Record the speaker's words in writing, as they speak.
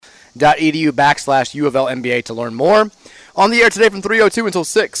wxvw.edu/U of L NBA to learn more. On the air today from 3:02 until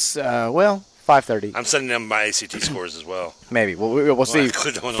 6. 5:30. I'm sending them my ACT scores as well. Maybe. We'll see.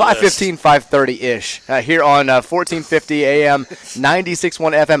 5:15, 5:30-ish here on 1450 AM,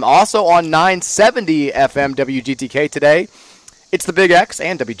 96.1 FM. Also on 970 FM WGTK today. It's the Big X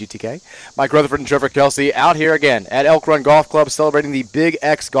and WGTK. Mike Rutherford and Trevor Kelsey out here again at Elk Run Golf Club celebrating the Big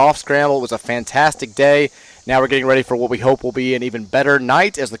X Golf Scramble. It was a fantastic day. Now we're getting ready for what we hope will be an even better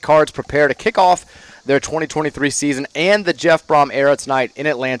night as the Cards prepare to kick off their 2023 season and the Jeff Brom era tonight in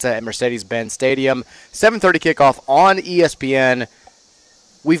Atlanta at Mercedes-Benz Stadium. 7:30 kickoff on ESPN.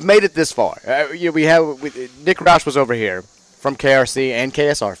 We've made it this far. Nick Roush was over here from KRC and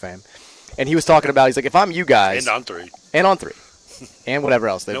KSR fame, and he was talking about, he's like, if I'm you guys. And on three. And whatever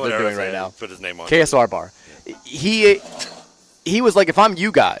else they're doing right now. Put his name on KSR bar. He was like, if I'm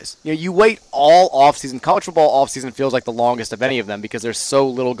you guys, you wait all offseason. College football offseason feels like the longest of any of them because there's so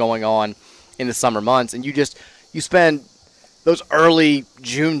little going on in the summer months, and you spend those early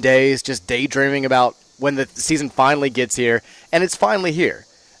June days just daydreaming about when the season finally gets here, and it's finally here.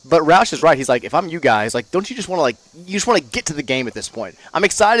 But Roush is right. He's like, if I'm you guys, like, don't you just want to get to the game at this point? I'm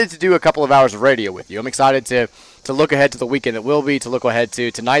excited to do a couple of hours of radio with you. I'm excited to look ahead to the weekend that will be, to look ahead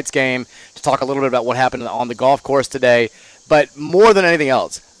to tonight's game, to talk a little bit about what happened on the golf course today. But more than anything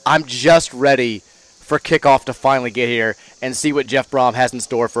else, I'm just ready for kickoff to finally get here and see what Jeff Brom has in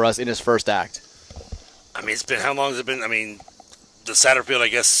store for us in his first act. I mean, how long has it been? I mean, the Satterfield, I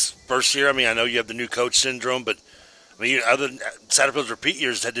guess, first year. I mean, I know you have the new coach syndrome, but I mean, other than Satterfield's repeat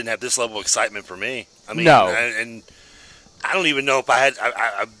years didn't have this level of excitement for me. I mean, no. And I don't even know if I had.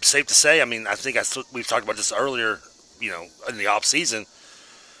 I'm safe to say. I mean, I think we've talked about this earlier. In the off season,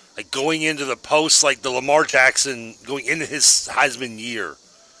 like going into the post, like the Lamar Jackson going into his Heisman year.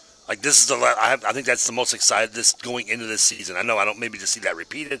 Like this is I think that's the most excited going into this season. I know I don't maybe to see that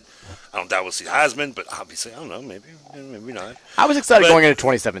repeated. I don't doubt we'll see Heisman, but obviously I don't know, maybe not. I was excited going into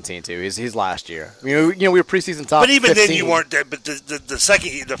 2017 too. His last year. We were preseason top. But even 15. then you weren't there. But the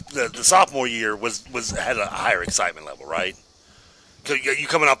second the sophomore year had a higher excitement level, right? Because you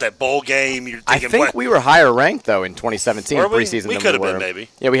coming off that bowl game, you're thinking. I think we were higher ranked though in 2017 preseason. We than could have were. been maybe.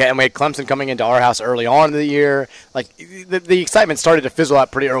 Yeah, we had Clemson coming into our house early on in the year. Like the excitement started to fizzle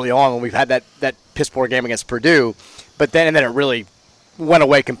out pretty early on when we've had that piss poor game against Purdue, but then it really went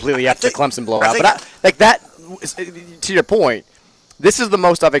away completely after the Clemson blowout. To your point, this is the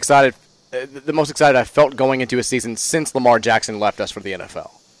most excited I've felt going into a season since Lamar Jackson left us for the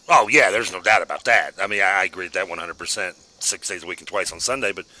NFL. Oh yeah, there's no doubt about that. I mean, I agree with that 100%. 6 days a week and twice on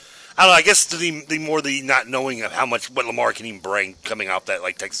Sunday, but I don't know. I guess the not knowing of what Lamar can even bring coming off that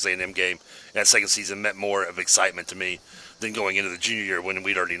Texas A&M game in that second season meant more of excitement to me than going into the junior year when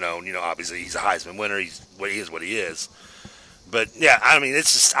we'd already known. Obviously he's a Heisman winner. He's what he is. But yeah, I mean,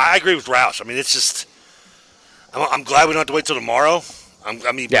 it's just I agree with Roush. I mean, it's just I'm glad we don't have to wait till tomorrow.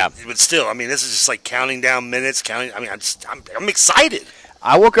 But still, I mean, this is just like counting down minutes. I'm excited.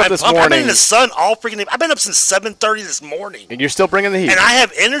 I woke up this morning. I've been in the sun all freaking day. I've been up since 7:30 this morning. And you're still bringing the heat. And I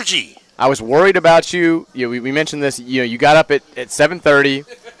have energy. I was worried about you. We mentioned this. You got up at 7:30.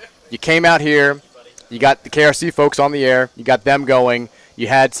 You came out here. You got the KRC folks on the air. You got them going. You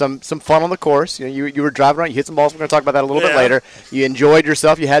had some fun on the course. You were driving around. You hit some balls. We're going to talk about that a little bit later. You enjoyed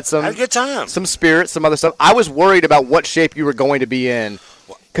yourself. You had I had a good time. Some spirit, some other stuff. I was worried about what shape you were going to be in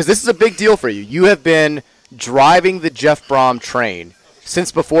because this is a big deal for you. You have been driving the Jeff Brom train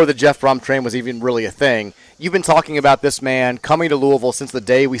since before the Jeff Brom train was even really a thing. You've been talking about this man coming to Louisville since the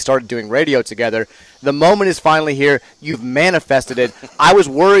day we started doing radio together. The moment is finally here. You've manifested it. I was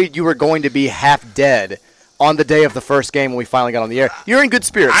worried you were going to be half dead on the day of the first game when we finally got on the air. You're in good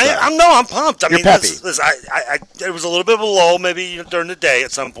spirits. I'm pumped. You're peppy. It was a little bit of a lull maybe during the day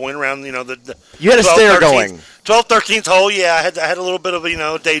at some point around the you had a stare going. 12th, 13th hole, yeah, I had a little bit of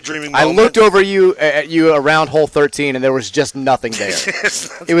daydreaming moment. I looked over at you around hole 13, and there was just nothing there.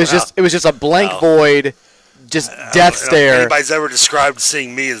 It was just a blank void, just death stare. If anybody's ever described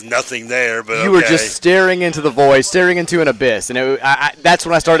seeing me as nothing there, but you were just staring into the void, staring into an abyss, and that's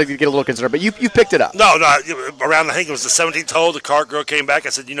when I started to get a little concerned. But you picked it up. No, around I think it was the 17th hole. The cart girl came back. I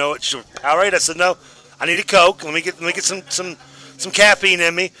said, she'll Powerade. I said, no, I need a Coke. Let me get some caffeine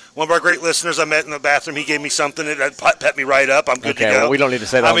in me. One of our great listeners I met in the bathroom, he gave me something that pet me right up. I'm good to go. Well, we don't need to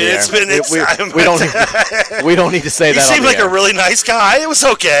say that. We don't need to say that. He seemed like a really nice guy. It was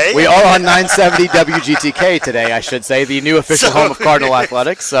okay. We are on 970 WGTK today, I should say, the new official home of Cardinal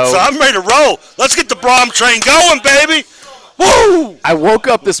Athletics. So I'm ready to roll. Let's get the Brom train going, baby. Woo! I woke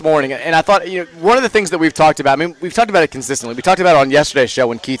up this morning and I thought, one of the things that we've talked about. I mean, we've talked about it consistently. We talked about it on yesterday's show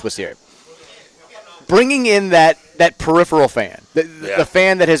when Keith was here. bringing in that peripheral fan, the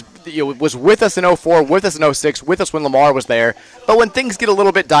fan that has was with us in 04, with us in 06, with us when Lamar was there. But when things get a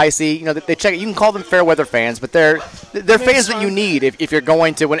little bit dicey, they check it. You can call them fair weather fans, but they're fans that you need if you're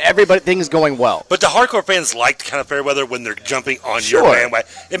going to when things going well. But the hardcore fans like kind of fair weather when they're jumping on your bandwagon.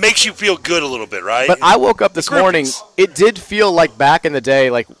 It makes you feel good a little bit, right? But I woke up this morning. It did feel like back in the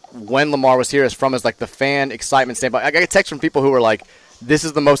day, like when Lamar was here, from like the fan excitement standpoint. I got a text from people who were like, "This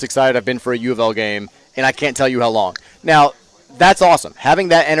is the most excited I've been for a U of L game, and I can't tell you how long." Now, that's awesome. Having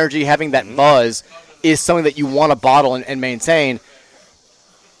that energy, having that buzz is something that you want to bottle and maintain.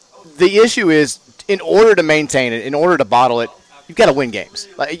 The issue is, in order to maintain it, in order to bottle it, you've got to win games.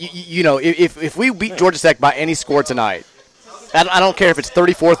 Like, if we beat Georgia Tech by any score tonight, I don't care if it's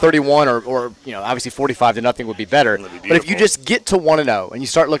 34-31 or obviously 45-0 would be better. But if you just get to 1-0 and you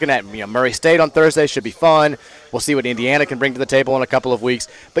start looking at Murray State on Thursday, should be fun. We'll see what Indiana can bring to the table in a couple of weeks.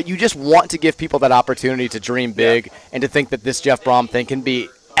 But you just want to give people that opportunity to dream big and to think that this Jeff Brom thing can be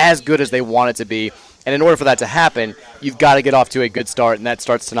as good as they want it to be. And in order for that to happen, you've got to get off to a good start, and that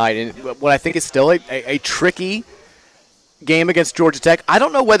starts tonight. And what I think is still a tricky game against Georgia Tech. I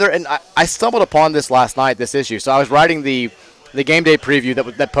don't know whether, and I stumbled upon this last night, this issue. So I was writing the game day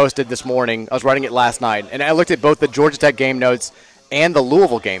preview that posted this morning. I was writing it last night, and I looked at both the Georgia Tech game notes and the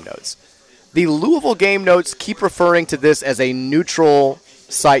Louisville game notes. The Louisville game notes keep referring to this as a neutral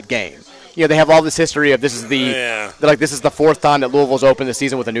site game. They have all this history of this is this is the fourth time that Louisville's opened the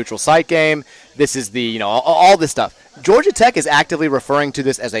season with a neutral site game. This is all this stuff. Georgia Tech is actively referring to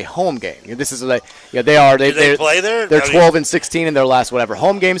this as a home game. This is they play there. They're 12-16 in their last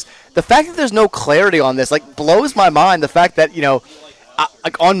home games. The fact that there's no clarity on this blows my mind. The fact that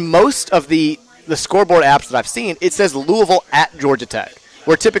on most of the scoreboard apps that I've seen, it says Louisville at Georgia Tech.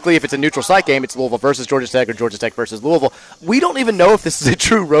 Where typically, if it's a neutral site game, it's Louisville versus Georgia Tech or Georgia Tech versus Louisville. We don't even know if this is a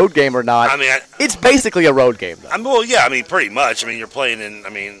true road game or not. It's basically a road game, though. Pretty much. You're playing in.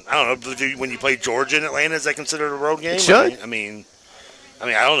 I don't know. When you play Georgia and Atlanta, is that considered a road game? It should. I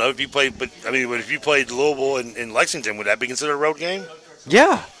don't know if you played, but if you played Louisville and Lexington, would that be considered a road game?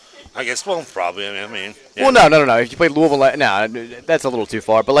 Yeah. I guess, probably. Yeah. Well, no. If you played Louisville, that's a little too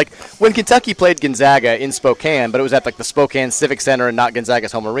far. But, when Kentucky played Gonzaga in Spokane, but it was at, the Spokane Civic Center and not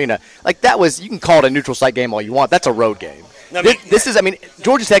Gonzaga's home arena, that was, you can call it a neutral site game all you want. That's a road game.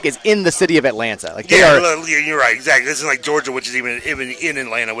 Georgia Tech is in the city of Atlanta. You're right, exactly. This is like Georgia, which is even in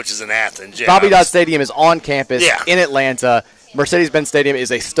Atlanta, which is in Athens. Yeah, Bobby Dodd Stadium is on campus in Atlanta. Mercedes-Benz Stadium is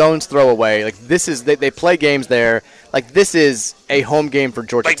a stone's throw away. They play games there. This is a home game for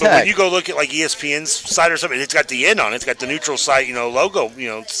Georgia Tech. But when you go look at ESPN's site or something, it's got the N on it. It's got the neutral site, logo,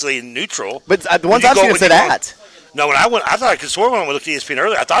 saying neutral. But the ones I've seen said at. No, when I could swear when I looked at ESPN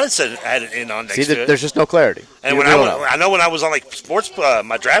earlier, I thought it said it had an N on next to it. There's just no clarity. And when I was on sports,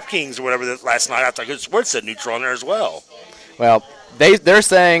 my DraftKings or whatever last night, I thought it said neutral on there as well. Well, they're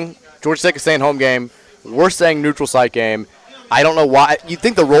saying Georgia Tech is saying home game. We're saying neutral site game. I don't know why. You'd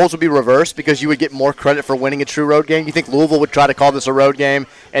think the roles would be reversed because you would get more credit for winning a true road game. You think Louisville would try to call this a road game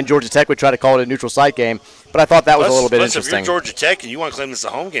and Georgia Tech would try to call it a neutral site game. But I thought that was a little bit interesting. If you're Georgia Tech and you want to claim this a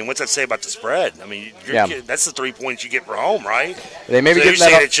home game, what's that say about the spread? That's the 3 points you get for home, right? They may be getting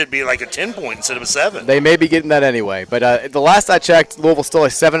that. It should be like a 10-point instead of a 7. They may be getting that anyway. But the last I checked, Louisville's still a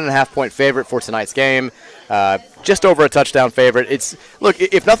 7.5-point favorite for tonight's game. Just over a touchdown favorite.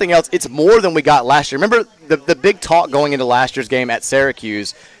 If nothing else, it's more than we got last year. Remember the big talk going into last year's game at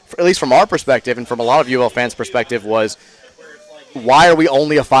Syracuse, at least from our perspective and from a lot of UL fans' perspective, was why are we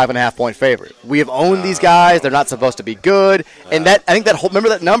only a 5.5-point favorite? We have owned these guys. They're not supposed to be good. And I think remember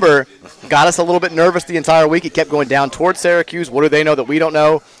that number got us a little bit nervous the entire week. It kept going down towards Syracuse. What do they know that we don't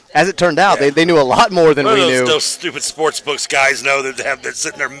know? As it turned out, they knew a lot more than we knew. Those stupid sports books guys know that they're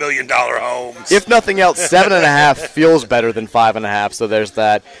sitting in their $1 million homes. If nothing else, 7.5 feels better than 5.5. So there's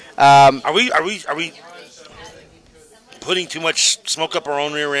that. Are we putting too much smoke up our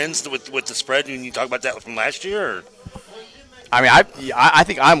own rear ends with the spread when you talk about that from last year? Or? I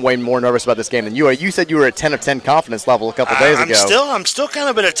think I'm way more nervous about this game than you are. You said you were at 10 of 10 confidence level a couple days ago. I'm still kind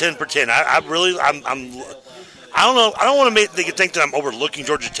of at a 10 for 10. I don't know. I don't want to make they think that I'm overlooking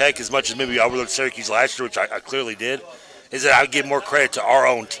Georgia Tech as much as maybe I overlooked Syracuse last year, which I clearly did. Is that I give more credit to our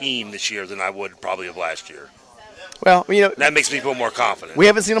own team this year than I would probably of last year. Well, that makes me feel more confident. We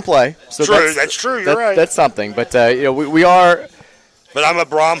haven't seen them play. So that's true. You're right. That's something. But we are. But I'm a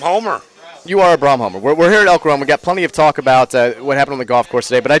Brom homer. You are a Brom homer. We're here at Elk Run. We got plenty of talk about what happened on the golf course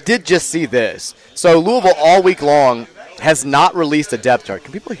today. But I did just see this. So Louisville all week long has not released a depth chart.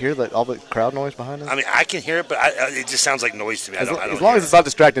 Can people hear all the crowd noise behind us? I can hear it, but it just sounds like noise to me. As long as it's not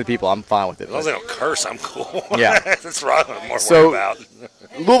distracting the people, I'm fine with it. As long as they don't curse, I'm cool. Yeah. That's what I'm more worried about.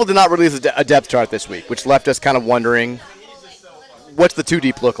 Louisville did not release a depth chart this week, which left us kind of wondering, what's the 2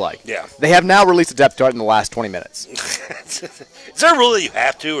 deep look like? Yeah. They have now released a depth chart in the last 20 minutes. Is there a rule that you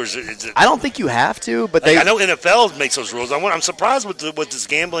have to, or is it? I don't think you have to, but I know NFL makes those rules. I'm surprised with this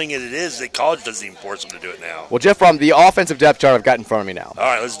gambling it is that college doesn't even force them to do it now. Well, Jeff, from the offensive depth chart I've got in front of me now. All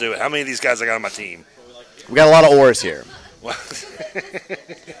right, let's do it. How many of these guys I got on my team? We got a lot of oars here.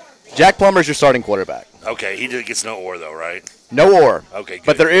 Jack Plummer's your starting quarterback. Okay, he gets no or though, right? No or. Okay, good.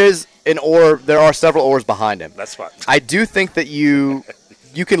 But there is an or. There are several ors behind him. That's fine. I do think that you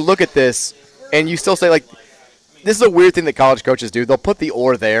can look at this and you still say, like, this is a weird thing that college coaches do. They'll put the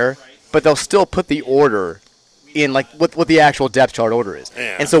or there, but they'll still put the order in, like, what the actual depth chart order is.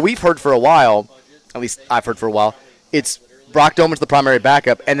 Yeah. And so we've heard for a while, at least I've heard for a while, it's Brock Doman's the primary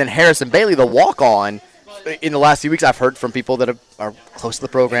backup, and then Harrison Bailey, the walk-on. In the last few weeks, I've heard from people that are close to the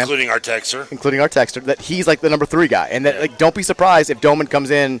program, including our texter, that he's like the number 3 guy, and that like don't be surprised if Doman comes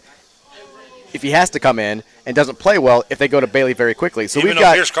in, if he has to come in and doesn't play well, if they go to Bailey very quickly. So even we've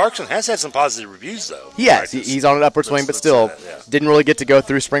got Pierce Clarkson has had some positive reviews though. Yes, he's on an upward swing, but still didn't really get to go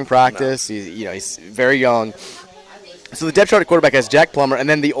through spring practice. No. He's very young. So the depth chart at quarterback has Jack Plummer, and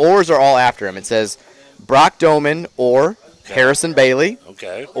then the ors are all after him. It says Brock Doman or Harrison Bailey,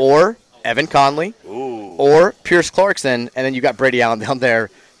 or Evan Conley, or Pierce Clarkson, and then you got Brady Allen down there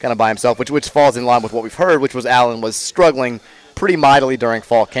kind of by himself, which falls in line with what we've heard, which was Allen was struggling pretty mightily during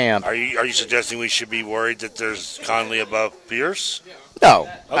fall camp. Are you suggesting we should be worried that there's Conley above Pierce? No.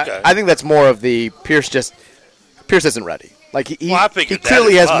 Okay. I think that's more of the Pierce isn't ready. Like he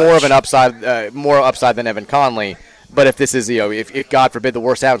clearly has much. more of an upside, more upside than Evan Conley. But if this is, if God forbid the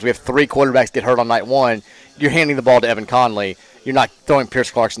worst happens, we have 3 quarterbacks get hurt on night 1, you're handing the ball to Evan Conley. You're not throwing Pierce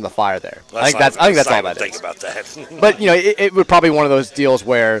Clarkson in the fire there. Well, I think that's all that think is. About that. But it would probably be one of those deals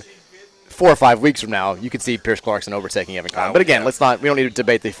where 4 or 5 weeks from now you could see Pierce Clarkson overtaking Evan Conley. But again, we don't need to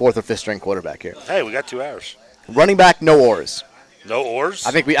debate the 4th or 5th string quarterback here. Hey, we got 2 hours. Running back, no ors. No ors?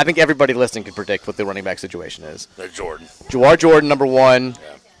 I think everybody listening can predict what the running back situation is. Jordan. Jawar Jordan, number 1.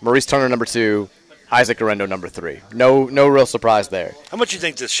 Yeah. Maurice Turner, number 2. Isaac Arendo, number 3. No real surprise there. How much do you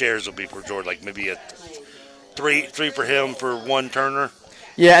think the shares will be for Jordan? Like maybe a three for him for 1 Turner?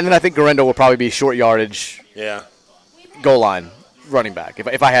 Yeah, and then I think Garendo will probably be short yardage, goal line running back,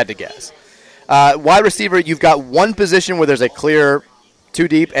 if I had to guess. Wide receiver, you've got one position where there's a clear 2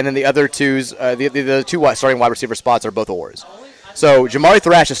 deep, and then the other twos, the 2 starting wide receiver spots are both ors. So Jamari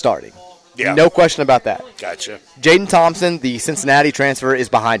Thrash is starting. Yeah. No question about that. Gotcha. Jaden Thompson, the Cincinnati transfer, is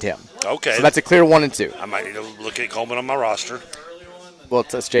behind him. Okay. So that's a clear 1 and 2. I might need to look at Coleman on my roster. Well,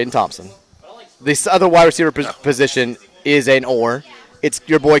 it's Jaden Thompson. This other wide receiver position is an or. It's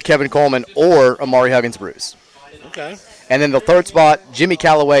your boy Kevin Coleman or Amari Huggins-Bruce. Okay. And then the 3rd spot, Jimmy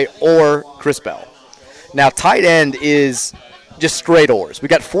Callaway or Chris Bell. Now, tight end is just straight ors. We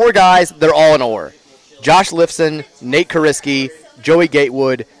got 4 guys. They're all an or. Josh Lifson, Nate Kariski, Joey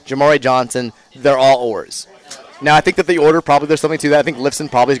Gatewood, Jamari Johnson. They're all ors. Now, I think that the order, probably there's something to that. I think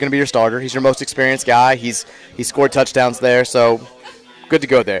Lifson probably is going to be your starter. He's your most experienced guy. He's scored touchdowns there, so good to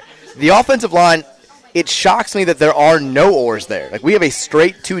go there. The offensive line, it shocks me that there are no ors there. Like, we have a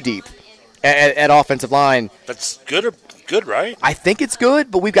straight 2 deep at offensive line. That's good, right? I think it's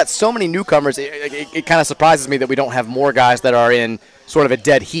good, but we've got so many newcomers. It kind of surprises me that we don't have more guys that are in sort of a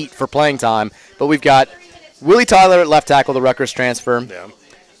dead heat for playing time. But we've got Willie Tyler at left tackle, the Rutgers transfer. Yeah.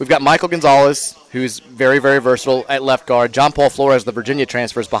 We've got Michael Gonzalez, who's very, very versatile at left guard. John Paul Flores, the Virginia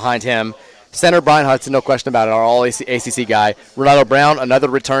transfer, is behind him. Center Brian Hudson, no question about it, our all-ACC guy. Ronaldo Brown, another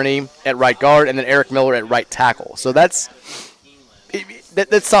returnee at right guard, and then Eric Miller at right tackle. So that's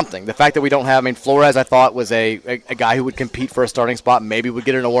something. The fact that we don't have, Flores, I thought, was a guy who would compete for a starting spot, maybe would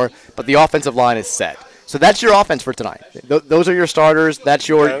get an or, but the offensive line is set. So that's your offense for tonight. Those are your starters. That's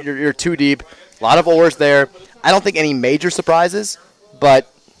your 2 deep. A lot of ors there. I don't think any major surprises,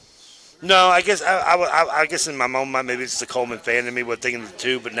 but... No, I guess I guess in my moment, maybe it's the Coleman fan in me would think of the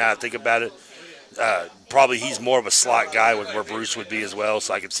 2, but now I think about it, probably he's more of a slot guy with where Bruce would be as well,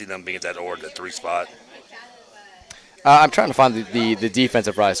 so I could see them being at that or at that 3 spot. I'm trying to find the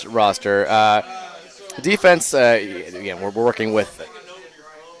defensive roster. Defense, again, we're working with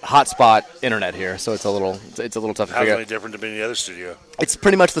hotspot internet here, so it's a little tough to figure out. How's it different than any other studio? It's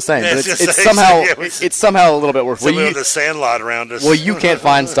pretty much the same, but it's somehow a little bit worse. Something with the sandlot around us. Well, you can't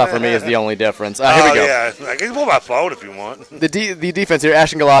find stuff for me is the only difference. Here we go. Yeah, I can pull my phone if you want. The defense here,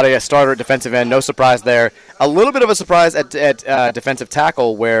 Ashton Galati, a starter at defensive end, no surprise there. A little bit of a surprise at defensive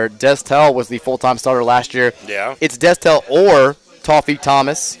tackle where Destel was the full-time starter last year. Yeah. It's Destel or Tawfiq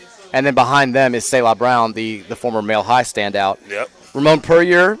Thomas, and then behind them is Selah Brown, the former Mile High standout. Yep. Ramon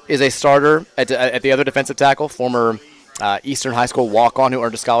Puryear is a starter at the other defensive tackle, former Eastern High School walk-on who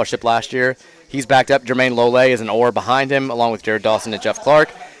earned a scholarship last year. He's backed up. Jermaine Lole is an oar behind him, along with Jared Dawson and Jeff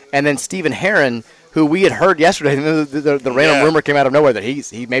Clark. And then Stephen Heron, who we had heard yesterday, the random rumor came out of nowhere that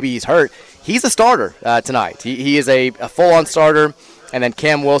he's hurt. He's a starter tonight. He is a full-on starter. And then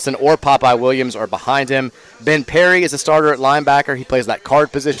Cam Wilson or Popeye Williams are behind him. Ben Perry is a starter at linebacker. He plays that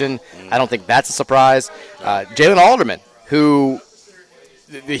guard position. I don't think that's a surprise. Jalen Alderman, who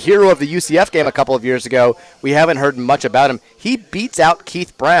the hero of the UCF game a couple of years ago, we haven't heard much about him. He beats out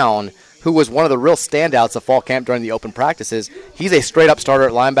Keith Brown, who was one of the real standouts of fall camp during the open practices. He's a straight-up starter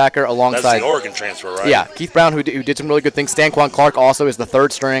at linebacker alongside... That's the Oregon transfer, right? Yeah, Keith Brown, who did some really good things. Stanquan Clark also is the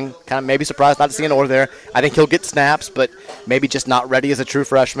third string. Kind of maybe surprised not to see an order there. I think he'll get snaps, but maybe just not ready as a true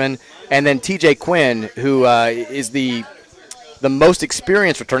freshman. And then TJ Quinn, who is the most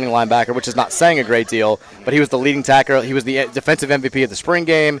experienced returning linebacker, which is not saying a great deal, but he was the leading tackler. He was the defensive MVP of the spring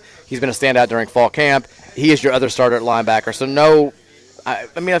game. He's been a standout during fall camp. He is your other starter at linebacker. So no... I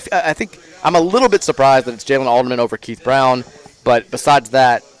think I'm a little bit surprised that it's Jalen Alderman over Keith Brown, but besides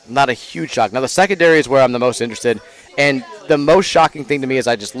that, not a huge shock. Now, the secondary is where I'm the most interested, and the most shocking thing to me as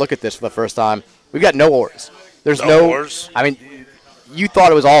I just look at this for the first time, we've got no oars. There's no oars? I mean, you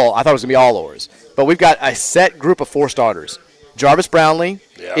thought it was all. I thought it was going to be all oars, but we've got a set group of 4 starters. Jarvis Brownlee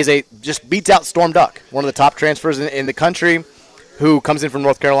just beats out Storm Duck, one of the top transfers in the country, who comes in from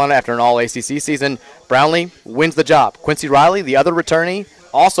North Carolina after an all-ACC season. Brownlee wins the job. Quincy Riley, the other returnee,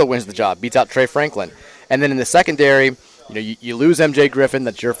 also wins the job, beats out Trey Franklin. And then in the secondary, you lose MJ Griffin.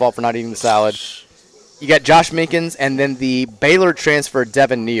 That's your fault for not eating the salad. You got Josh Minkins, and then the Baylor transfer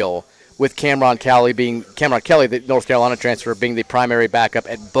Devin Neal, with Cameron Kelly, the North Carolina transfer, being the primary backup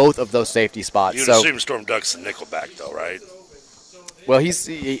at both of those safety spots. You'd assume Storm Duck's the nickelback, though, right? Well, he's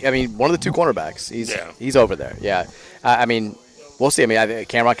one of the 2 cornerbacks. He's over there, yeah. We'll see. I think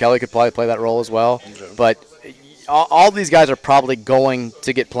Cameron Kelly could probably play that role as well. Okay. But all these guys are probably going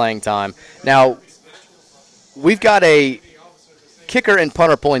to get playing time. Now, we've got a kicker and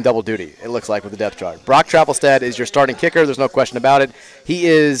punter pulling double duty, it looks like, with the depth chart. Brock Travelstead is your starting kicker. There's no question about it. He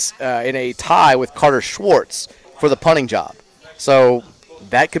is in a tie with Carter Schwartz for the punting job. So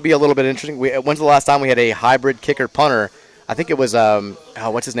that could be a little bit interesting. When's the last time we had a hybrid kicker-punter? I think it was,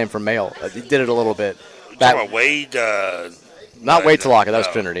 what's his name from Mail? He did it a little bit. You're talking about Wade... Not Wade Talaka, that was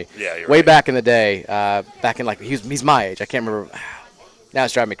Trinity. Yeah, you're Way right. Back in the day, back in he's my age. I can't remember. Now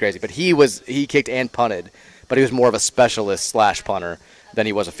it's driving me crazy. But he kicked and punted, but he was more of a specialist / punter than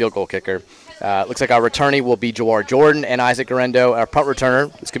he was a field goal kicker. Looks like our returnee will be Jawar Jordan and Isaac Garendo. Our punt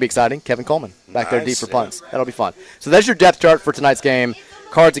returner, this could be exciting, Kevin Coleman, back there deep for punts. That'll be fun. So that's your depth chart for tonight's game.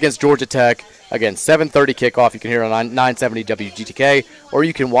 Cards against Georgia Tech. Again, 7:30 kickoff. You can hear it on 970 WGTK, or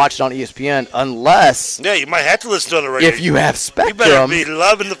you can watch it on ESPN, unless... Yeah, you might have to listen to it on the radio. If you have Spectrum... You better be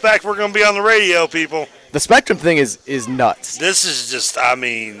loving the fact we're going to be on the radio, people. The Spectrum thing is nuts. This is just,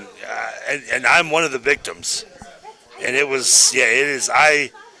 and I'm one of the victims. And it was, it is.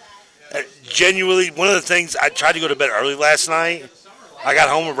 Genuinely, one of the things, I tried to go to bed early last night. I got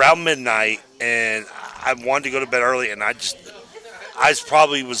home around midnight, and I wanted to go to bed early, and I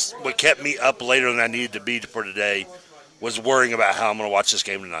probably was what kept me up later than I needed to be for today was worrying about how I'm going to watch this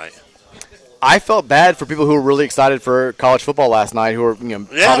game tonight. I felt bad for people who were really excited for college football last night, who were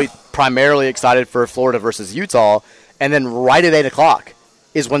probably primarily excited for Florida versus Utah, and then right at 8 o'clock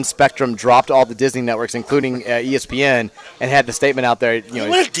is when Spectrum dropped all the Disney networks, including ESPN, and had the statement out there,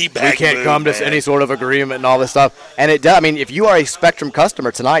 we can't come to any sort of agreement and all this stuff. And it does. If you are a Spectrum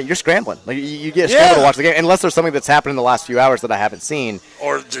customer tonight, you're scrambling. You get scrambled to watch the game, unless there's something that's happened in the last few hours that I haven't seen.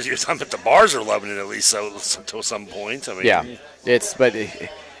 Or the bars are loving it at least until some point.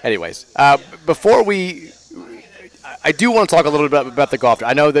 Anyways, before I do want to talk a little bit about the golf.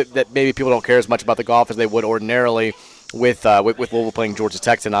 I know that maybe people don't care as much about the golf as they would ordinarily with Louisville playing Georgia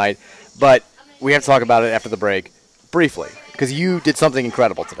Tech tonight, but we have to talk about it after the break briefly because you did something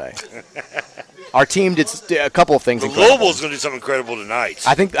incredible today. Our team did a couple of things. Louisville's going to do something incredible tonight.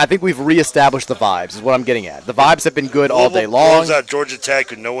 I think we've reestablished the vibes. Is what I'm getting at. The vibes have been good all day long. Blows out Georgia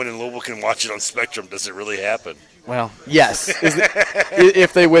Tech, and no one in Louisville can watch it on Spectrum. Does it really happen? Well, yes.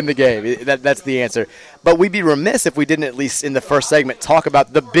 If they win the game, that's the answer. But we'd be remiss if we didn't at least in the first segment talk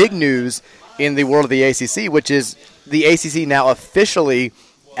about the big news in the world of the ACC, which is the ACC now officially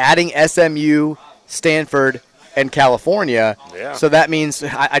adding SMU, Stanford, and California. Yeah. So that means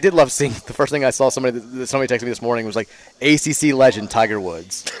I did love seeing the first thing I saw somebody texted me this morning was like ACC legend Tiger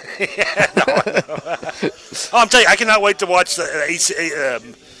Woods. I'm telling you, I cannot wait to watch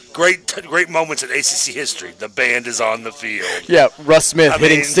the great moments in ACC history. The band is on the field. Yeah, Russ Smith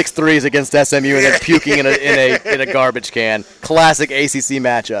hitting 6 threes against SMU and then puking in a garbage can. Classic ACC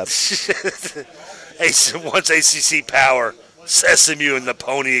matchup. once ACC power, SMU and the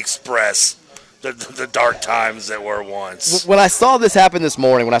Pony Express, the dark times that were once. When I saw this happen this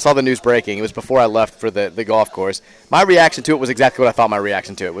morning, when I saw the news breaking, it was before I left for the golf course. My reaction to it was exactly what I thought my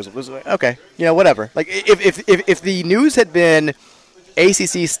reaction to it was like, okay, whatever. Like if the news had been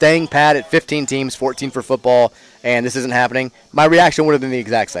ACC staying pat at 15 teams, 14 for football, and this isn't happening, my reaction would have been the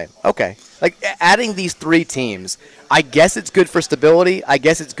exact same. Okay. Like, adding these 3 teams, I guess it's good for stability. I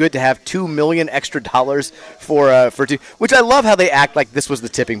guess it's good to have $2 million extra for two, which I love how they act like this was the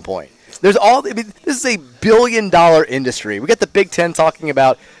tipping point. This is a billion-dollar industry. We got the Big Ten talking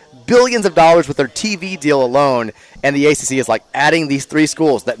about billions of dollars with their TV deal alone, and the ACC is like, adding these 3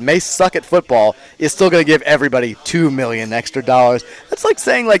 schools that may suck at football is still going to give everybody $2 million extra. That's like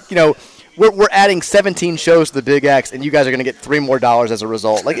saying, we're adding 17 shows to the Big X, and you guys are going to get $3 more as a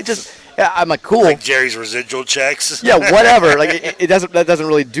result. Like, it just, I'm like, cool. Like Jerry's residual checks. Yeah, whatever. Like, that doesn't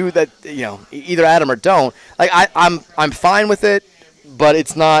really do that. Either add them or don't. Like, I'm fine with it, but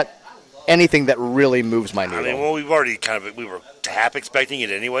it's not anything that really moves my needle. I mean, well, we've already we were half expecting it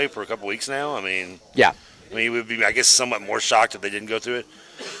anyway for a couple weeks now. I mean, yeah. We would be, I guess, somewhat more shocked if they didn't go through it.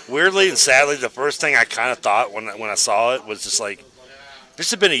 Weirdly and sadly, the first thing I kind of thought when I saw it was just like, if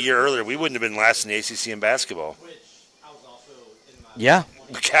this had been a year earlier, we wouldn't have been last in the ACC in basketball. Yeah.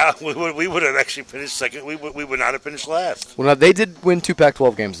 We would have actually finished second. We would not have finished last. Well, no, they did win 2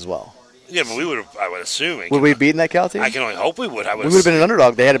 Pac-12 games as well. Yeah, but we would have, I would assume. Would we have beaten that Cal team? I can only hope we would. We would have been an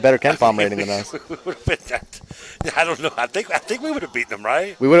underdog. They had a better KenPom rating than us. We would have been, I don't know. I think we would have beaten them,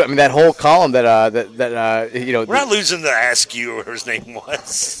 right? We would. I mean, that whole column that We're not losing to Ask You or whatever his name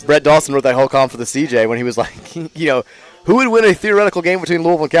was. Brett Dawson wrote that whole column for the CJ when he was like, who would win a theoretical game between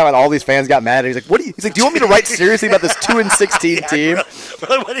Louisville and Cal? And all these fans got mad. And he's like, He's like, do you want me to write seriously about this 2-16 team?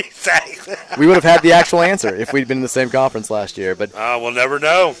 Really, what did he say? We would have had the actual answer if we'd been in the same conference last year. But we'll never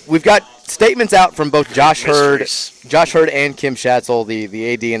know. We've got statements out from both Josh Hurd and Kim Schatzel,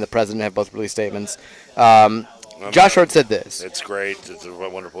 the AD and the president have both released statements. Josh Hurd said this. It's great. It's a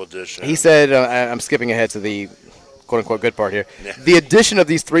wonderful addition. He said, I'm skipping ahead to the quote-unquote good part here. Yeah. The addition of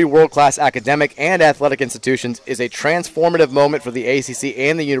these 3 world-class academic and athletic institutions is a transformative moment for the ACC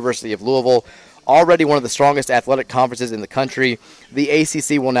and the University of Louisville. Already one of the strongest athletic conferences in the country, the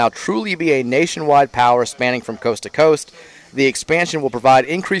ACC will now truly be a nationwide power spanning from coast to coast. The expansion will provide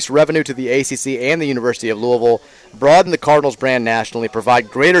increased revenue to the ACC and the University of Louisville, broaden the Cardinals brand nationally, provide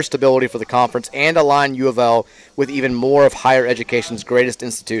greater stability for the conference, and align U of L with even more of higher education's greatest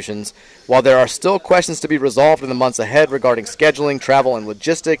institutions. While there are still questions to be resolved in the months ahead regarding scheduling, travel, and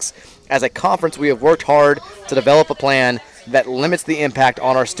logistics, as a conference we have worked hard to develop a plan that limits the impact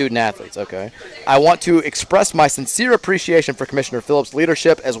on our student athletes. Okay, I want to express my sincere appreciation for Commissioner Phillips'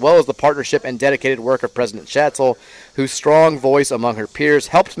 leadership as well as the partnership and dedicated work of President Schatzel, whose strong voice among her peers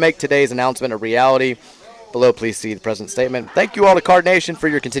helped make today's announcement a reality. Below, please see the President's statement. Thank you all to Card Nation for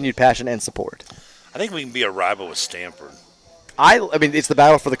your continued passion and support. I think we can be a rival with Stanford. I mean, it's the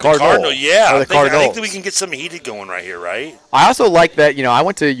battle for the Cardinal. Yeah. I think that we can get some heated going right here, right? I also like that, I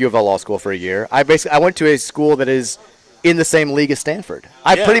went to U of L Law School for a year. I went to a school that is in the same league as Stanford.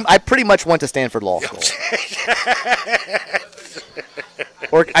 I pretty much went to Stanford Law School.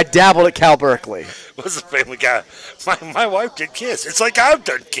 Or I dabbled at Cal Berkeley. What's the Family Guy? My wife did Kiss. It's like I've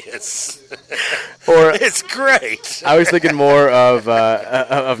done Kiss. Or it's great. I was thinking more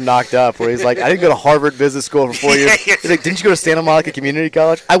of Knocked Up, where he's like, I didn't go to Harvard Business School for 4 years. He's like, didn't you go to Santa Monica Community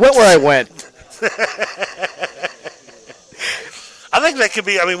College? I went where I went. I think that could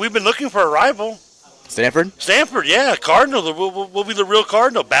be. I mean, we've been looking for a rival. Stanford, yeah. Cardinal. We'll be the real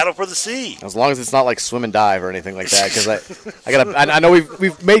Cardinal. Battle for the sea. As long as it's not like swim and dive or anything like that, because I know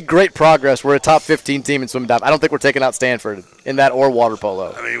we've made great progress. We're a top 15 team in swim and dive. I don't think we're taking out Stanford in that or water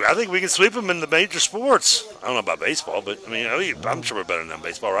polo. I mean, I think we can sweep them in the major sports. I don't know about baseball, but I mean, I'm sure we're better than them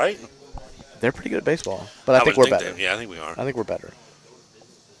baseball, right? They're pretty good at baseball, but I think we're better. Yeah, I think we are. I think we're better.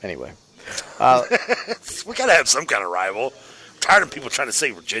 Anyway, we gotta have some kind of rival. I'm tired of people trying to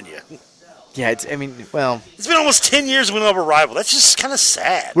say Virginia. Yeah, it's been almost 10 years and we don't have a rival. That's just kind of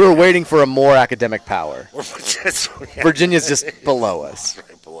sad. We were waiting for a more academic power. Yeah. Virginia's just below us.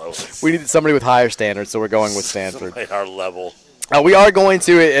 Right below us. We needed somebody with higher standards, so we're going with Stanford. At our level. We are going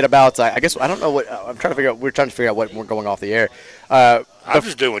to at about, I guess, I don't know what, I'm trying to figure out, we're trying to figure out what we're going off the air. I'm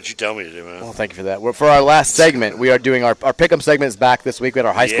just doing what you tell me to do, man. Well, thank you for that. For our last segment, we are doing our Pick'em segment is back this week. We had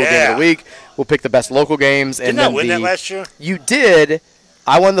our high school game of the week. We'll pick the best local games. Didn't I win that last year? You did.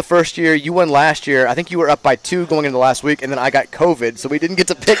 I won the first year. You won last year. I think you were up by 2 going into the last week, and then I got COVID, so we didn't get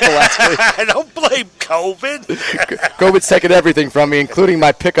to pick the last week. I don't blame COVID. COVID's taken everything from me, including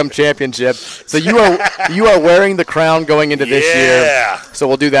my Pick'em championship. So you are wearing the crown going into this year. So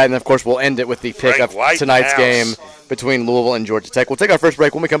we'll do that, and of course we'll end it with the pick of tonight's game between Louisville and Georgia Tech. We'll take our first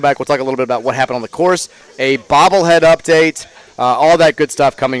break. When we come back, we'll talk a little bit about what happened on the course, a bobblehead update, all that good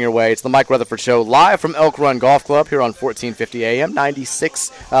stuff coming your way. It's the Mike Rutherford Show live from Elk Run Golf Club here on 1450 AM,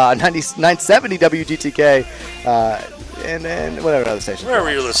 970 WGTK, and then whatever other station.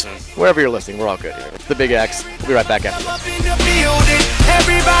 Wherever you're listening. Wherever you're listening, we're all good here. It's the Big X. We'll be right back after this.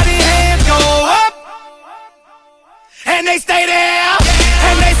 Everybody hands go up, and they stay there,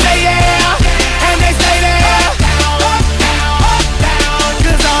 and they say yeah, and they stay there, up, down,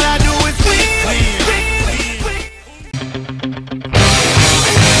 'cause all I do is win.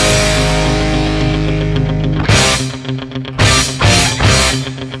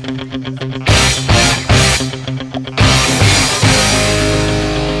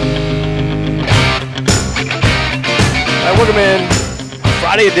 Welcome in.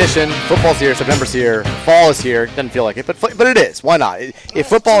 Friday edition. Football's here. September's here. Fall is here. Doesn't feel like it, but it is. Why not? If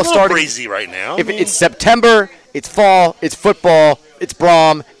football is starting, crazy right now. If it's September, it's fall, it's football, it's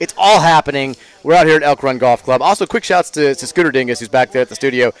Brom, it's all happening. We're out here at Elk Run Golf Club. Also, quick shouts to Scooter Dingus, who's back there at the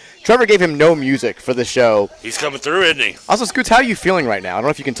studio. Trevor gave him no music for the show. He's coming through, isn't he? Also, Scoots, how are you feeling right now? I don't know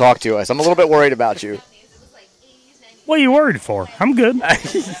if you can talk to us. I'm a little bit worried about you. What are you worried for? I'm good.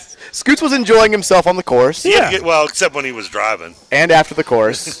 Scoots was enjoying himself on the course. Yeah. Well, except when he was driving. And after the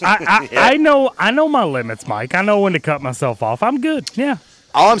course. I know my limits, Mike. I know when to cut myself off. I'm good. Yeah.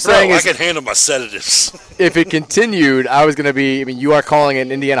 All I'm saying is I can handle my sedatives. If it continued, I was going to be – I mean, you are calling an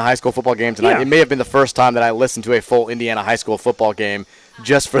Indiana high school football game tonight. Yeah. It may have been the first time that I listened to a full Indiana high school football game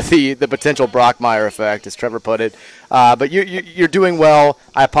just for the potential Brockmeyer effect, as Trevor put it. But you're doing well.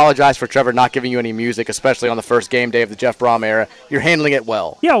 I apologize for Trevor not giving you any music, especially on the first game day of the Jeff Brom era. You're handling it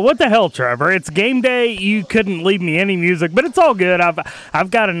well. Yeah, what the hell, Trevor? It's game day. You couldn't leave me any music, but it's all good.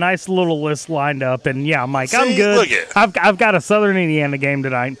 I've got a nice little list lined up, and yeah, Mike, I'm good. Look it. I've got a Southern Indiana game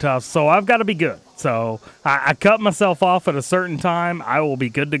tonight, tough, so I've got to be good. So I cut myself off at a certain time. I will be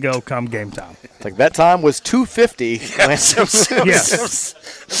good to go come game time. It's like that time was 2:50. Yes.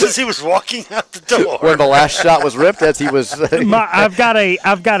 As he was walking out the door. When the last shot was ripped, as he was. I've got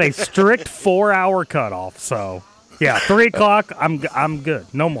a strict 4-hour cutoff. So yeah, 3 o'clock. I'm good.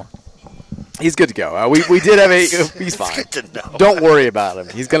 No more. He's good to go. We did have he's fine. Good to know. Don't worry about him.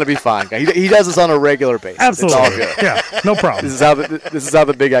 He's going to be fine. He does this on a regular basis. Absolutely. It's all good. Yeah, no problem. This is how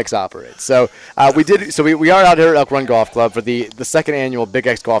the Big X operates. So we are out here at Elk Run Golf Club for the second annual Big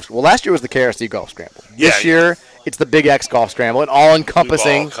X Golf. Well, last year was the KRC Golf Scramble. This year it's the Big X Golf Scramble, an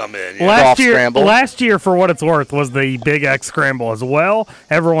all-encompassing golf scramble. Last year, for what it's worth, was the Big X Scramble as well.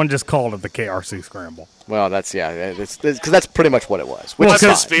 Everyone just called it the KRC Scramble. Well, because that's pretty much what it was. Well,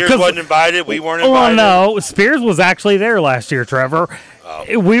 because Spears wasn't invited, we weren't invited. Well, no, Spears was actually there last year, Trevor.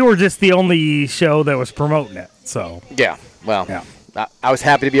 Oh. We were just the only show that was promoting it. So yeah, well, yeah. I was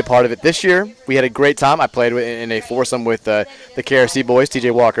happy to be a part of it this year. We had a great time. I played in a foursome with the KRC boys,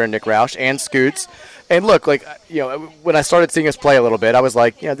 TJ Walker and Nick Roush, and Scoots. And look, when I started seeing us play a little bit, I was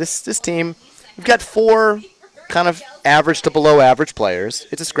like, this team, we've got 4 kind of average to below average players.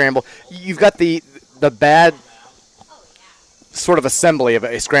 It's a scramble. You've got the bad sort of assembly of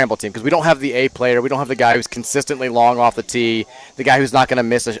a scramble team because we don't have the A player. We don't have the guy who's consistently long off the tee, the guy who's not going to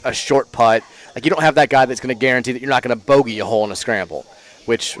miss a short putt. Like, you don't have that guy that's going to guarantee that you're not going to bogey a hole in a scramble,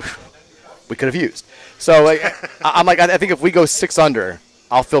 which we could have used. So I think if we go 6 under,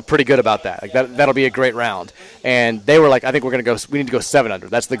 I'll feel pretty good about that. Like that'll be a great round. And they were like, I think we need to go 7 under.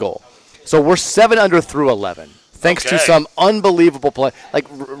 That's the goal. So we're 7 under through 11, thanks to some unbelievable play. Like,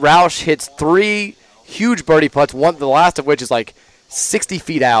 Roush hits 3 huge birdie putts, the last of which is like 60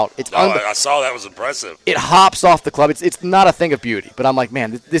 feet out. I saw that was impressive. It hops off the club. It's not a thing of beauty, but I'm like,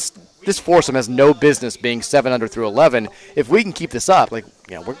 man, this foursome has no business being 7 under through 11. If we can keep this up, we're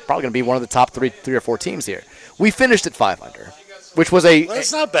probably going to be one of the top 3 or 4 teams here. We finished at 5 under. Which was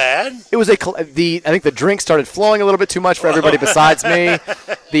that's not bad. It was I think the drink started flowing a little bit too much for everybody besides me.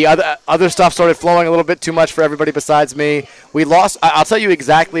 The other stuff started flowing a little bit too much for everybody besides me. We lost. I'll tell you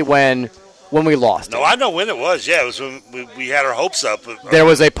exactly when we lost. No, I know when it was. Yeah, it was when we had our hopes up. There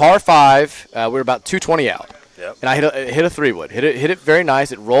was a par 5. We were about 220 out. Yep. And I hit a 3-wood. Hit it very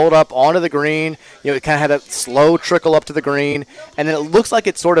nice. It rolled up onto the green. It kind of had a slow trickle up to the green, and then it looks like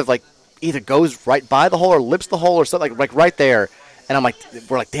it sort of like either goes right by the hole or lips the hole or something like right there. And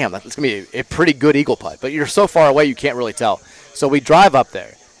we're like, damn, that's going to be a pretty good eagle putt. But you're so far away, you can't really tell. So we drive up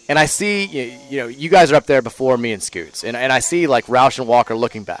there, And I see, you guys are up there before me and Scoots, and I see like Roush and Walker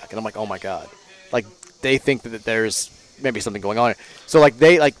looking back, and I'm like, oh my god, like they think that there's maybe something going on. So like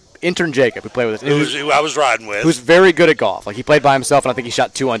intern Jacob, who played with us, who I was riding with, who's very good at golf. Like he played by himself, and I think he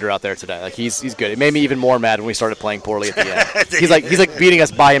shot 2 under out there today. Like he's good. It made me even more mad when we started playing poorly at the end. he's like beating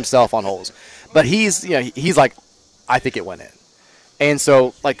us by himself on holes, but he's like, I think it went in, and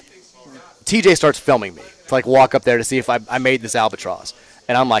so like TJ starts filming me to like walk up there to see if I made this albatross.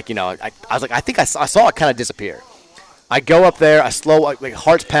 And I'm like, I was like, I think I saw it kind of disappear. I go up there, I slow, like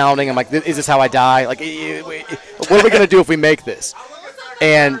heart's pounding. I'm like, is this how I die? Like, what are we going to do if we make this?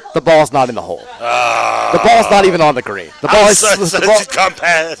 And the ball's not in the hole. The ball's not even on the green. The ball is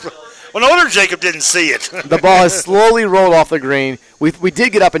Well, no wonder Jacob didn't see it. The ball has slowly rolled off the green. We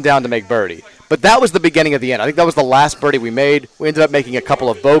did get up and down to make birdie, but that was the beginning of the end. I think that was the last birdie we made. We ended up making a couple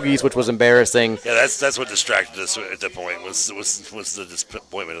of bogeys, which was embarrassing. Yeah, that's what distracted us at that point. Was the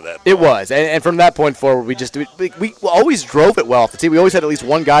disappointment of that ball. It was, and from that point forward, we always drove it well off the tee. We always had at least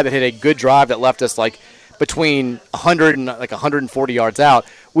one guy that hit a good drive that left us like between 100 and like 140 yards out.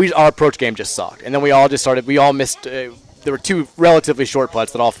 Our approach game just sucked, and then we all missed. There were 2 relatively short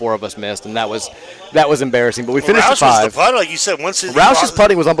putts that all 4 of us missed, and that was embarrassing. But we finished at 5. Was the putter, like you said. Roush's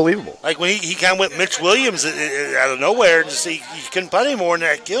putting was unbelievable. Like when he kind of went Mitch Williams out of nowhere, and just he couldn't putt anymore, and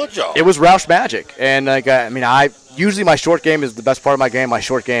that killed y'all. It was Roush magic, and like I usually my short game is the best part of my game. My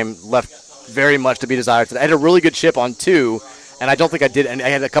short game left very much to be desired. I had a really good chip on 2, and I don't think I did. And I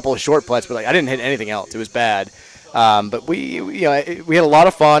had a couple of short putts, but like I didn't hit anything else. It was bad. But we had a lot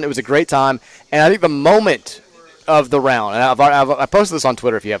of fun. It was a great time, and I think the moment of the round, and I posted this on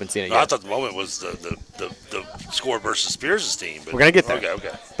Twitter if you haven't seen it yet. I thought the moment was the score versus Spears' team. But we're going to get there.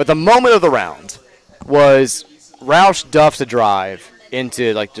 Okay. But the moment of the round was Roush duffs a drive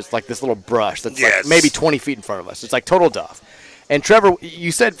into just this little brush that's like maybe 20 feet in front of us. It's like total duff. And Trevor,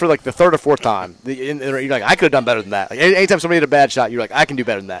 you said for like the 3rd or 4th time, you're like, I could have done better than that. Like anytime somebody hit a bad shot, you're like, I can do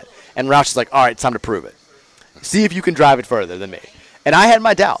better than that. And Roush is like, all right, it's time to prove it. See if you can drive it further than me. And I had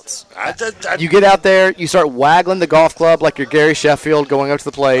my doubts. You get out there, you start waggling the golf club like you're Gary Sheffield going up to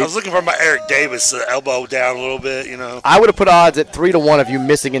the plate. I was looking for my Eric Davis elbow down a little bit, I would have put odds at 3-1 of you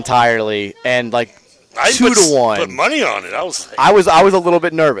missing entirely, and like 2-1. Put money on it. I was a little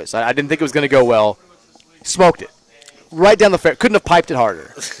bit nervous. I didn't think it was going to go well. Smoked it. Right down the fairway. Couldn't have piped it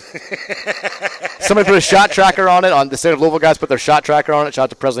harder. Somebody put a shot tracker on it. On the State of Louisville guys put their shot tracker on it. Shout out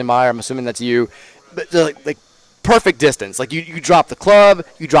to Presley Meyer. I'm assuming that's you. But like perfect distance. Like you drop the club,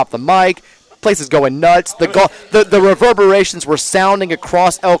 you drop the mic, place is going nuts. The reverberations were sounding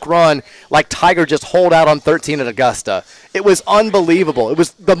across Elk Run like Tiger just holed out on 13 at Augusta. It was unbelievable. It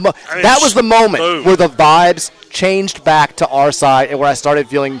was that was the moment where the vibes changed back to our side and where I started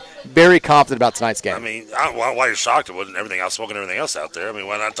feeling very confident about tonight's game. I mean, why you're shocked it wasn't everything else, smoking everything else out there. I mean,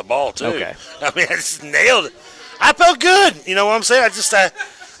 why not the ball too? Okay. I mean, I just nailed it. I felt good. You know what I'm saying? I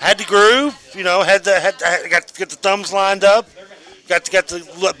had the groove. Got to get the thumbs lined up. Got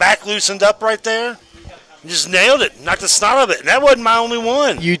the back loosened up right there. Just nailed it. Knocked the snot of it. And that wasn't my only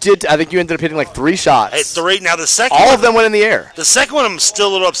one. You did. I think you ended up hitting like 3 shots. I hit 3. Now the second all of them went in the air. The second one I'm still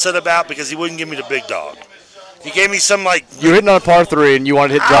a little upset about because he wouldn't give me the big dog. He gave me some like you were hitting on a par 3 and you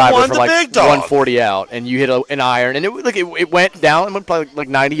wanted to hit driver for like big dog. 140 out, and you hit an iron and it went down and went probably like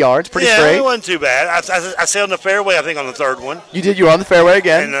 90 yards, pretty straight. Yeah, it wasn't too bad. I sailed in the fairway. I think on the 3rd one. You did. You were on the fairway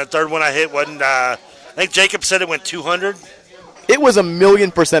again. And the 3rd one I hit wasn't. I think Jacob said it went 200. It was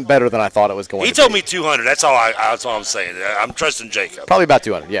 1,000,000% better than I thought it was going to be. He told me 200. That's all I'm saying. I'm trusting Jacob. Probably about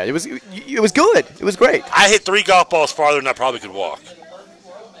 200. Yeah, it was good. It was great. I hit 3 golf balls farther than I probably could walk.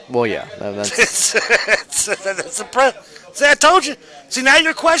 Well, yeah. That's See, I told you. See, now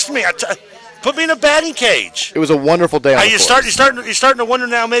you're questioning me. Put me in a batting cage. It was a wonderful day. You're starting to wonder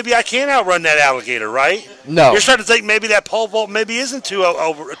now. Maybe I can outrun that alligator, right? No. You're starting to think maybe that pole vault maybe isn't too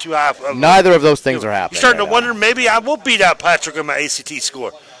high. Neither of those things are happening. You're starting to wonder maybe I will beat out Patrick on my ACT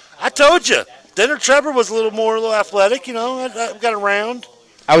score. I told you. Dinner Trevor was a little athletic. I got around.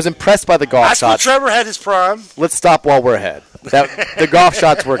 I was impressed by the golf shots. That's when Trevor had his prime. Let's stop while we're ahead. The golf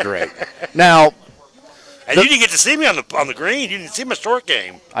shots were great. Now. And you didn't get to see me on the green. You didn't see my short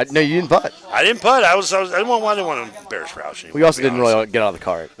game. No, you didn't putt. I didn't putt. I didn't want to embarrass Roush anymore. We also didn't really get out of the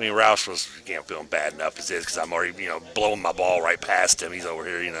cart. I mean, Roush was feeling bad enough as is because I'm already blowing my ball right past him. He's over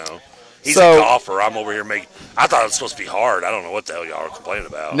here, He's a golfer. I'm over here making. I thought it was supposed to be hard. I don't know what the hell y'all are complaining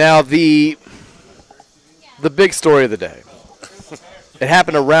about. Now the big story of the day. It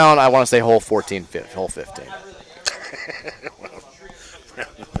happened around, I want to say, hole 15.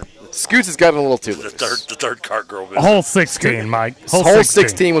 Scoots has gotten a little too loose. The third cart girl business. Hole 16, Mike. Hole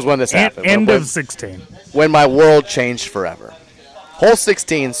 16 was when this happened. End of 16. When my world changed forever. Hole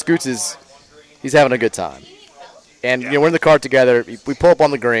 16, Scoots he's having a good time. And we're in the car together. We pull up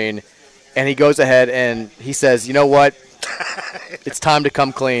on the green, and he goes ahead and he says, "You know what? It's time to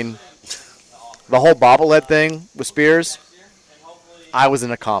come clean." The whole bobblehead thing with Spears, I was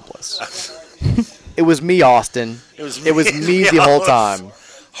an accomplice. It was me, Austin. It was me the whole time.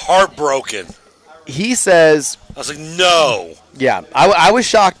 Heartbroken. He says, I was like, no. Yeah, I was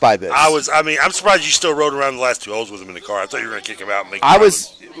shocked by this. I'm surprised you still rode around the last 2 holes with him in the car. I thought you were going to kick him out and make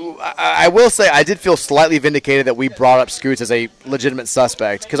I will say I did feel slightly vindicated that we brought up Scoots as a legitimate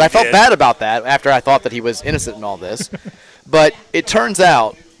suspect because I felt bad about that after I thought that he was innocent in all this. But it turns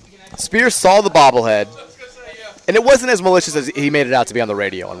out Spears saw the bobblehead, and it wasn't as malicious as he made it out to be on the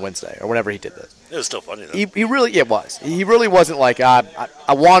radio on Wednesday or whenever he did this. It was still funny, though. He really, it was. He really wasn't like, I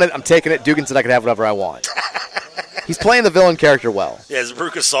want it, I'm taking it. Dugan said I could have whatever I want. He's playing the villain character well. Yeah, his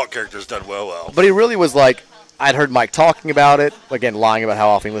Veruca Salt character's done well. But he really was like, I'd heard Mike talking about it. Again, lying about how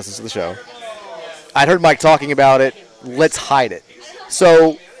often he listens to the show. I'd heard Mike talking about it. Let's hide it.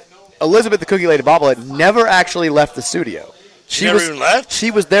 So Elizabeth, the Cookie Lady bobblehead, never actually left the studio. She never even left? She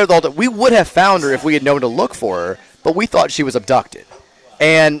was there the whole time. We would have found her if we had known to look for her, but we thought she was abducted.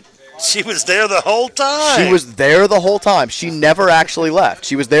 And she was there the whole time. She was there the whole time. She never actually left.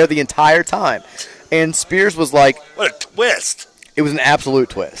 She was there the entire time. And Spears was like... What a twist. It was an absolute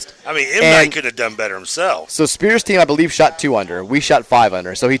twist. I mean, M. Night could have done better himself. So Spears' team, I believe, shot 2 under. We shot 5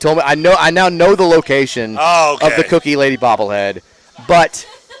 under. So he told me, I now know the location of the Cookie Lady bobblehead. But,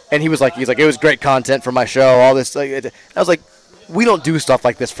 and he's like, it was great content for my show, all this. I was like, we don't do stuff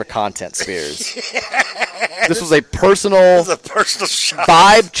like this for content, Spears. This was a personal shot.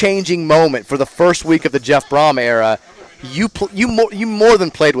 Vibe-changing moment for the first week of the Jeff Brom era. You more than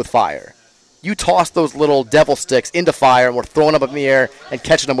played with fire. You tossed those little devil sticks into fire and were throwing them up in the air and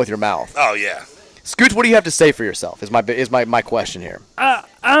catching them with your mouth. Oh, yeah. Scooch, what do you have to say for yourself is my question here.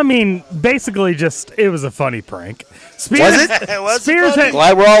 I mean, basically just, it was a funny prank. Was it? Spears had,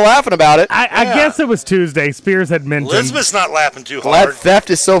 glad we're all laughing about it. I guess it was Tuesday. Spears had mentioned. Elizabeth's not laughing too glad hard.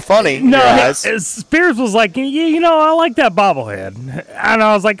 theft is so funny. No, Spears was like, I like that bobblehead. And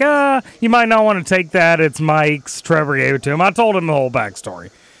I was like, you might not want to take that. It's Mike's. Trevor gave it to him. I told him the whole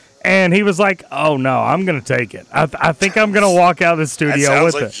backstory. And he was like, oh, no, I'm going to take it. I think I'm going to walk out of the studio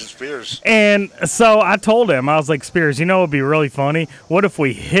with it. Spears. And so I told him, I was like, Spears, it would be really funny? What if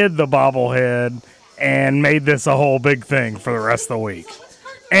we hid the bobblehead and made this a whole big thing for the rest of the week?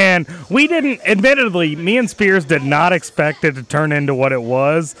 And we didn't, admittedly, me and Spears did not expect it to turn into what it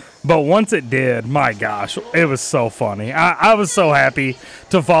was. But once it did, my gosh, it was so funny. I was so happy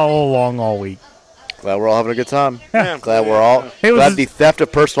to follow along all week. Glad we're all having a good time. Yeah. Glad the theft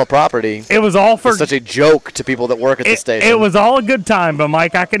of personal property. It was all for such a joke to people that work at the station. It was all a good time, but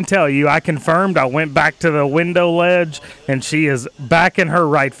Mike, I can tell you, I confirmed. I went back to the window ledge, and she is back in her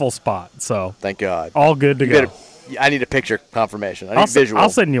rightful spot. So thank God, all good to go. I need a picture confirmation. I need visual. I'll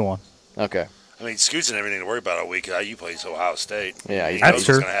send you one. Okay. I mean, Scoots and everything to worry about all week. IU plays Ohio State. Yeah, that's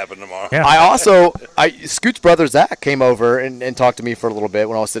true. What's going to happen tomorrow? Yeah. Scoot's brother Zach came over and talked to me for a little bit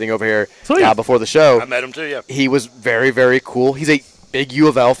when I was sitting over here before the show. I met him too. Yeah. He was very, very cool. He's a big U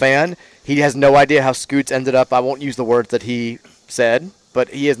of L fan. He has no idea how Scoots ended up. I won't use the words that he said, but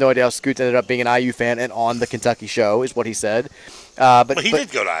he has no idea how Scoots ended up being an IU fan and on the Kentucky show is what he said. But he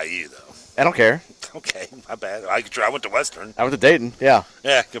did go to IU though. I don't care. Okay, my bad. I went to Western. I went to Dayton. Yeah.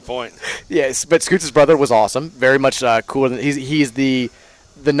 Yeah, good point. Yes, but Scoots' brother was awesome. Very much cooler. He's the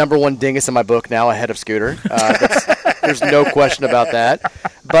number one dingus in my book now, ahead of Scooter. There's no question about that.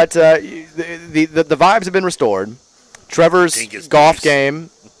 But the vibes have been restored. Trevor's golf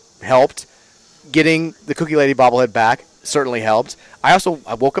game helped. Getting the Cookie Lady bobblehead back certainly helped. I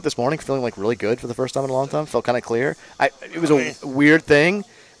woke up this morning feeling like really good for the first time in a long time. Felt kind of clear. It was a weird thing.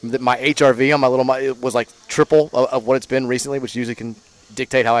 My HRV on my little it was like triple of what it's been recently, which usually can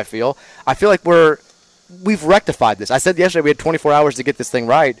dictate how I feel. I feel like we've rectified this. I said yesterday we had 24 hours to get this thing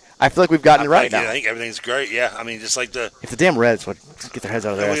right. I feel like we've gotten it right now. I think everything's great. Yeah, I mean, just like if the damn Reds would get their heads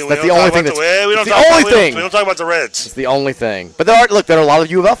out of there. That's the only thing. We don't talk about the Reds. It's the only thing. But there are a lot of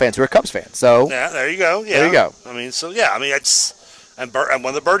U of L fans who are Cubs fans. So yeah, there you go. Yeah, there you go. I mean, it's and one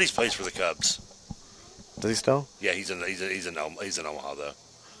of the birdies plays for the Cubs. Does he still? Yeah, he's in Omaha though.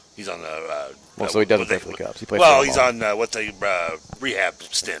 He's on the. So he doesn't play for the Cubs. He plays. Well, he's on rehab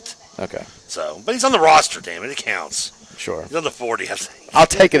stint. Okay. But he's on the roster. Damn it, it counts. Sure. He's on the 40. I think. I'll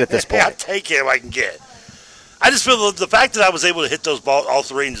take it at this point. I'll take it if I can get. I just feel the fact that I was able to hit those balls, all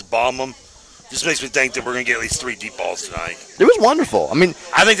three, and just bomb them, just makes me think that we're going to get at least 3 deep balls tonight. It was wonderful. I mean,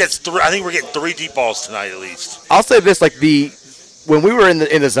 I think I think we're getting 3 deep balls tonight at least. I'll say this: when we were in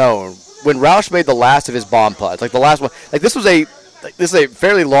the zone, when Roush made the last of his bomb putts, like the last one, like this was this is a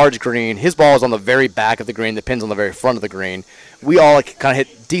fairly large green. His ball is on the very back of the green. The pin's on the very front of the green. We all like, kind of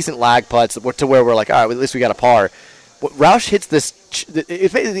hit decent lag putts to where we're like, all right, well, at least we got a par. Roush hits this.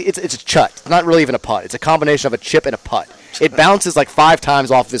 It's a chut. It's not really even a putt. It's a combination of a chip and a putt. It bounces like 5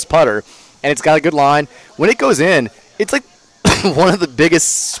 times off this putter, and it's got a good line. When it goes in, it's like one of the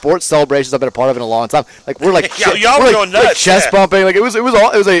biggest sports celebrations I've been a part of in a long time. Like we're like y'all were going nuts, like chest bumping. Like it was an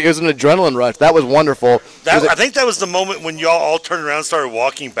adrenaline rush. That was wonderful. I think that was the moment when y'all all turned around and started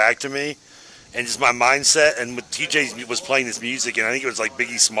walking back to me, and just my mindset. And with TJ was playing this music, and I think it was like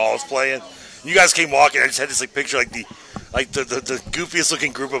Biggie Smalls playing. You guys came walking. I just had this like picture, like the goofiest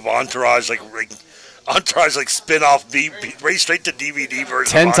looking group of Entourage, like spin off, right straight to DVD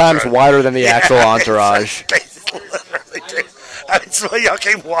version. 10 times wider than the actual Entourage. I mean, so y'all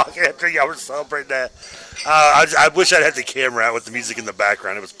came walking after y'all were celebrating that. I wish I'd had the camera out with the music in the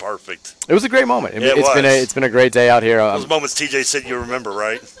background. It was perfect. It was a great moment. It's been a great day out here. Those moments TJ said you remember,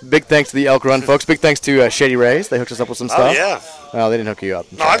 right? Big thanks to the Elk Run folks. Big thanks to Shady Rays. They hooked us up with some stuff. Oh, yeah. No, they didn't hook you up.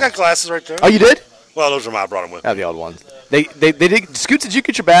 No, I got glasses right there. Oh, you did? Well, those are mine. I brought them with me. The old ones. They did. Scoots, did you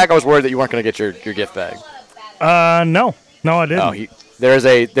get your bag? I was worried that you weren't going to get your gift bag. No, I didn't. Oh, there's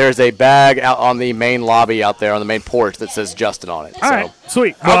a bag out on the main lobby out there on the main porch that says Justin on it. All right,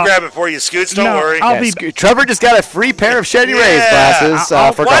 sweet. I'll grab it for you, Scoots. Don't worry. Trevor just got a free pair of Shady Rays glasses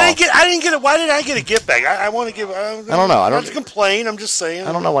for golf. I didn't get it. Why did I get a gift bag? I want to give. I don't know. I don't complain. I'm just saying.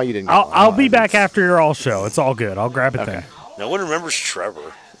 I don't know why you didn't. I'll be back after your all show. It's all good. I'll grab it then. No one remembers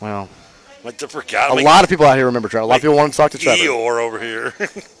Trevor. Well. Like I forgot. A lot of people out here remember Trevor. A lot of people wanted to talk to Trevor. Eeyore over here.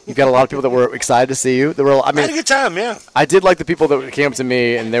 You've got a lot of people that were excited to see you. I had a good time, yeah. I did like the people that came up to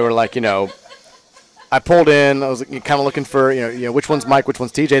me and they were like, I pulled in. I was kind of looking for, which one's Mike, which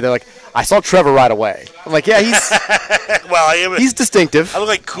one's TJ. They're like, I saw Trevor right away. I'm like, yeah, he's distinctive. I look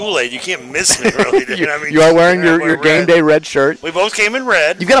like Kool-Aid. You can't miss me, really. You are wearing your game day red shirt. We both came in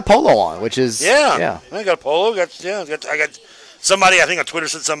red. You've got a polo on, which is yeah. I got a polo. I got. Somebody, I think on Twitter,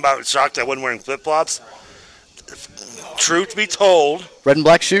 said something about shocked I wasn't wearing flip-flops. Truth be told, red and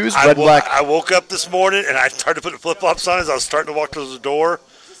black shoes, red and black. I woke up this morning and I started putting flip-flops on as I was starting to walk to the door.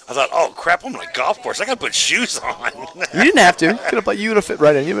 I thought, oh crap, I'm on a golf course. I got to put shoes on. You didn't have to. You would have fit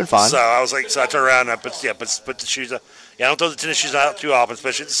right in. You've been fine. So I was like, I turned around and I put the shoes on. Yeah, I don't throw the tennis shoes out too often,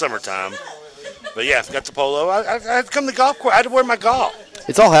 especially in the summertime. But yeah, got the polo. I had to come to the golf course. I had to wear my golf.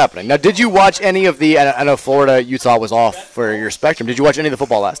 It's all happening. Now, did you watch any of the? I know Florida, Utah was off for your Spectrum. Did you watch any of the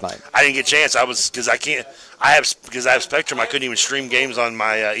football last night? I didn't get a chance. Because I have Spectrum. I couldn't even stream games on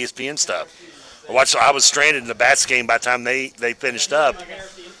my ESPN stuff. I was stranded in the Bats game by the time they finished up.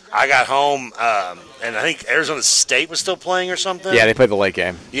 I got home, and I think Arizona State was still playing or something. Yeah, they played the late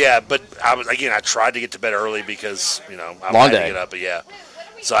game. Yeah, but I tried to get to bed early because I long had day. to get up. But yeah.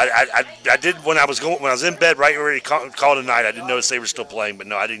 So I did when I was in bed right ready to call it a night. I didn't notice they were still playing, but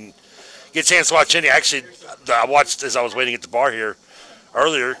no, I didn't get a chance to watch any. Actually, I watched as I was waiting at the bar here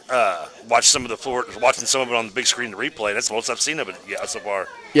earlier. Watched some of watching some of it on the big screen, the replay. That's the most I've seen of it so far.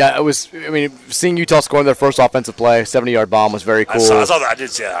 Yeah, it was. I mean, seeing Utah scoring their first offensive play, 70-yard bomb, was very cool. I saw that. I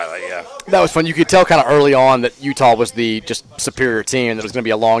did see that highlight. Yeah, that was fun. You could tell kind of early on that Utah was the just superior team, and that it was going to be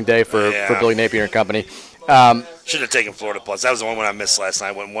a long day for Billy Napier and company. Should have taken Florida plus. That was the one I missed last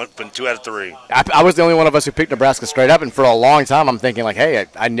night. Went 2 out of 3. I was the only one of us who picked Nebraska straight up, and for a long time I'm thinking like, hey,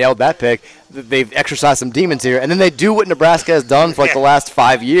 I nailed that pick. They've exercised some demons here, and then they do what Nebraska has done for like the last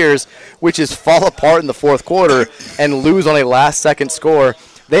 5 years, which is fall apart in the fourth quarter and lose on a last-second score.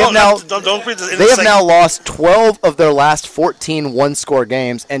 They have now lost 12 of their last 14 one-score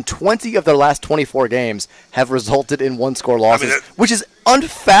games, and 20 of their last 24 games have resulted in one-score losses, which is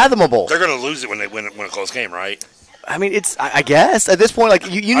unfathomable. They're going to lose it when they win a close game, right? I mean, I guess at this point, like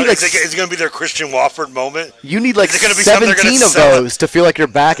you need like. Is it going to be their Christian Wofford moment? You need like 17 of those to feel like you're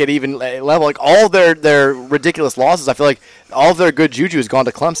back at even level. Like all their ridiculous losses, I feel like all of their good juju has gone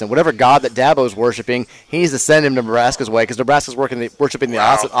to Clemson. Whatever god that Dabo's worshiping, he needs to send him to Nebraska's way because Nebraska's worshiping the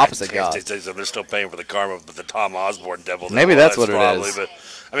opposite god. They're still paying for the karma of the Tom Osborne devil. Maybe that's what it is. But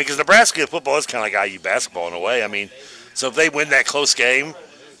I mean, because Nebraska football is kind of like IU basketball in a way. I mean, so if they win that close game.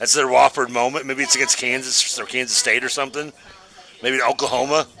 That's their Wofford moment. Maybe it's against Kansas or Kansas State or something. Maybe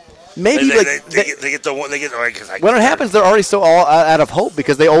Oklahoma. Maybe they get the one. They get when it happens, they're already so all out of hope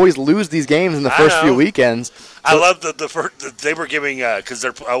because they always lose these games in the first few weekends. So, I love the first. They were giving because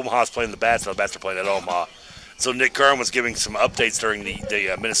Omaha's playing the Bats. The Bats are playing at Omaha. So Nick Curran was giving some updates during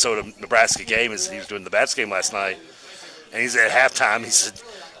the Minnesota-Nebraska game as he was doing the Bats game last night. And he's at halftime.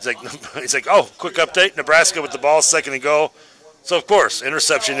 He's like, oh, quick update. Nebraska with the ball, second and goal. So, of course,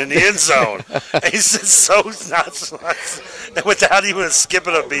 interception in the end zone. And he said so nuts. And without even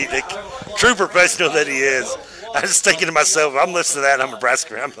skipping a beat, true professional that he is. I was thinking to myself, I'm listening to that, and I'm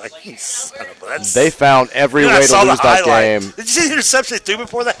Nebraska. I'm like, you son of a... That's... They found every way to lose that game. Did you see the interception they threw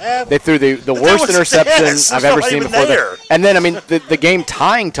before the half? They threw the worst interception I've ever seen before that. And then, I mean, the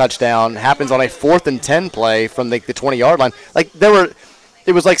game-tying touchdown happens on a 4th and 10 play from the 20-yard line. Like,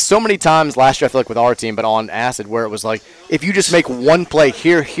 it was like so many times last year, I feel like, with our team, but on acid, where it was like, if you just make one play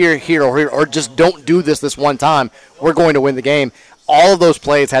here, or just don't do this one time, we're going to win the game. All of those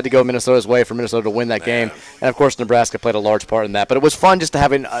plays had to go Minnesota's way for Minnesota to win that game. And, of course, Nebraska played a large part in that. But it was fun just to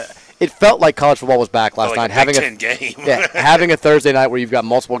have it felt like college football was back last night. Having a Big Ten game. Having a Thursday night where you've got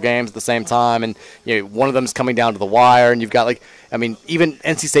multiple games at the same time, and one of them's coming down to the wire, and you've got, even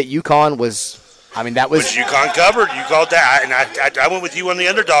NC State UConn was... that was... Which UConn covered. You called that. And I went with you on the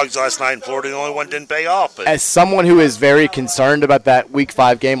underdogs last night in Florida. The only one didn't pay off. But. As someone who is very concerned about that Week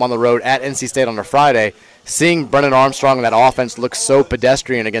 5 game on the road at NC State on a Friday, seeing Brennan Armstrong and that offense look so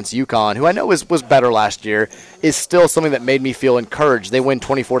pedestrian against UConn, who I know was better last year, is still something that made me feel encouraged. They win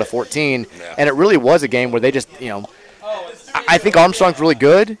 24-14, and it really was a game where they just, I think Armstrong's really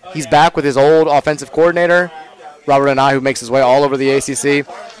good. He's back with his old offensive coordinator, Robert Anae, who makes his way all over the ACC.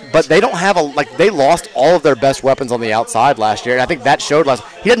 But they don't have they lost all of their best weapons on the outside last year, and I think that showed last.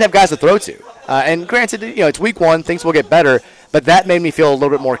 He doesn't have guys to throw to. And granted, it's week 1, things will get better, but that made me feel a little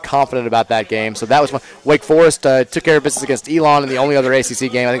bit more confident about that game. So that was fun. Wake Forest took care of business against Elon in the only other ACC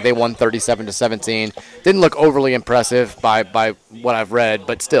game. I think they won 37-17. Didn't look overly impressive by what I've read,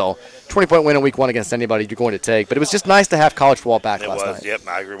 but still, 20-point win in week 1 against anybody you're going to take. But it was just nice to have college football back last night. Yep,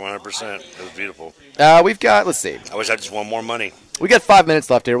 I agree 100%. It was beautiful. We've got, let's see. I wish I just won more money. We got 5 minutes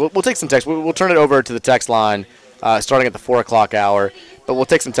left here. We'll take some text. We'll turn it over to the text line starting at the 4 o'clock hour. But we'll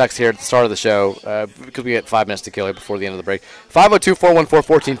take some text here at the start of the show because we get 5 minutes to kill here before the end of the break.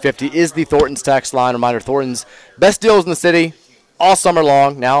 502-414-1450 is the Thornton's text line. Reminder, Thornton's best deals in the city all summer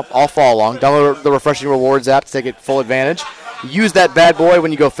long, now all fall long. Download the Refreshing Rewards app to take it full advantage. Use that bad boy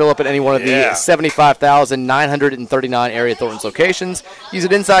when you go fill up at any one of the 75,939 area Thornton's locations. Use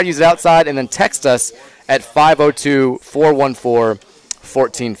it inside, use it outside, and then text us at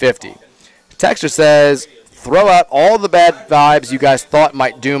 502-414-1450. Texter says, throw out all the bad vibes you guys thought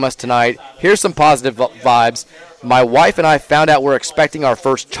might doom us tonight. Here's some positive vibes. My wife and I found out we're expecting our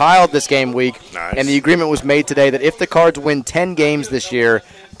first child this game week, and the agreement was made today that if the Cards win 10 games this year,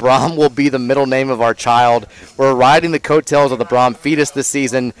 Brahm will be the middle name of our child. We're riding the coattails of the Brahm fetus this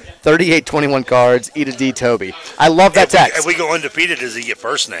season. 38-21 Cards, Eda D. Toby. I love that text. If we go undefeated, does he get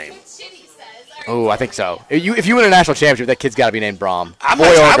first name? Oh, I think so. If you win a national championship, that kid's got to be named Brahm. I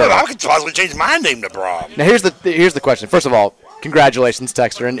could possibly change my name to Brahm. Now, here's the question. First of all, congratulations,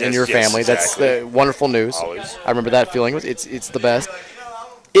 Texter, and your family. Exactly. That's wonderful news. Always. I remember that feeling. It's the best.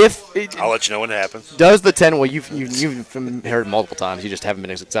 I'll let you know when it happens. Does the 10? Well, you've heard it multiple times. You just haven't been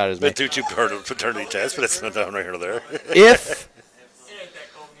as excited as me. Been through 2 paternity tests, but it's not down right here or there.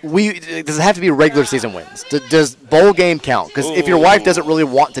 Does it have to be regular season wins? Does bowl game count? Because if your wife doesn't really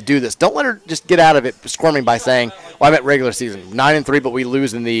want to do this, don't let her just get out of it squirming by saying, well, I meant regular season. 9-3, but we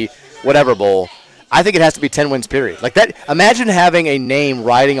lose in the whatever bowl. I think it has to be 10 wins, period. Like that. Imagine having a name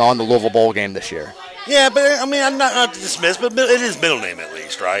riding on the Louisville bowl game this year. Yeah, but I mean, I'm not dismissed, but it is middle name at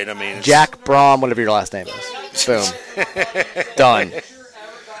least, right? I mean, Jack Brahm, whatever your last name is. Boom. Done.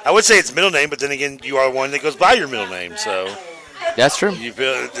 I would say it's middle name, but then again, you are one that goes by your middle name, so. That's true. You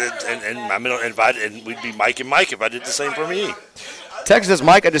feel, and my middle, and we'd be Mike and Mike if I did the same for me. Texas says,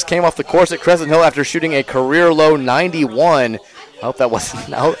 Mike, I just came off the course at Crescent Hill after shooting a career low 91. I hope that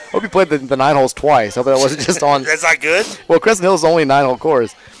wasn't. I hope you played the 9 holes twice. I hope that wasn't just on. That's not good. Well, Crescent Hill is only a 9-hole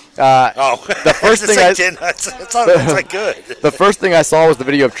course. The first thing that's not good. The first thing I saw was the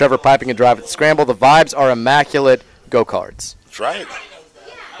video of Trevor piping a drive at the scramble. The vibes are immaculate. Go Cards. That's right.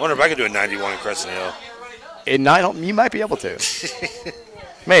 I wonder if I could do a 91 in Crescent Hill. In 9, you might be able to.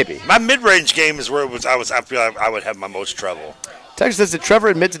 Maybe. My mid-range game is where I feel like I would have my most trouble. Texas says, did Trevor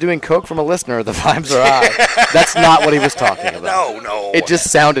admit to doing coke from a listener? The vibes are high. That's not what he was talking about. No. It just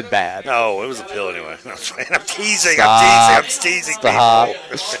sounded bad. No, it was a pill anyway. I'm teasing. Stop. I'm teasing Stop. people.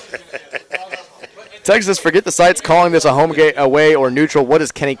 Texas says, forget the sites calling this a home game, away, or neutral. What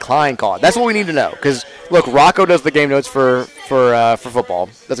does Kenny Klein call it? That's what we need to know. Because, look, Rocco does the game notes for football.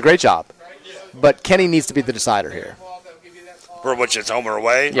 Does a great job. But Kenny needs to be the decider here. For which it's home or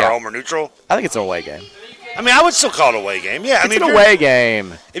away? Yeah. Or home or neutral? I think it's an away game. I mean, I would still call it an away game. Yeah, It's an away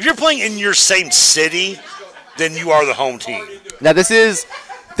game. If you're playing in your same city, then you are the home team. Now, this is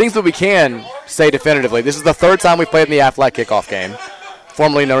things that we can say definitively. This is the third time we played in the Aflac kickoff game,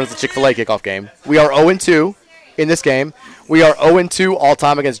 formerly known as the Chick-fil-A kickoff game. We are 0-2 in this game. We are 0-2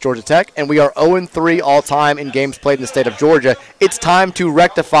 all-time against Georgia Tech, and we are 0-3 all-time in games played in the state of Georgia. It's time to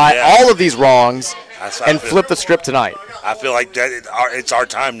rectify all of these wrongs and flip the script tonight. I feel like it's our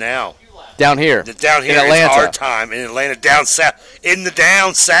time now. Down here. Down here, in Atlanta. It's our time. In Atlanta, down south. In the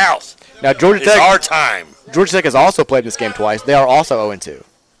down south. Now, Georgia Tech. It's our time. Georgia Tech has also played this game twice. They are also 0-2.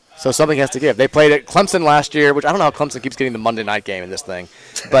 So something has to give. They played at Clemson last year, which I don't know how Clemson keeps getting the Monday night game in this thing.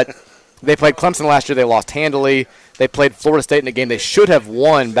 But they played Clemson last year. They lost handily. They played Florida State in a game they should have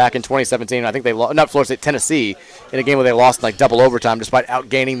won back in 2017. I think they lost, not Florida State, Tennessee, in a game where they lost in like double overtime despite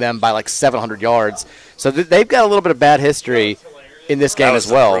outgaining them by like 700 yards. So they've got a little bit of bad history in this game as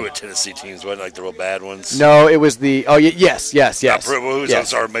well. That was the Tennessee teams, wasn't like the real bad ones. No, it was the yes. I'm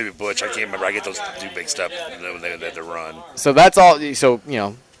sorry, maybe Butch. I can't remember. I get those two big stuff when they had to run. So that's all. So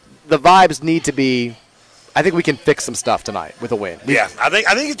the vibes need to be. I think we can fix some stuff tonight with a win. I think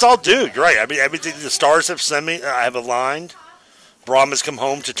it's all due. You're right. I mean, everything the stars have aligned. Braum has come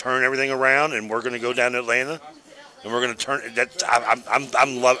home to turn everything around, and we're going to go down to Atlanta, and we're going to turn that.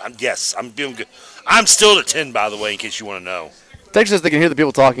 I'm feeling good. I'm still at 10, by the way, in case you want to know. Texas says they can hear the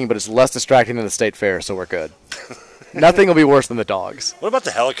people talking, but it's less distracting than the state fair, so we're good. Nothing will be worse than the dogs. What about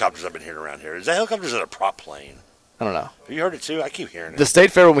the helicopters I've been hearing around here? Is that helicopters in a prop plane? I don't know. Have you heard it too? I keep hearing it. The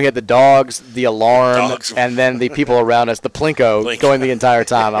state fair when we had the dogs, the alarm, and then the people around us, the Plinko going the entire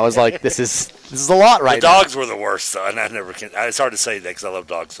time. I was like, this is a lot right now. The dogs were the worst, though, and I never can. It's hard to say that because I love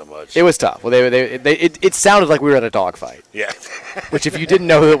dogs so much. It was tough. Well, it sounded like we were at a dog fight. Yeah. Which, if you didn't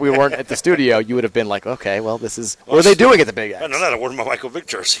know that we weren't at the studio, you would have been like, okay, well, this is. What are they doing at the Big X? No, I ordered my Michael Vick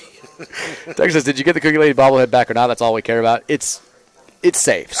jersey. Texas says, did you get the Cookie Lady bobblehead back or not? That's all we care about. It's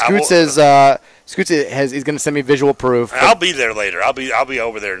safe. Scoot says he's going to send me visual proof. I'll be there later. I'll be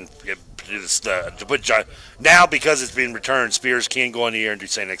over there and do this to put John. Now because it's been returned, Spears can go on the air and do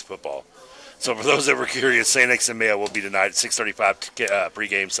St. X football. So for those that were curious, St. X and Mayo will be tonight at 6:35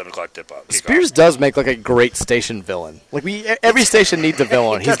 pregame, 7 o'clock tip-off. Spears does make like a great station villain. Like every station needs a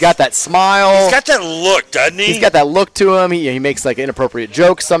villain. He's got that smile. He's got that look, doesn't he? He's got that look to him. He makes like inappropriate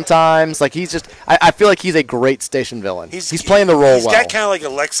jokes sometimes. Like he's just. I feel like he's a great station villain. He's playing the role well. He's got kind of like a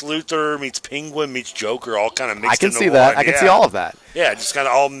Lex Luthor meets Penguin meets Joker, all kind of mixed into one. I can see that. I can see all of that. Yeah, just kind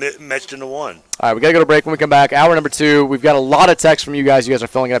of all meshed into one. All right, we got to go to break. When we come back, hour number 2, we've got a lot of texts from you guys. You guys are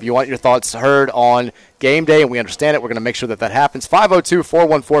filling it up. You want your thoughts heard on game day, and we understand it. We're going to make sure that happens.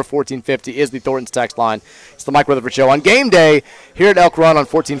 502-414-1450 is the Thornton's text line. It's the Mike Rutherford Show on game day here at Elk Run on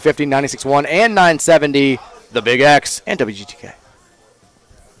 1450, 96.1, and 970, the Big X, and WGTK.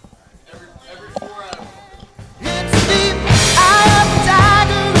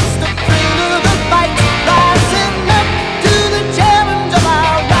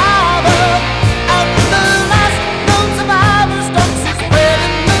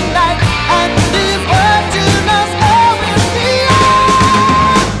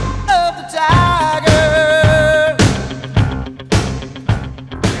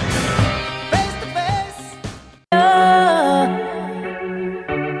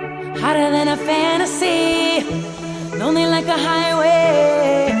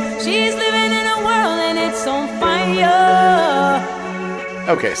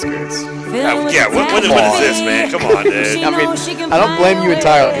 Okay, Scoots. Yeah, what is this, man? Come on, dude. I mean, I don't blame you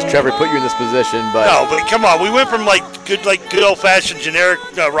entirely because Trevor put you in this position, but no, but come on, we went from good old-fashioned generic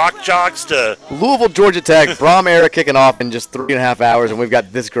rock jocks to Louisville, Georgia Tech. Braum era kicking off in just 3.5 hours, and we've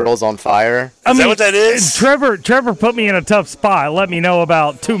got This Girl's on Fire. Is that what that is? Trevor put me in a tough spot. Let me know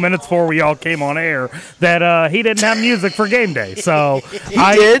about 2 minutes before we all came on air that he didn't have music for game day. So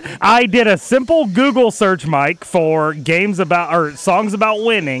I did a simple Google search, Mike, for songs about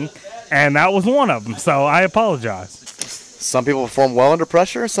winning, and that was one of them. So I apologize. Some people perform well under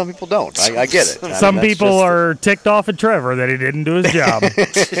pressure, some people don't. I get it. Some people are ticked off at Trevor that he didn't do his job.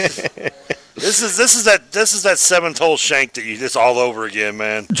 This is that seventh hole shank that you just all over again,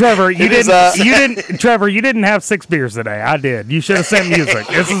 man. Trevor, you didn't have 6 beers today. I did. You should have sent music.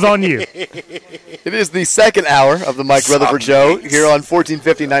 This is on you. It is the second hour of the Mike Rutherford Show here on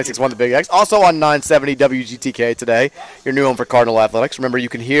 1450 961 The Big X. Also on 970 WGTK today, your new home for Cardinal Athletics. Remember, you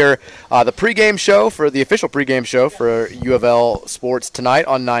can hear the pregame show for the official pregame show for U of L Sports tonight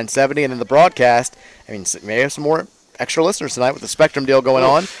on 970, and then the broadcast. I mean, may have some more extra listeners tonight with the Spectrum deal going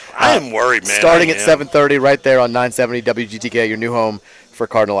on. I am worried, man. Starting at 7:30 right there on 970 WGTK, your new home for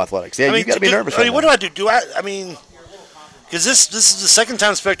Cardinal Athletics. Yeah, you got to be nervous. What do I do? Because this is the second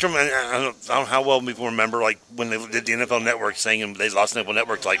time Spectrum, and I don't know how well people remember, like when they did the NFL Network saying they lost NFL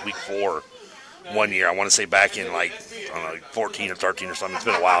Network to like week 4 one year. I want to say back in like 14 or 13 or something. It's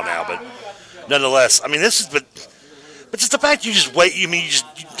been a while now, but nonetheless, I mean but just the fact you just wait.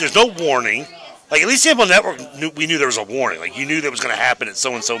 There's no warning. Like, at least the NFL Network, we knew there was a warning. Like, you knew that was going to happen at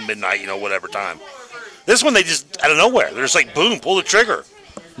so-and-so midnight, whatever time. This one, they just, out of nowhere, they're just like, boom, pull the trigger.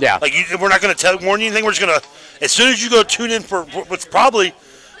 Yeah. Like, we're not going to warn you anything. We're just going to, as soon as you go tune in for what's probably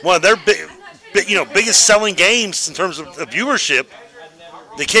one of their biggest selling games in terms of viewership,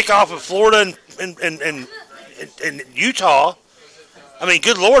 the kickoff of Florida and Utah. I mean,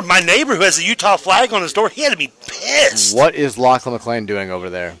 good Lord, my neighbor who has a Utah flag on his door, he had to be pissed. What is Lachlan McClain doing over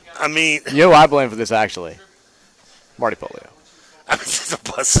there? I mean, You know who I blame for this, actually? Marty Polio. I mean, the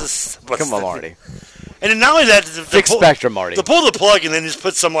buses. Come on, Marty. And then not only that, Fix Spectrum, Marty. To pull the plug and then just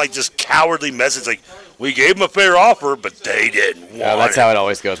put some just cowardly message like, we gave them a fair offer, but they didn't want That's how it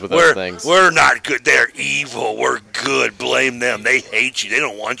always goes with those things. We're not good. They're evil. We're good. Blame them. They hate you. They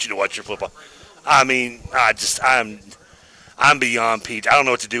don't want you to watch your football. I mean, I'm beyond Pete. I don't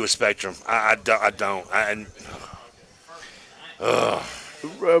know what to do with Spectrum. I don't.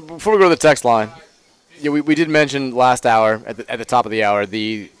 Before we go to the text line, we did mention last hour at the top of the hour.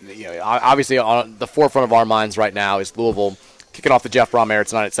 Obviously on the forefront of our minds right now is Louisville kicking off the Jeff Brom era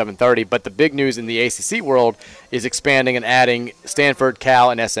tonight at 7:30. But the big news in the ACC world is expanding and adding Stanford,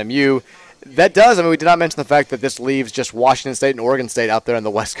 Cal, and SMU. That does. I mean, we did not mention the fact that this leaves just Washington State and Oregon State out there on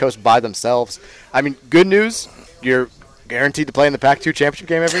the West Coast by themselves. I mean, good news. You're guaranteed to play in the Pac-2 championship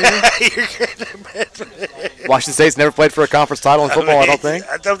game every year. Washington State's never played for a conference title in football, I don't think.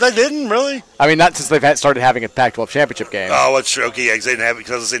 They didn't, really? I mean, not since they've started having a Pac-12 championship game. Oh, that's true. Okay, yeah, they didn't have it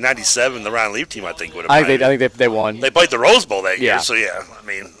because in '97, the Ryan Leaf team, I think, would have. I think they won. They played the Rose Bowl that year, so yeah. I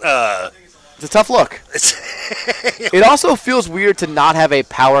mean, it's a tough look. It also feels weird to not have a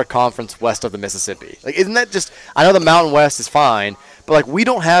power conference west of the Mississippi. Like, isn't that just? I know the Mountain West is fine, but we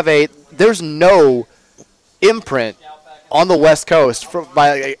don't have there's no imprint on the West Coast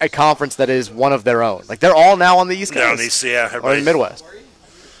by a conference that is one of their own. They're all now on the East Coast. Or in the Midwest.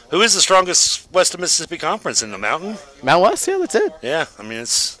 Who is the strongest West of Mississippi conference in the Mountain? Mountain West, yeah, that's it. Yeah,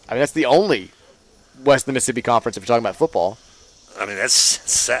 that's the only West of the Mississippi conference if you're talking about football. I mean, that's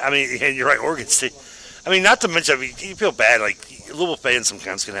sad. I mean, and you're right, Oregon State. I mean, not to mention, you feel bad. Louisville fans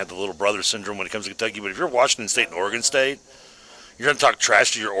sometimes can have the little brother syndrome when it comes to Kentucky, but if you're Washington State and Oregon State, you're going to talk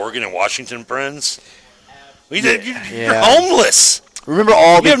trash to your Oregon and Washington friends. You're homeless. You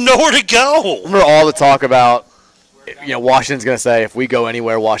have nowhere to go. Remember all the talk about, Washington's going to say, if we go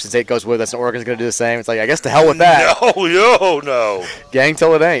anywhere, Washington State goes with us, and Oregon's going to do the same. It's I guess to hell with that. No. Gang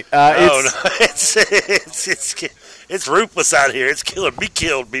till it ain't. No. It's ruthless out here. It's be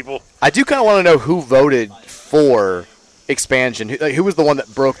killed, people. I do kind of want to know who voted for expansion. Who was the one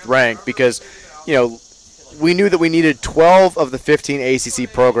that broke rank? Because, we knew that we needed 12 of the 15 ACC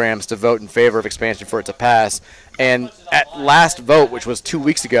programs to vote in favor of expansion for it to pass. And at last vote, which was 2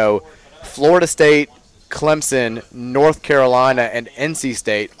 weeks ago, Florida State, Clemson, North Carolina, and NC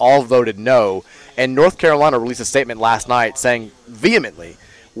State all voted no. And North Carolina released a statement last night saying vehemently,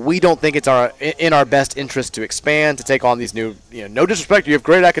 we don't think it's in our best interest to expand, to take on these new, no disrespect, you have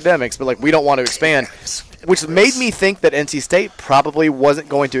great academics, but we don't want to expand. Which made me think that NC State probably wasn't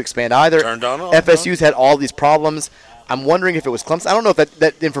going to expand either. FSU's had all these problems. I'm wondering if it was Clemson. I don't know if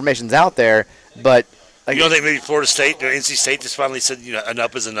that information's out there, but you don't think maybe Florida State or NC State just finally said,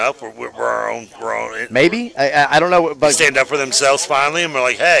 enough is enough. We're our own. Maybe I don't know. But stand up for themselves finally, and we're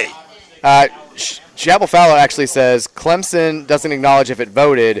like, hey. Chapel Fowler actually says Clemson doesn't acknowledge if it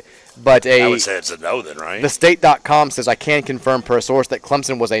voted, but I would say it's a no then, right? TheState.com says I can confirm per source that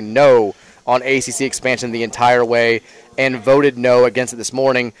Clemson was a no on ACC expansion the entire way and voted no against it this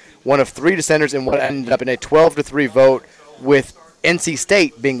morning. One of three dissenters in what ended up in a 12-3 vote, with NC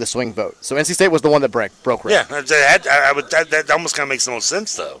State being the swing vote. So NC State was the one that broke rank. Yeah, that almost kind of makes the most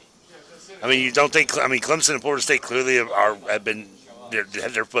sense, though. I mean, you don't think? Clemson and Florida State clearly have been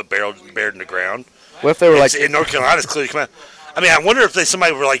had their foot bared in the ground. What if they were in North Carolina's clearly come out? I mean, I wonder if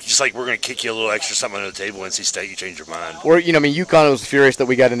somebody were we're going to kick you a little extra something on the table, NC State, you change your mind. Or, UConn was furious that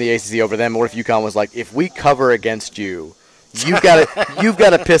we got in the ACC over them. Or if UConn was like, if we cover against you, you've got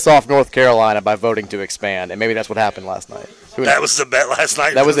to piss off North Carolina by voting to expand. And maybe that's what happened last night. That was the bet last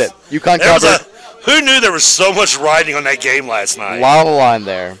night. That was it. UConn covered. Who knew there was so much riding on that game last night? A lot of the line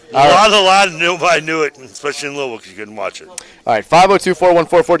there. A lot of the line, nobody knew it, especially in Louisville because you couldn't watch it. All right,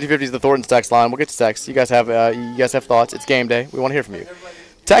 502-414-1450 is the Thornton's text line. We'll get to text. You guys have thoughts. It's game day. We want to hear from you.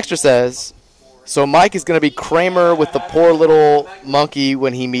 Texter says, so Mike is going to be Kramer with the poor little monkey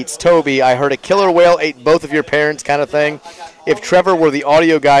when he meets Toby. I heard a killer whale ate both of your parents kind of thing. If Trevor were the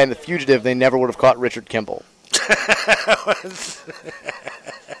audio guy in The Fugitive, they never would have caught Richard Kimball.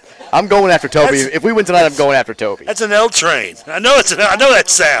 I'm going after Toby. If we win tonight, I'm going after Toby. That's an L train. I know that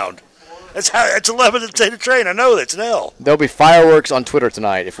sound. It's 11 to take the train. I know that's an L. There'll be fireworks on Twitter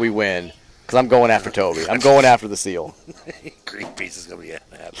tonight if we win, because I'm going after Toby. I'm going after the seal. Greenpeace is going to be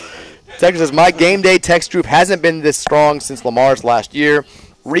happy. Texas says, my game day text group hasn't been this strong since Lamar's last year.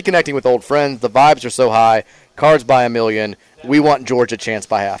 reconnecting with old friends. The vibes are so high. Cards by a million. We want Georgia chance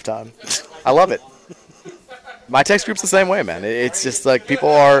by halftime. I love it. My text group's the same way, man. It's just like people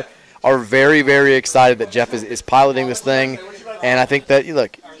are very, very excited that Jeff is piloting this thing. And I think that,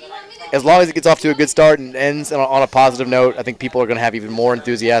 look, as long as it gets off to a good start and ends on a positive note, I think people are going to have even more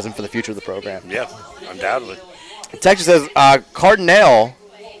enthusiasm for the future of the program. Yeah, undoubtedly. Texas says Cardinal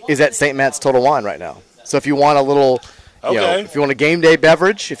is at St. Matt's Total Wine right now. So if you want a little, if you want a game day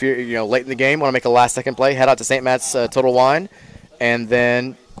beverage, if you're late in the game, want to make a last-second play, head out to St. Matt's Total Wine, and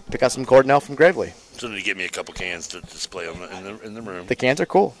then pick out some Cardinal from Gravely. So need to get me a couple cans to display in the room. The cans are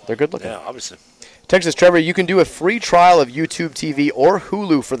cool. They're good looking. Yeah, obviously. Texas Trevor, you can do a free trial of YouTube TV or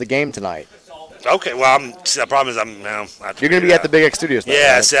Hulu for the game tonight. Okay, well, the problem is You're going to be at the Big X Studios now,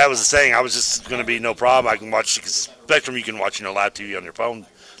 Yeah, right? see, I was saying I was just going to be no problem. I can watch, because Spectrum, you can watch live TV on your phone.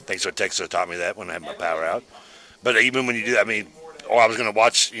 Thanks to a texter taught me that when I had my power out. But even when you do that, I was going to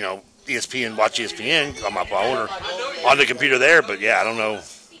watch, ESPN on my phone or on the computer there. But yeah, I don't know.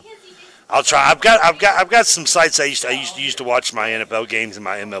 I'll try. I've got some sites I used to watch my NFL games and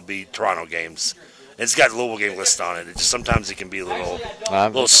my MLB Toronto games. It's got Louisville game listed on it. It just sometimes it can be a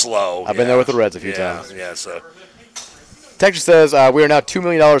little slow. I've been there with the Reds a few times. Yeah, so. Texas says we are now $2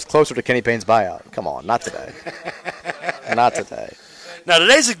 million closer to Kenny Payne's buyout. Come on, not today. Not today. Now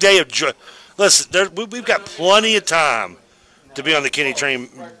today's a day of joy. Listen, we've got plenty of time to be on the Kenny Train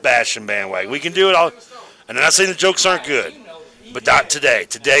bash and bandwagon. We can do it all. And I'm not saying the jokes aren't good, but not today.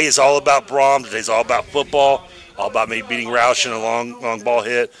 Today is all about Braum. Today's all about football. All about me beating Roush in a long ball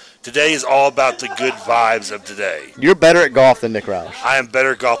hit. Today is all about the good vibes of today. You're better at golf than Nick Roush. I am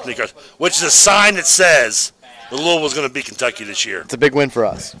better at golf than Nick Roush, which is a sign that says the Louisville's going to beat Kentucky this year. It's a big win for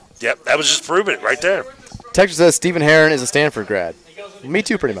us. Yep, that was just proving it right there. Texas says Stephen Herron is a Stanford grad. Me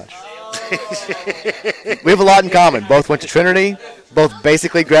too, pretty much. We have a lot in common. Both went to Trinity. Both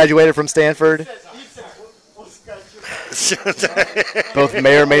basically graduated from Stanford. Both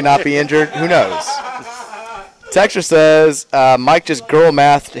may or may not be injured. Who knows? Texture says, Mike just girl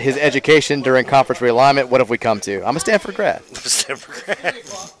mathed his education during conference realignment. What have we come to? I'm a Stanford grad.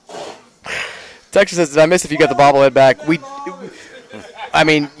 Texture says, did I miss if you got the bobblehead back?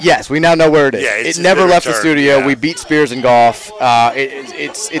 Yes, we now know where it is. Yeah, it never left the studio. Yeah. We beat Spears in golf.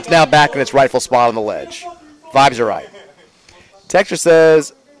 It's now back in its rightful spot on the ledge. Vibes are right. Texture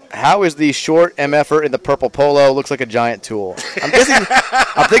says, how is the short MFer in the purple polo? Looks like a giant tool. I'm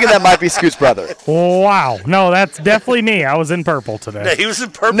thinking that might be Scoot's brother. Wow. No, that's definitely me. I was in purple today. Yeah, he was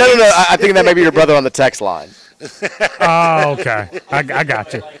in purple. No. I'm thinking that may be your brother on the text line. Oh, okay. I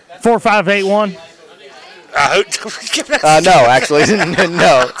got you. 4581. No, actually.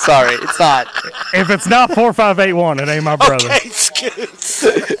 No, sorry. It's not. If it's not 4581, it ain't my brother. Okay, Scoots.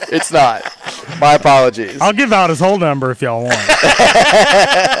 It's not. My apologies. I'll give out his whole number if y'all want.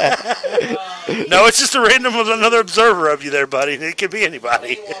 No, it's just a random another observer of you there, buddy. It could be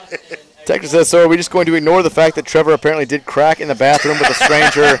anybody. Texas says, so are we just going to ignore the fact that Trevor apparently did crack in the bathroom with a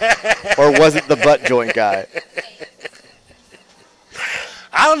stranger, or was it the butt joint guy?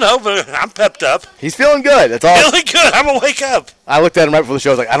 I don't know, but I'm pepped up. He's feeling good. That's all. Feeling good. I'm going to wake up. I looked at him right before the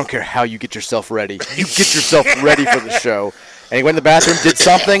show. I was like, I don't care how you get yourself ready. You get yourself ready for the show. And he went in the bathroom, did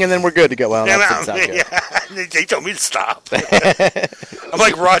something, and then we're good to go. Well, that doesn't sound good. Yeah, they told me to stop. I'm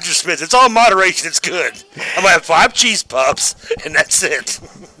like Roger Smith. It's all moderation. It's good. I'm going to have 5 cheese puffs, and that's it.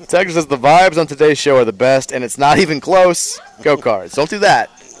 Texas says the vibes on today's show are the best, and it's not even close. Go Cards. Don't do that.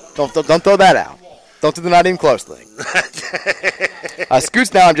 Don't throw that out. Don't do the not even close thing.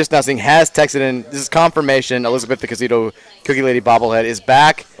 Scoots I'm just now seeing has texted in. This is confirmation. Elizabeth the Casito Cookie Lady bobblehead is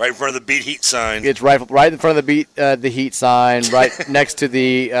back. Right in front of the Beat Heat sign. It's right in front of the Heat sign, right next to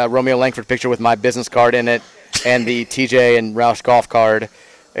the Romeo Langford picture with my business card in it and the TJ and Roush golf card.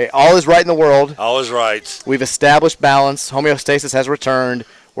 All is right in the world. All is right. We've established balance. Homeostasis has returned.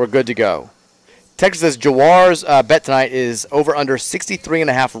 We're good to go. Texas says Jawar's bet tonight is over under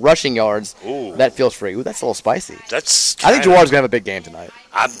 63.5 rushing yards. Ooh. That feels free. Ooh, that's a little spicy. I think Jawar's going to have a big game tonight.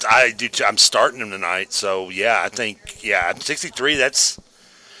 I do too. I'm starting him tonight, so yeah, I think 63.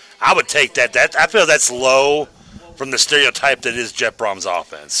 I would take that. I feel that's low from the stereotype that is Jeff Brom's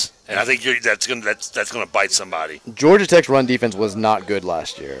offense, and I think that's gonna bite somebody. Georgia Tech's run defense was not good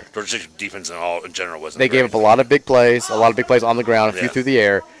last year. Georgia Tech's defense in general wasn't. They gave up a lot of big plays on the ground, a few through the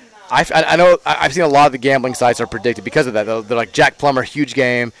air. I know I've seen a lot of the gambling sites are predicted because of that. They're like Jack Plummer, huge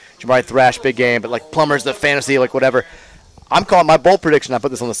game, Jamari Thrash, big game, but like Plummer's the fantasy, like whatever. I'm calling my bold prediction. I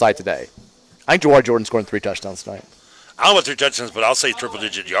put this on the site today. I think Jawar Jordan scoring 3 touchdowns tonight. I don't know about 3 touchdowns, but I'll say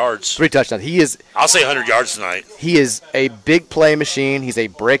triple-digit yards. 3 touchdowns. I'll say 100 yards tonight. He is a big play machine. He's a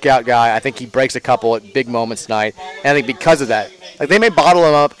breakout guy. I think he breaks a couple at big moments tonight. And I think because of that, like they may bottle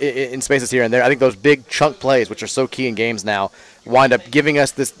him up in spaces here and there. I think those big chunk plays, which are so key in games now, wind up giving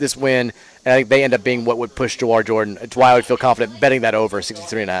us this win. And I think they end up being what would push Jawar Jordan. It's why I would feel confident betting that over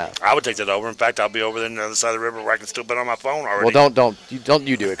 63.5. I would take that over. In fact, I'll be over there on the other side of the river where I can still bet on my phone already. Well, don't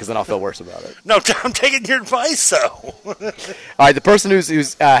you do it because then I'll feel worse about it. No, I'm taking your advice though. All right, the person who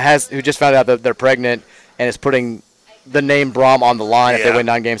just found out that they're pregnant and is putting the name Brom on the line if they win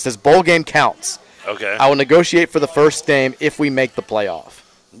 9 games says bowl game counts. Okay. I will negotiate for the first game if we make the playoff.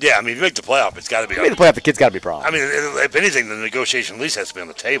 Yeah, I mean, if you make the playoff, it's got to be. If we make the playoff, the kid's got to be Brom. I mean, if anything, the negotiation at least has to be on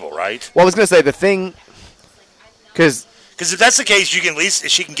the table, right? Well, I was going to say the thing, because if that's the case, you can at least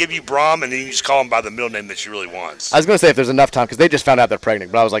she can give you Brom, and then you just call him by the middle name that she really wants. I was going to say if there's enough time, because they just found out they're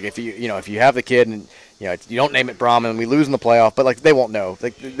pregnant. But I was like, if you have the kid and you don't name it Brom and we lose in the playoff, but like they won't know.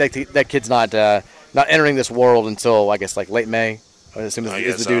 Like that kid's not entering this world until I guess like late May. I assume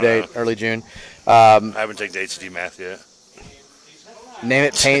is the due date, early June. I haven't taken the HCD math yet. Name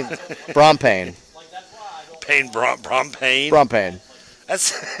it Payne, Brom Payne. Brom Payne. Brom Payne.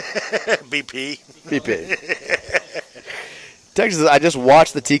 That's BP. BP. Texas, I just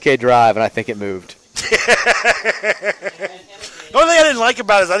watched the TK drive and I think it moved. The only thing I didn't like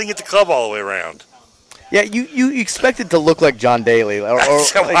about it is I didn't get the club all the way around. Yeah, you expected to look like John Daly, or I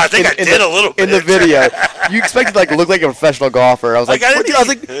think I did a little bit in the video. You expected to look like a professional golfer. I was like, I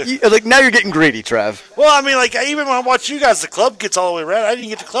was like, now you're getting greedy, Trev. Well, I mean, even when I watch you guys, the club gets all the way around. I didn't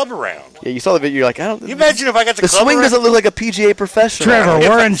get the club around. Yeah, you saw the video. You're like, I don't. You imagine if I got the club swing around? doesn't look like a PGA professional. Trevor,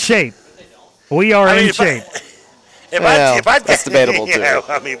 we're in shape. We are in shape. That's debatable too. Yeah,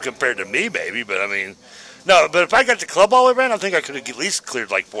 I mean, compared to me, maybe, but I mean, no. But if I got the club all the way around, I think I could have at least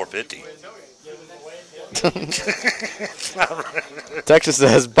cleared like 450. Texas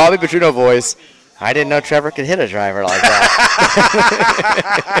says, Bobby Petrino voice, I didn't know Trevor could hit a driver like that.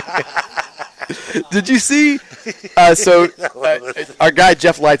 Did you see? Our guy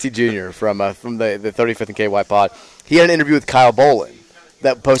Jeff Lightsey Jr. from the 35th and KY pod, he had an interview with Kyle Bolin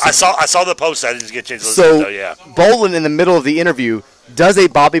that posted. I saw the post. I didn't get a chance to listen to it, though, yeah. Bolin in the middle of the interview does a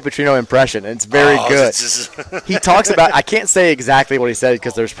Bobby Petrino impression, and it's very good. He talks about, I can't say exactly what he said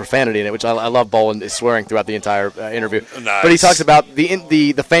because there's profanity in it, which I love Bolin swearing throughout the entire interview. Nice. But he talks about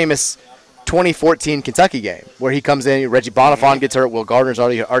the famous 2014 Kentucky game where he comes in, Reggie Bonifant gets hurt, Will Gardner's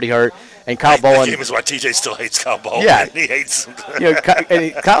already hurt, and Kyle Bolin. That game is why TJ still hates Kyle Bolin. Yeah, he hates him.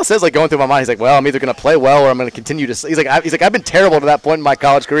 And Kyle says, going through my mind, he's like, well, I'm either going to play well or I'm going to continue to. He's like, I've been terrible to that point in my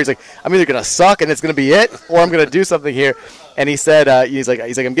college career. He's like, I'm either going to suck and it's going to be it, or I'm going to do something here. And he said, he's like,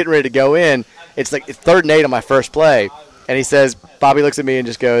 I'm getting ready to go in. It's like 3rd and 8 on my first play, and he says, Bobby looks at me and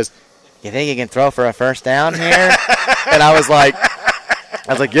just goes, you think you can throw for a first down here? And I was like,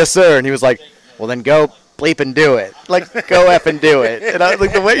 yes, sir. And he was like, well, then go bleep and do it. Go F and do it. And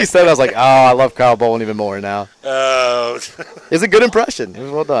the way you said it, I was like, oh, I love Kyle Bolin even more now. It's a good impression. It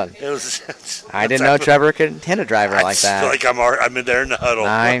was well done. I didn't know Trevor could hit a driver like that. I feel like I'm in there in the huddle.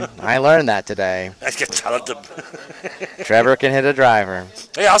 I learned that today. Trevor can hit a driver.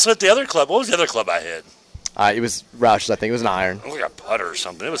 Hey, I also hit the other club. What was the other club I hit? It was Roush's, I think. It was an iron. It was like a putter or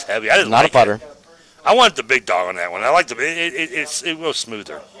something. It was heavy. I didn't Not like a putter. It. I wanted the big dog on that one. I liked it was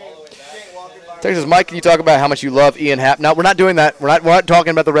smoother. Texas Mike, can you talk about how much you love Ian Happ? No, we're not doing that. We're not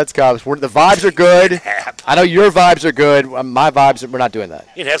talking about the Reds Cubs. The vibes are good. I know your vibes are good. My vibes, we're not doing that.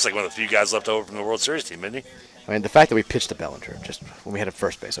 Ian Happ's like one of the few guys left over from the World Series team, isn't he? I mean, the fact that we pitched to Bellinger just when we had a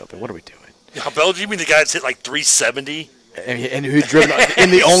first base open, what are we doing? Yeah, Bellinger, you mean the guy that's hit like 370? And who's driven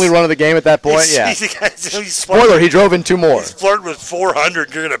in the only run of the game at that point? Yeah. Spoiler, he drove in 2 more. He's flirting with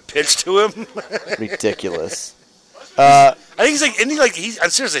 400. You're going to pitch to him? Ridiculous. I think I'm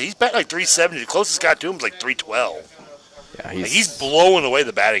seriously, he's batting like 370. The closest guy to him is like 312. Yeah, he's blowing away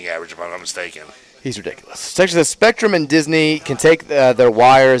the batting average, if I'm not mistaken. He's ridiculous. Texas says Spectrum and Disney can take their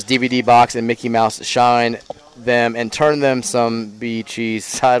wires, DVD box, and Mickey Mouse, shine them, and turn them some bee cheese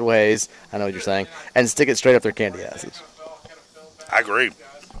sideways. I know what you're saying, and stick it straight up their candy asses. I agree.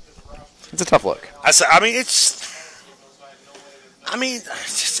 It's a tough look. How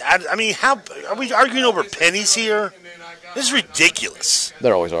are we arguing over pennies here? This is ridiculous.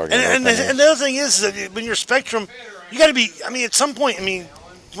 They're always arguing. And the other thing is that when you're Spectrum, you got to be. At some point, you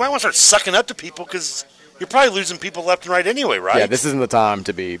might want to start sucking up to people because you're probably losing people left and right anyway, right? Yeah, this isn't the time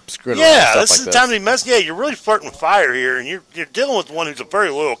to be screwing around. Yeah, this is the time to be messing. Yeah, you're really flirting with fire here, and you're dealing with one who's a very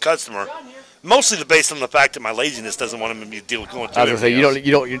loyal customer. Mostly based on the fact that my laziness doesn't want him to deal with going through. I was gonna say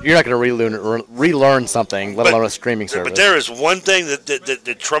you're not gonna relearn something, let alone a streaming service. But there is one thing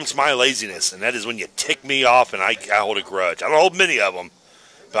that trumps my laziness, and that is when you tick me off and I hold a grudge. I don't hold many of them,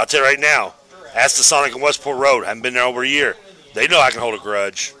 but I'll tell you right now, ask the Sonic and Westport Road. I haven't been there over a year. They know I can hold a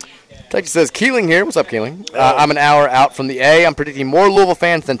grudge. Texas says, Keeling here. What's up, Keeling? I'm an hour out from the A. I'm predicting more Louisville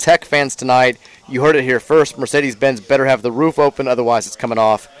fans than Tech fans tonight. You heard it here first. Mercedes-Benz better have the roof open, otherwise it's coming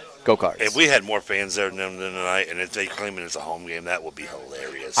off. Go Cards. If we had more fans there than tonight, and if they claim it as a home game, that would be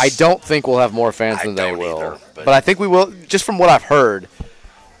hilarious. I don't think we'll have more fans than they will. Either, but I think we will, just from what I've heard,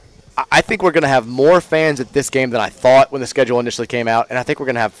 I think we're going to have more fans at this game than I thought when the schedule initially came out, and I think we're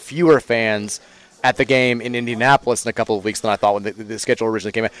going to have fewer fans at the game in Indianapolis in a couple of weeks than I thought when the schedule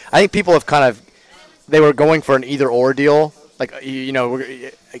originally came out. I think people have they were going for an either-or deal. Like,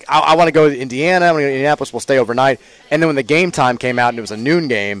 I want to go to Indiana, I want to go to Indianapolis, we'll stay overnight. And then when the game time came out and it was a noon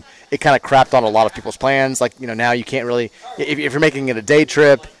game, it kind of crapped on a lot of people's plans. Like, now you can't really, if you're making it a day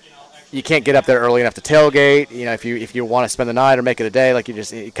trip, you can't get up there early enough to tailgate. If you want to spend the night or make it a day,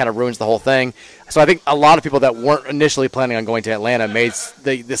 it kind of ruins the whole thing. So I think a lot of people that weren't initially planning on going to Atlanta made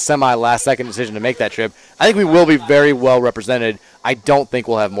the semi-last-second decision to make that trip. I think we will be very well represented. I don't think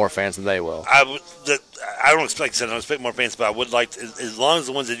we'll have more fans than they will. I don't expect more fans, but I would like to, as long as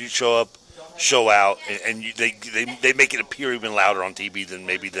the ones that you show out, and they make it appear even louder on TV than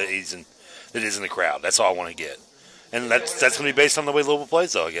maybe that is in the crowd. That's all I want to get. And that's going to be based on the way Louisville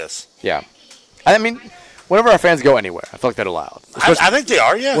plays, though, I guess. Yeah. I mean, whenever our fans go anywhere, I feel like they're loud. I think they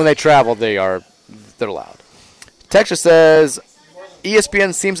are, yeah. When they travel, they're loud. Texas says,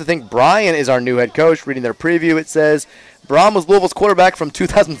 ESPN seems to think Brian is our new head coach. Reading their preview, it says, Braun was Louisville's quarterback from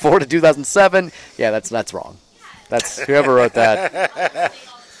 2004 to 2007. Yeah, that's wrong. That's whoever wrote that.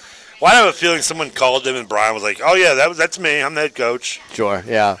 Well, I have a feeling someone called him and Brian was like, "Oh yeah, that's me. I'm the head coach." Sure,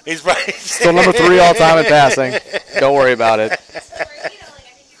 yeah. He's right. Still number 3 all time in passing. Don't worry about it.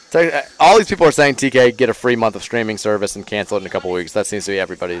 All these people are saying, TK, get a free month of streaming service and cancel it in a couple weeks. That seems to be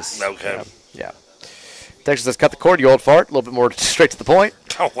everybody's. Okay. Yeah. Texas says, cut the cord, you old fart. A little bit more straight to the point.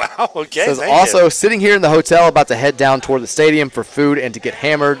 Oh, wow. Okay. Says, also, sitting here in the hotel about to head down toward the stadium for food and to get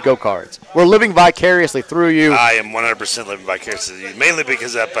hammered. Go Cards. We're living vicariously through you. I am 100% living vicariously through you. Mainly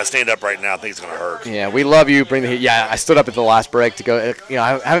because if I stand up right now, I think it's going to hurt. Yeah, we love you. Bring the heat. Yeah, I stood up at the last break to go.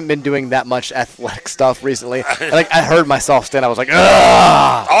 I haven't been doing that much athletic stuff recently. I heard myself stand. I was like,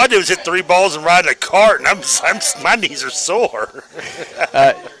 ugh. All I do is hit 3 balls and ride a cart, and my knees are sore.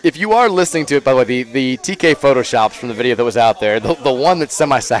 If you are listening to it, by the way, the TK Photoshops from the video that was out there, the one that's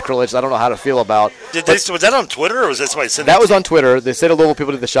semi-sacrilege, I don't know how to feel about. Was that on Twitter, or was that somebody sent that? That was on Twitter. The State of Louisville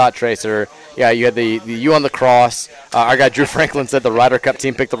people did the shot tracer. Yeah, you had the you on the cross. Our guy Drew Franklin said the Ryder Cup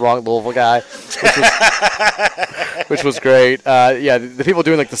team picked the wrong Louisville guy, which was great. Yeah, the people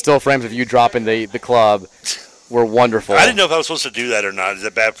doing the still frames of you dropping the club were wonderful. I didn't know if I was supposed to do that or not. Is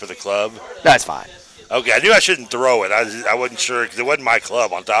that bad for the club? That's fine. Okay, I knew I shouldn't throw it. I wasn't sure because it wasn't my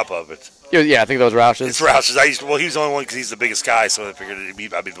club on top of it. Yeah, I think that was Roush's. It's Roush's. He was the only one because he's the biggest guy, so I figured I'd be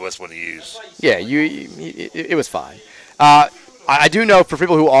the best one to use. Yeah, it was fine. I do know for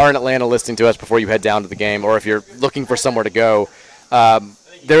people who are in Atlanta listening to us before you head down to the game, or if you're looking for somewhere to go,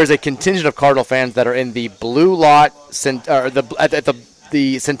 there is a contingent of Cardinal fans that are in the blue lot, at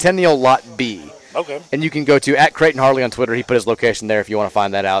the Centennial Lot B. Okay. And you can go to @CreightonHarley on Twitter. He put his location there if you want to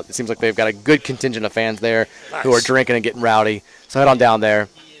find that out. It seems like they've got a good contingent of fans there who are drinking and getting rowdy. So head on down there.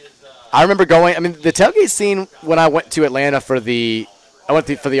 I remember going. I mean, the tailgate scene when I went to Atlanta for the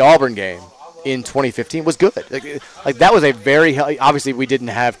Auburn game in 2015 was good. Like that was a very obviously we didn't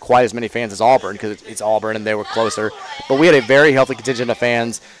have quite as many fans as Auburn because it's Auburn and they were closer, but we had a very healthy contingent of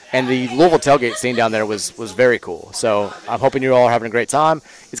fans, and the Louisville tailgate scene down there was very cool. So I'm hoping you all are having a great time.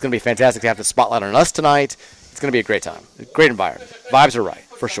 It's going to be fantastic to have the spotlight on us tonight. It's going to be a great time. Great environment. Vibes are right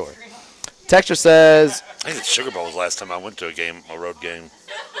for sure. Texture says, I think the Sugar Bowl was the last time I went to a road game.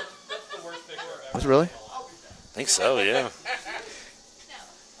 Was it really? I think so, yeah.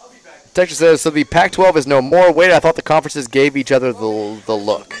 Texture says, so the Pac-12 is no more. Wait, I thought the conferences gave each other the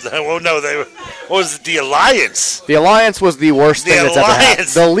look. Well, no, what was it, the Alliance? The Alliance was the worst thing that's ever happened.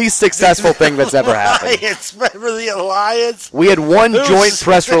 The least successful thing that's ever happened. Alliance, remember the Alliance? We had one joint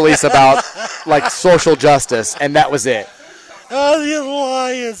press release about, social justice, and that was it. Oh, the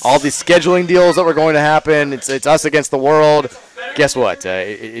Alliance. All these scheduling deals that were going to happen, it's us against the world. Guess what?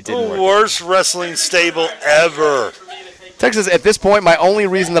 It didn't work. The worst wrestling stable ever. Texas, at this point, my only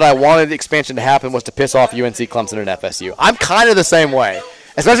reason that I wanted the expansion to happen was to piss off UNC, Clemson, and FSU. I'm kind of the same way.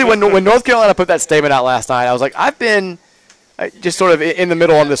 Especially when North Carolina put that statement out last night. I was like, I've been just sort of in the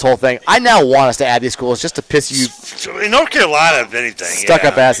middle on this whole thing. I now want us to add these schools just to piss you In North Carolina, if anything,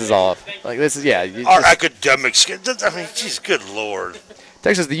 stuck-up asses off. Like, this is, Our academics, I mean, jeez, good Lord.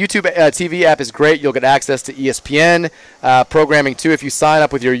 Texas, the YouTube TV app is great. You'll get access to ESPN programming, too, if you sign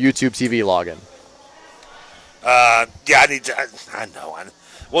up with your YouTube TV login. Yeah, I need to. I know.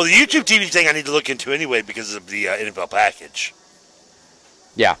 Well, the YouTube TV thing I need to look into anyway because of the NFL package.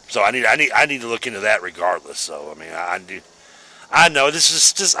 Yeah. So I need to look into that regardless. So I mean, I know this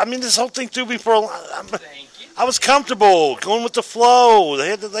is just. I mean, this whole thing threw me for a lot. I was comfortable going with the flow. They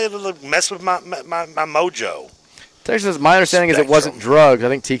had to mess with my mojo. Texas, my understanding is it wasn't drugs. I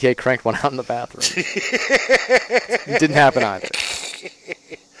think TK cranked one out in the bathroom. It didn't happen either.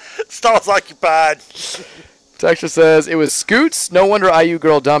 Stall's occupied. Texas says, it was Scoots. No wonder IU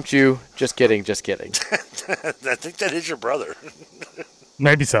girl dumped you. Just kidding, just kidding. I think that is your brother.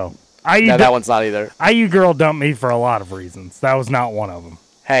 Maybe so. No, that one's not either. IU girl dumped me for a lot of reasons. That was not one of them.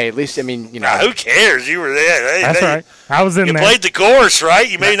 Hey, at least, I mean, you know. Nah, who cares? You were there. That's right. I was in there. You played the course, right?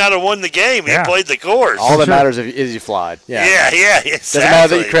 You may not have won the game. You played the course. All that matters is you flied. Yeah, exactly. Doesn't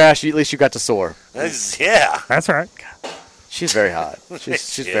matter that you crashed. At least you got to soar. That's right. She's very hot.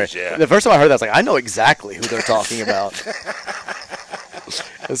 She's very. Yeah. The first time I heard that, I was like, I know exactly who they're talking about.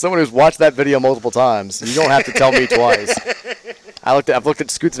 As someone who's watched that video multiple times, you don't have to tell me twice. I've looked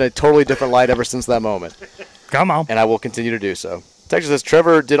at Scoots in a totally different light ever since that moment. Come on. And I will continue to do so. Texas says,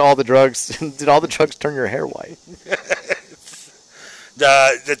 Trevor did all the drugs. Did all the drugs turn your hair white?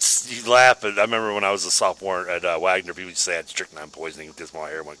 You laugh, but I remember when I was a sophomore at Wagner, people would say I had strychnine poisoning because my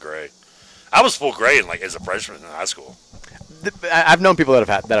hair went gray. I was full gray as a freshman in high school. I've known people that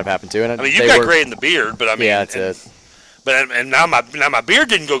have happened to. And I mean, you got gray in the beard, but I mean, yeah, that's it. But now my beard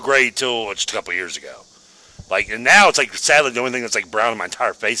didn't go gray till just a couple of years ago. And now it's like sadly the only thing that's like brown in my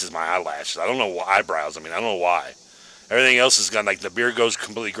entire face is my eyelashes. I don't know why eyebrows. I mean, I don't know why. Everything else is gone. Like the beard goes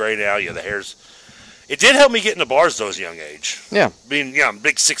completely gray now. Yeah, the hair's. It did help me get into bars though, as a young age. Yeah. I'm a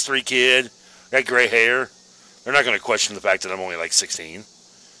big 6'3" kid, got gray hair. They're not going to question the fact that I'm only like 16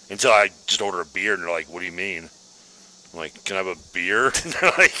 until I just order a beer and they're like, "What do you mean?" I'm like, "Can I have a beer?"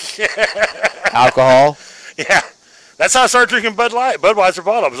 They're like, alcohol. Yeah, that's how I started drinking Budweiser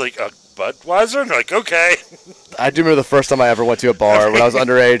bottle. I was like, Budweiser? And they're like, okay. I do remember the first time I ever went to a bar when I was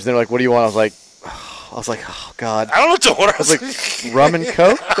underage. And they're like, "What do you want?" I was like, "Oh God." I don't know what to order. I was like, "Rum and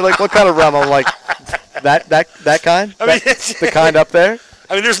Coke?" They're like, "What kind of rum?" I'm like, that kind? I mean, the kind up there?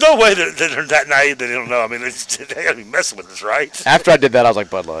 I mean, there's no way that they're that naive they don't know. I mean, they gotta be messing with us, right? After I did that, I was like,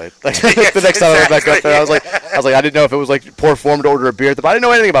 Bud Light. The next time I went back up there, I was like, I didn't know if it was like poor form to order a beer, but I didn't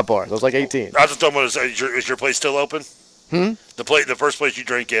know anything about bars. I was like 18. I was just talking about, is your place still open? The first place you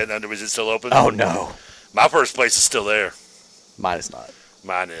drink at, is it still open? Oh no, my first place is still there. Mine is not.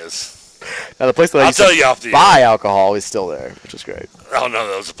 Mine is. Now the place that I'll tell you off the buy alcohol is still there, which is great. Oh no,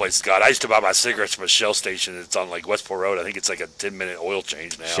 that was the place. God, I used to buy my cigarettes from a Shell station. It's on like Westport Road. I think it's like a 10-minute oil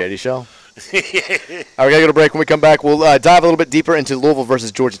change now. Shady Shell. All right, we gotta go to break. When we come back, we'll dive a little bit deeper into Louisville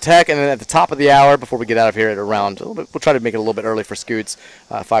versus Georgia Tech, and then at the top of the hour, before we get out of here at around a little bit, we'll try to make it a little bit early for Scoots,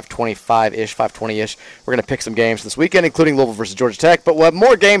 5:25-ish, 5:20-ish. We're gonna pick some games this weekend, including Louisville versus Georgia Tech. But we'll have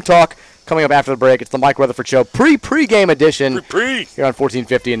more game talk coming up after the break. It's the Mike Rutherford Show pre-game edition here on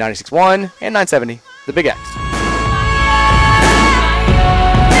 1450 and 96.1 and 970, The Big X.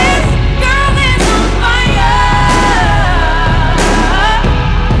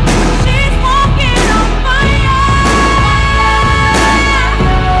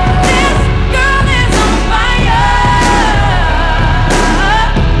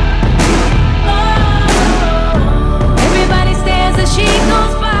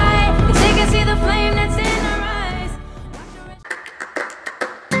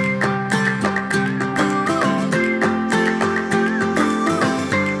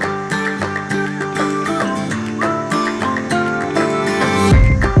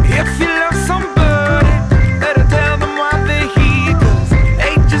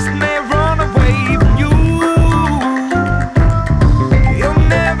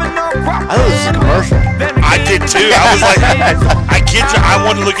 Too. I was like, I kid you, I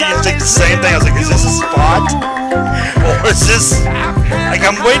wanted to look at you and think the same thing. I was like, is this a spot? Or is this, like,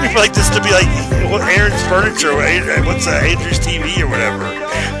 I'm waiting for like this to be like, what Aaron's Furniture, what's Andrew's TV or whatever.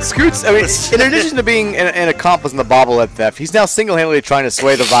 Scoots, I mean, in addition to being an accomplice in the bobblehead theft, he's now single-handedly trying to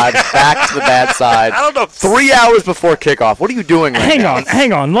sway the vibe back to the bad side. I don't know. 3 hours before kickoff. What are you doing right now?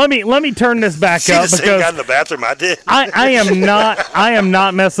 Hang on. Let me turn this back up because the same guy in the bathroom I did. I am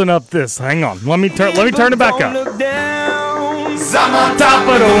not messing up this. Hang on. Let me turn it back up. I'm on top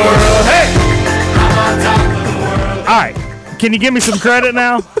of the world. Hey, I'm on top of the world. All right. Can you give me some credit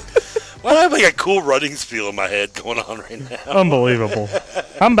now? Why do I have like a Cool Runnings feel in my head going on right now? Unbelievable.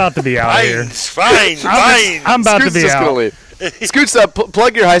 I'm about to be out of here. Fine. I'm about Scoots to be just out. gonna leave. Scoots,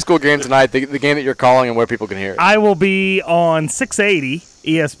 plug your high school game tonight, the game that you're calling and where people can hear it. I will be on 680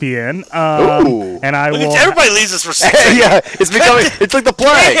 ESPN. Ooh. And I will. Everybody leaves us for 6 Yeah, it's becoming. It's like the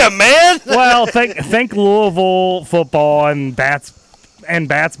plague. Yeah, man. Well, think Louisville football and Bats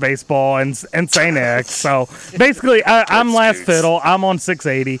baseball and St. X. So basically, I'm last fiddle. I'm on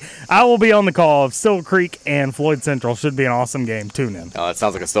 680. I will be on the call of Silver Creek and Floyd Central. Should be an awesome game. Tune in. Oh, that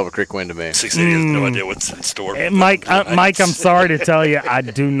sounds like a Silver Creek win to me. 680 has no idea what's in store. Mike, I'm sorry to tell you, I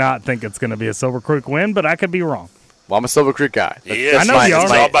do not think it's going to be a Silver Creek win, but I could be wrong. Well, I'm a Silver Creek guy. I know you are.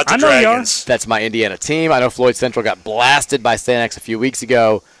 It's all about the I know you are. Dragons. That's my Indiana team. I know Floyd Central got blasted by St. X a few weeks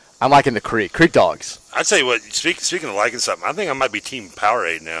ago. I'm liking the Creek Dogs. I'll tell you what, speaking of liking something, I think I might be Team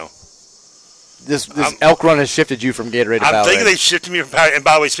Powerade now. This Elk Run has shifted you from Gatorade to Powerade. I'm thinking they shifted me from Powerade. And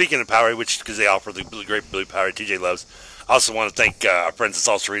by the way, speaking of Powerade, because they offer the great blue Powerade TJ loves, I also want to thank our friends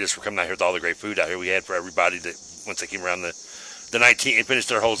at Salsaritas for coming out here with all the great food out here we had for everybody that once they came around the 19 and finished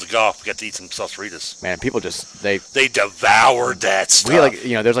their holes of golf, we got to eat some Salsaritas. Man, people they devoured that stuff.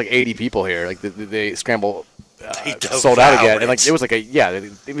 We there's like 80 people here. Like they scramble. They sold out again, devoured and like it was like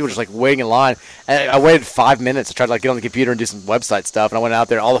people were just like waiting in line. And I waited 5 minutes to try to like get on the computer and do some website stuff, and I went out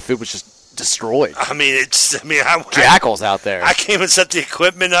there. All the food was just destroyed. Jackals out there. I came and set the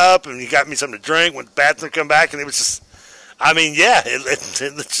equipment up, and you got me something to drink. Went to the bathroom, come back, and it was just. I mean, yeah,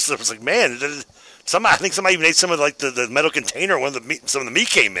 it was like, man. I think somebody even ate some of the metal container when some of the meat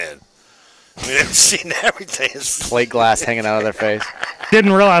came in. I mean, they've seen everything. Plate glass hanging out of their face.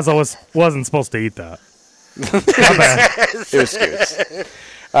 Didn't realize I wasn't supposed to eat that. It was Scoots.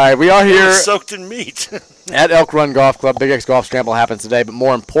 All right, we are here soaked in meat at Elk Run Golf Club. Big X Golf Scramble happens today, but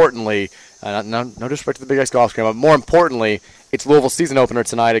more importantly, no disrespect to the Big X Golf Scramble, but more importantly, it's Louisville's season opener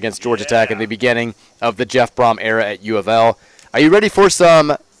tonight against Georgia Tech and the beginning of the Jeff Brom era at U of L. Are you ready for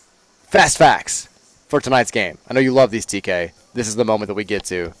some fast facts for tonight's game? I know you love these, TK. This is the moment that we get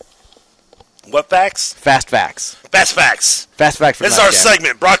to. What facts? Fast facts. Fast facts. Fast facts for This is tonight's our game.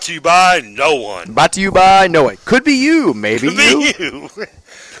 segment brought to you by no one. Brought to you by no one. Could be you. Maybe Could be you.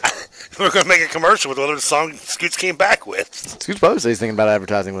 We're going to make a commercial with whatever song Scoots came back with. Scoots probably says he's thinking about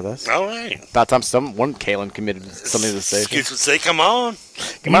advertising with us. All right. About time one Kalen committed something to the station. Scoots would say, come on.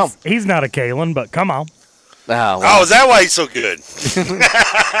 Come on. He's not a Kalen, but come on. Oh, well, Oh, is that why he's so good?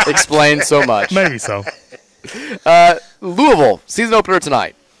 explains so much. Maybe so. Louisville, season opener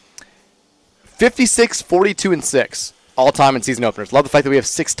tonight. 56, 42, and 6 all-time in season openers. Love the fact that we have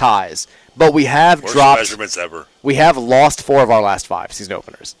 6 ties. But we have Worst dropped. measurements ever. We have lost 4 of our last 5 season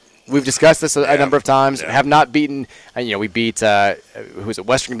openers. We've discussed this a number of times. Yeah. Have not beaten. We beat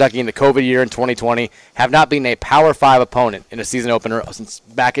Western Kentucky in the COVID year in 2020. Have not beaten a Power 5 opponent in a season opener since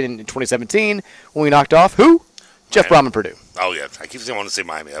back in 2017 when we knocked off who? Jeff Brom and Purdue. Oh, yeah. I keep saying I want to say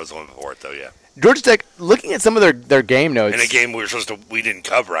Miami. That was the one before it, though, yeah. Georgia Tech, looking at some of their game notes. In a game we didn't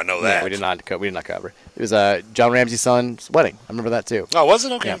cover, I know that. Yeah, we did not cover. It was John Ramsey's son's wedding. I remember that too. Oh, was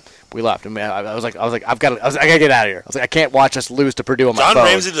it? Okay. Yeah, we left. I was like, I gotta get out of here. I was like, I can't watch us lose to Purdue on my John phone.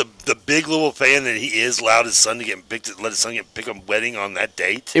 Ramsey, the big Louisville fan that he is, allowed his son to let his son get picked a wedding on that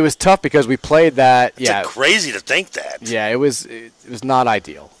date. It was tough because we played that. It's crazy to think that. Yeah, it was not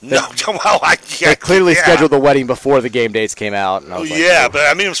ideal. They clearly scheduled the wedding before the game dates came out. And I was like, yeah, but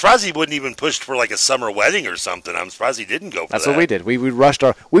I mean, I'm surprised he wouldn't even push for like a summer wedding or something. I'm surprised he didn't go for That's that. what we did. We rushed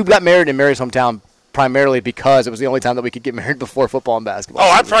we got married in Mary's hometown primarily because it was the only time that we could get married before football and basketball.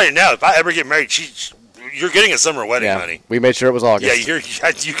 Oh, I'd probably now if I ever get married, you're getting a summer wedding, honey. We made sure it was August. Yeah,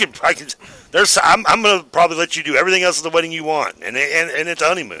 you can. I'm gonna probably let you do everything else at the wedding you want, and it's a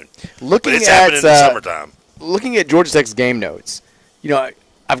honeymoon. But it's happening in the summertime. Looking at Georgia Tech's game notes,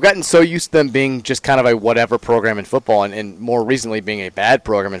 I've gotten so used to them being just kind of a whatever program in football, and more recently being a bad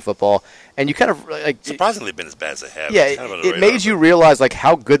program in football. And you kind of surprisingly been as bad as they have. Yeah, it made you realize like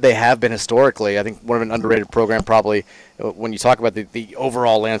how good they have been historically. I think one of an underrated program probably when you talk about the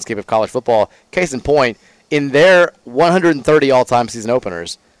overall landscape of college football. Case in point, in their 130 all-time season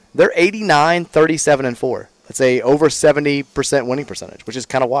openers, they're 89, 37, and 4. That's a over 70% winning percentage, which is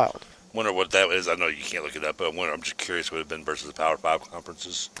kind of wild. Wonder what that is. I know you can't look it up, but I'm just curious what it would have been versus the Power 5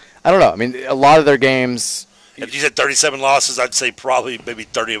 conferences. I don't know. I mean, a lot of their games. If you said 37 losses, I'd say probably maybe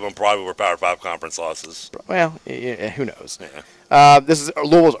 30 of them probably were Power 5 conference losses. Well, who knows? Yeah. This is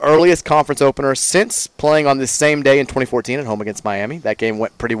Louisville's earliest conference opener since playing on this same day in 2014 at home against Miami. That game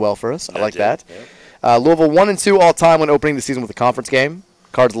went pretty well for us. I like that. Yeah. Louisville 1-2 all time when opening the season with a conference game.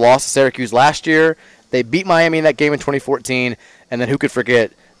 Cards lost to Syracuse last year. They beat Miami in that game in 2014. And then who could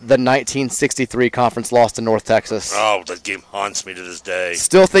forget the 1963 conference loss to North Texas? Oh, that game haunts me to this day.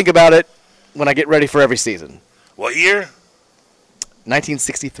 Still think about it when I get ready for every season. What year?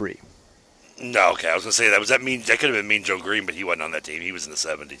 1963. No, okay. I was going to say, that could have been Mean Joe Green, but he wasn't on that team. He was in the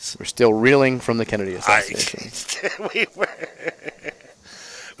 70s. We're still reeling from the Kennedy assassination.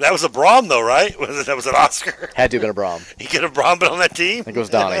 That was a Braum, though, right? That was an Oscar. Had to have been a Braum. He could have Braum been on that team? I think it was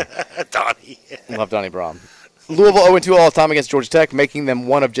Donnie. Donnie. Love Donnie Braum. Louisville 0-2 all-time against Georgia Tech, making them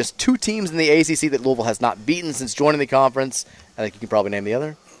one of just 2 teams in the ACC that Louisville has not beaten since joining the conference. I think you can probably name the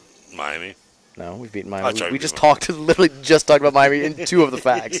other. Miami. No, we've beaten Miami. We just literally just talked about Miami in 2 of the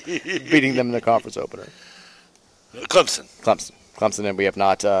facts, beating them in the conference opener. Clemson, and we have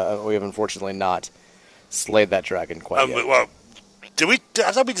unfortunately not slayed that dragon quite yet. Well, did we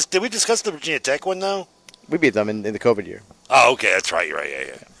discuss the Virginia Tech one though? We beat them in the COVID year. Oh, okay, that's right. You're right,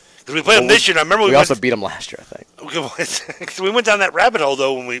 yeah. Because we played them this year. And I remember we also beat them last year, I think. We went down that rabbit hole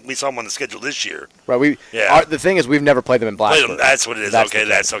though when we saw them on the schedule this year. Right. The thing is, we've never played them in Blacksburg. That's what it is.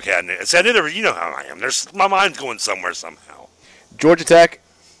 That's okay. I knew you know how I am. My mind's going somewhere somehow. Georgia Tech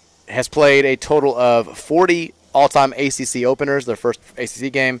has played a total of 40 all-time ACC openers. Their first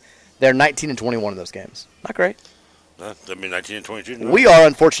ACC game. They're 19-21 in those games. Not great. I mean, 19 and 22. No. We are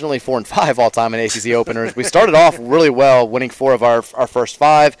unfortunately 4-5 all-time in ACC openers. We started off really well, winning 4 of our first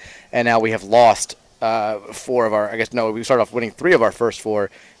 5, and now we have lost 4 of our. We started off winning 3 of our first 4.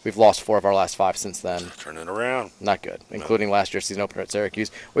 We've lost 4 of our last 5 since then. Turn it around. Not good, including last year's season opener at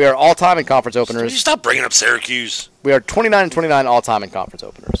Syracuse. We are all-time in conference openers. You stop bringing up Syracuse. We are 29-29 all-time in conference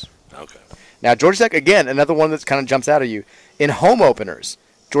openers. Okay. Now Georgia Tech again, another one that kind of jumps out at you in home openers.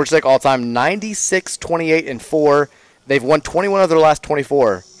 Georgia Tech all-time 96-28-4. They've won 21 of their last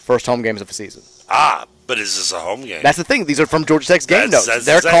 24 first home games of the season. But is this a home game? That's the thing. These are from Georgia Tech's game notes.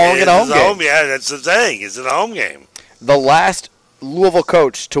 They're calling it a home game. Yeah, that's the thing. Is it a home game? The last Louisville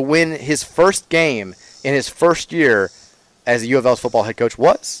coach to win his first game in his first year as a U of L's football head coach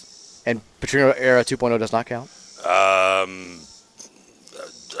was, and Petrino era 2.0 does not count.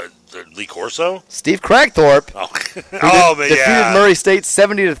 Lee Corso? Steve Cragthorpe. Defeated Murray State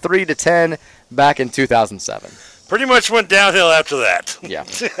 70-3-10 back in 2007. Pretty much went downhill after that. Yeah.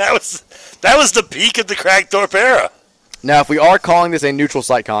 that was the peak of the Cragthorpe era. Now, if we are calling this a neutral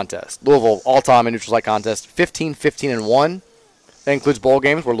site contest, Louisville all-time in neutral site contest, 15-15-1. That includes bowl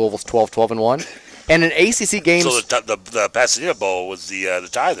games where Louisville's 12-12-1. And in ACC games... So the Pasadena Bowl was the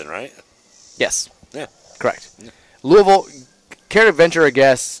tie then, right? Yes. Yeah. Correct. Yeah. Louisville, care to venture a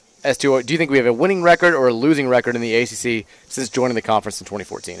guess as to, do you think we have a winning record or a losing record in the ACC since joining the conference in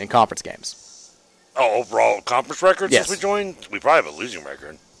 2014 in conference games? Oh, overall conference record yes. Since we joined? We probably have a losing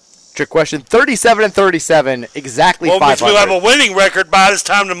record. Trick question. 37-37, exactly 500. Well, we'll have a winning record by this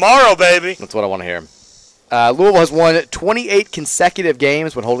time tomorrow, baby. That's what I want to hear. Louisville has won 28 consecutive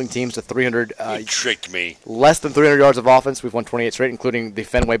games when holding teams to 300. You tricked me. Less than 300 yards of offense. We've won 28 straight, including the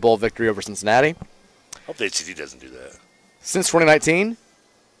Fenway Bowl victory over Cincinnati. Hope the ACC doesn't do that. Since 2019,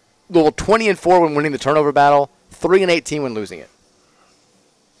 Louisville 20-4 when winning the turnover battle, 3-18 when losing it.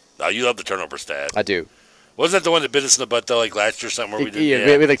 Oh, you love the turnover stat. I do. Wasn't that the one that bit us in the butt, though, like last year or something? Where we did, yeah,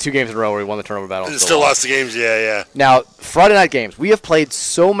 we had like 2 games in a row where we won the turnover battle. And still lost the games, yeah. Now, Friday night games. We have played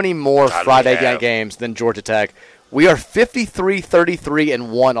so many more Friday night games than Georgia Tech. We are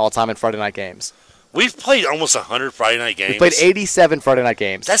 53-33-1 all-time in Friday night games. We've played almost 100 Friday night games. We've played 87 Friday night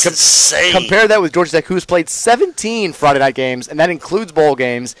games. That's insane. Compare that with Georgia Tech, who's played 17 Friday night games, and that includes bowl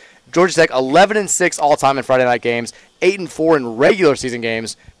games. Georgia Tech 11-6 all-time in Friday night games, 8-4 in regular season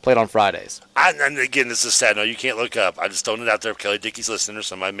games played on Fridays. And again, this is sad. No, you can't look up. I just throwing it out there if Kelly Dickey's listening or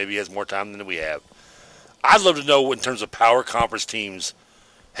somebody maybe has more time than we have. I'd love to know in terms of power conference teams,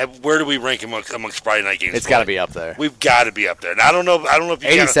 where do we rank amongst Friday night games? It's got to be up there. We've got to be up there. And I don't know if you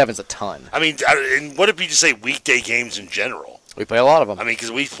 87's a ton. I mean, and what if you just say weekday games in general? We play a lot of them. I mean,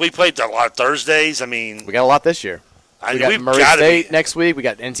 because we played a lot of Thursdays. I mean, we got a lot this year. We got Murray State next week. We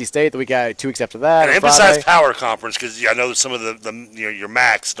got NC State. We got 2 weeks after that. And emphasize power conference because I know some of the your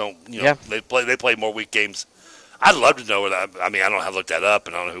Macs don't. They play more week games. I'd love to know. I mean, I don't have looked that up,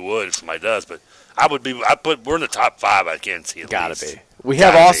 and I don't know who would if somebody does. But we're in the top 5. I can't see. Got to be. We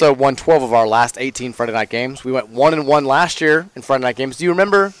have also won 12 of our last 18 Friday night games. We went 1-1 last year in Friday night games. Do you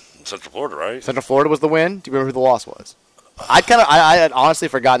remember? Central Florida, right? Central Florida was the win. Do you remember who the loss was? I had honestly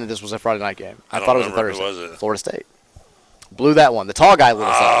forgotten that this was a Friday night game. I thought it was a Thursday. Who was it? Florida State. Blew that one. The tall guy lit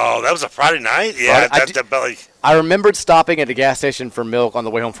us up. Oh, that was a Friday night? Yeah. I remembered stopping at a gas station for milk on the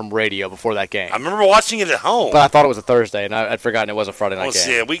way home from radio before that game. I remember watching it at home. But I thought it was a Thursday, and I'd forgotten it was a Friday night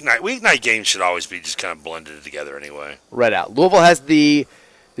game. Yeah, weeknight games should always be just kind of blended together anyway. Right out. Louisville has the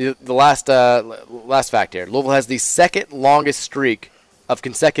The last fact here. Louisville has the second longest streak of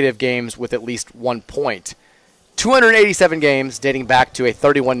consecutive games with at least 1 point. 287 games dating back to a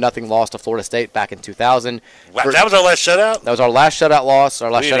 31-0 loss to Florida State back in 2000. Wow, that was our last shutout? That was our last shutout loss,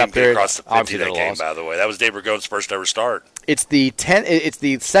 our last shutout period. Across the 50 that game, by the way. That was Dave Ragone's first ever start. It's the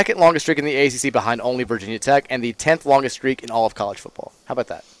second longest streak in the ACC behind only Virginia Tech, and the 10th longest streak in all of college football. How about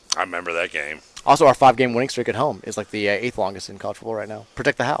that? I remember that game. Also, our 5-game winning streak at home is like the 8th longest in college football right now.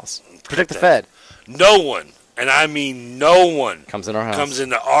 Protect the house. Protect the Fed. No one, and I mean no one, comes into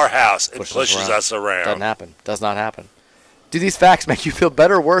our house and pushes us around. Doesn't happen. Does not happen. Do these facts make you feel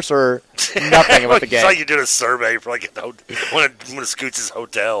better, worse, or nothing about the game? It's like you're doing a survey for like one of Scoots'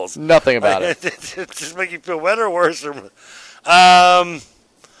 hotels. Nothing about it. Just make you feel better or worse?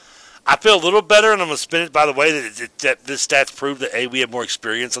 I feel a little better, and I'm going to spin it by the way that this stats prove that A, we have more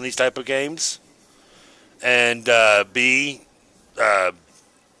experience on these type of games, and B, I'm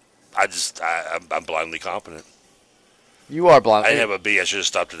blindly confident. You are blind. I didn't have a B. I should have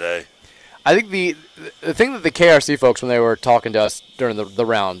stopped today. I think the thing that the KRC folks, when they were talking to us during the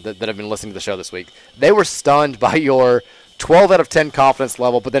round that have been listening to the show this week, they were stunned by your 12 out of 10 confidence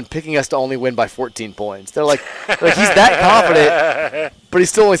level, but then picking us to only win by 14 points. They're like he's that confident, but he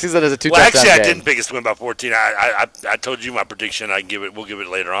still only sees it as a 2-touchdown Well, actually, game. I didn't pick us to win by 14. I told you my prediction. We'll give it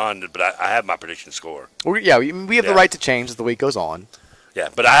later on, but I have my prediction score. We have the right to change as the week goes on. Yeah,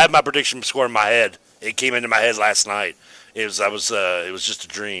 but I have my prediction score in my head. It came into my head last night. It was just a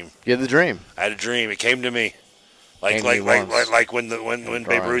dream. You had the dream. I had a dream. It came to me, like when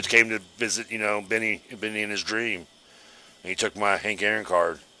Babe Ruth came to visit, Benny in his dream, and he took my Hank Aaron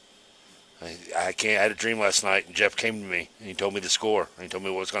card. I had a dream last night, and Jeff came to me and he told me the score and he told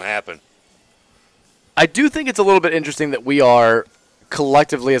me what was going to happen. I do think it's a little bit interesting that we are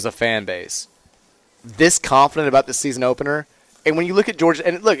collectively as a fan base this confident about the season opener. And when you look at Georgia,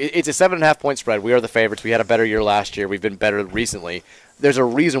 and look, it's a 7.5-point spread. We are the favorites. We had a better year last year. We've been better recently. There's a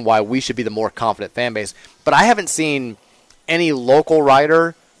reason why we should be the more confident fan base. But I haven't seen any local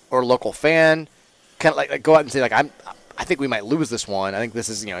writer or local fan kind of like go out and say like I think we might lose this one. I think this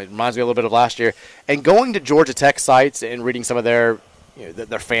is it reminds me a little bit of last year. And going to Georgia Tech sites and reading some of their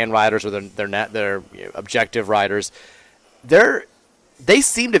their fan writers or their objective writers, they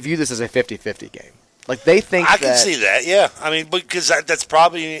seem to view this as a 50-50 game. Like they think I can see that, yeah. I mean, because that's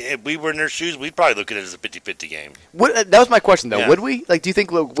probably, if we were in their shoes, we'd probably look at it as a 50-50 game. That was my question, though. Yeah. Would we? Like, do you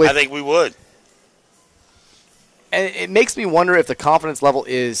think? I think we would. And it makes me wonder if the confidence level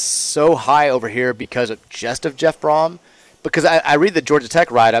is so high over here because of Jeff Brom. Because I read the Georgia Tech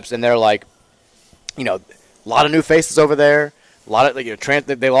write-ups, and they're like, a lot of new faces over there. A lot of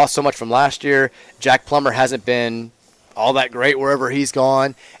they lost so much from last year. Jack Plummer hasn't been all that great wherever he's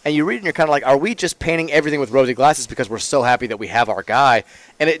gone. And you read and you're kind of like, are we just painting everything with rosy glasses because we're so happy that we have our guy?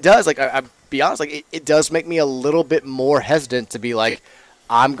 And it does, like, I'll be honest, like, it does make me a little bit more hesitant to be like,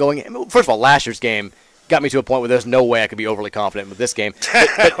 I'm going. First of all, last year's game got me to a point where there's no way I could be overly confident with this game.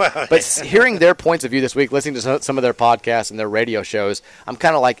 But hearing their points of view this week, listening to some of their podcasts and their radio shows, I'm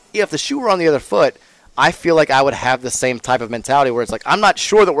kind of like, if the shoe were on the other foot, I feel like I would have the same type of mentality where it's like, I'm not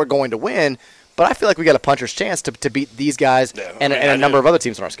sure that we're going to win, but I feel like we got a puncher's chance to beat these guys and a number of other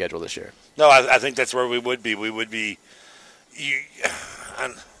teams on our schedule this year. No, I think that's where we would be. We would be.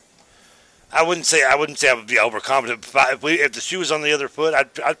 I wouldn't say I would be overconfident. If the shoe was on the other foot,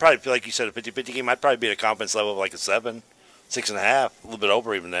 I'd probably feel like you said a 50-50 game. I'd probably be at a confidence level of like a 7, 6.5, a little bit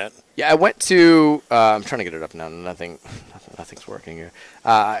over even that. Yeah, I went to. I'm trying to get it up now. Nothing's working here.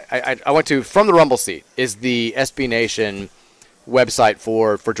 I went to From the Rumble Seat is the SB Nation website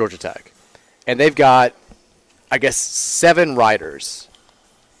for Georgia Tech. And they've got, I guess, 7 writers.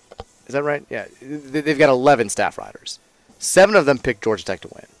 Is that right? Yeah. They've got 11 staff writers. 7 of them picked Georgia Tech to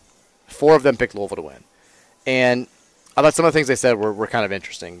win. 4 of them picked Louisville to win. And I thought some of the things they said were kind of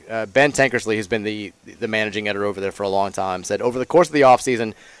interesting. Ben Tankersley, who's been the managing editor over there for a long time, said, over the course of the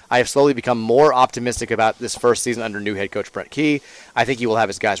offseason, I have slowly become more optimistic about this first season under new head coach Brett Key. I think he will have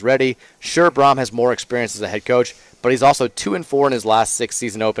his guys ready. Sure, Brom has more experience as a head coach, but he's also 2-4 in his last 6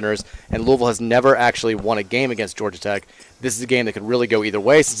 season openers, and Louisville has never actually won a game against Georgia Tech. This is a game that could really go either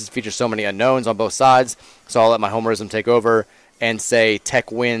way since it features so many unknowns on both sides. So I'll let my homerism take over and say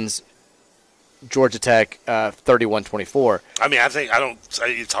Tech wins Georgia Tech 31-24. I mean,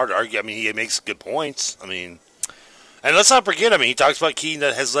 it's hard to argue. I mean, he makes good points. I mean, and let's not forget, he talks about Keaton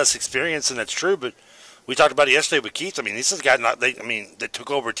that has less experience, and that's true, but we talked about it yesterday with Keith. I mean, this is a guy that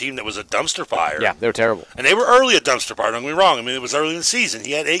totook over a team that was a dumpster fire. Yeah, they were terrible. And they were early a dumpster fire, don't get me wrong. I mean, it was early in the season.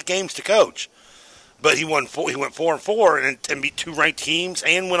 He had 8 games to coach. But he went 4-4 and beat 2 ranked teams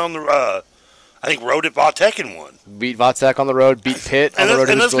and went on the I think rode at Vautech and won. Beat Vautech on the road. Beat Pitt on the road.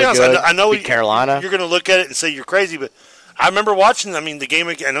 And let's be really honest, good. I know beat Carolina. You're going to look at it and say you're crazy, but I remember watching. I mean, the game.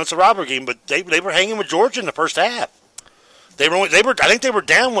 I know it's a rivalry game, but they were hanging with Georgia in the first half. They were. I think they were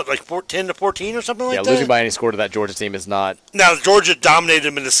down like 10-14 or something like that. Yeah, losing by any score to that Georgia team is not. Now Georgia dominated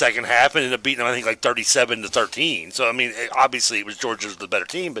them in the second half and ended up beating them. I think like 37-13. So I mean, obviously it was Georgia's the better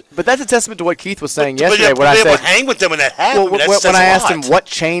team, but that's a testament to what Keith was saying yesterday. When I said hang with them in that half. Well, when I asked him what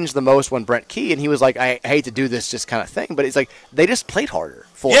changed the most when Brent Key, and he was like, "I hate to do this, just kind of thing," but it's like they just played harder.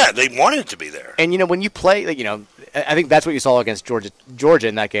 They wanted to be there. And when you play, I think that's what you saw against Georgia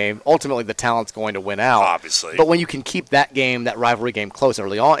in that game. Ultimately, the talent's going to win out. Obviously. But when you can keep that rivalry game close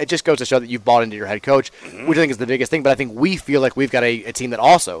early on, it just goes to show that you've bought into your head coach, which I think is the biggest thing. But I think we feel like we've got a team that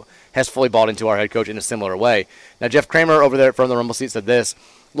also has fully bought into our head coach in a similar way. Now, Jeff Kramer over there from the Rumble seat said this.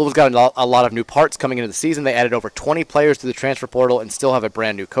 Louisville's got a lot of new parts coming into the season. They added over 20 players to the transfer portal and still have a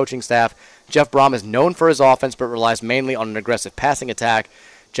brand new coaching staff. Jeff Brom is known for his offense but relies mainly on an aggressive passing attack.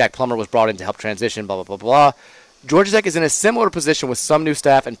 Jack Plummer was brought in to help transition, blah, blah, blah, blah. Georgia Tech is in a similar position with some new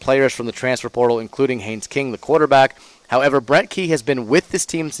staff and players from the transfer portal, including Haynes King, the quarterback. However, Brent Key has been with this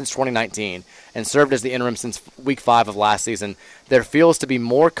team since 2019 and served as the interim since Week 5 of last season. There feels to be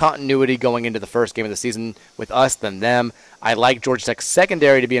more continuity going into the first game of the season with us than them. I like Georgia Tech's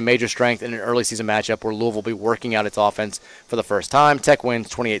secondary to be a major strength in an early season matchup where Louisville will be working out its offense for the first time. Tech wins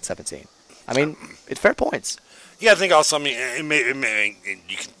 28-17. I mean, it's fair points. Yeah, I think also, you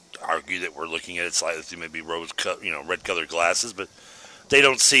can argue that we're looking at it slightly through maybe red-colored glasses, but they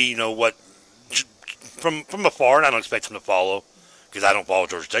don't see, what from afar, and I don't expect them to follow because I don't follow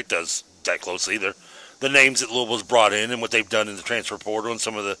Georgia Tech does that closely either. The names that Louisville's brought in and what they've done in the transfer portal and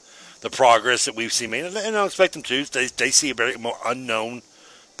some of the progress that we've seen made, and I don't expect them to. They see a very more unknown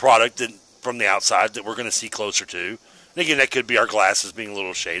product from the outside that we're going to see closer to. And again, that could be our glasses being a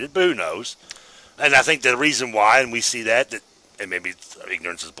little shaded, but who knows? And I think the reason why, and we see that and maybe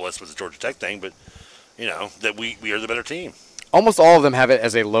ignorance is bliss with the Georgia Tech thing, but, that we are the better team. Almost all of them have it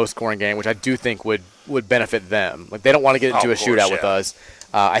as a low-scoring game, which I do think would benefit them. Like, they don't want to get into a shootout with us.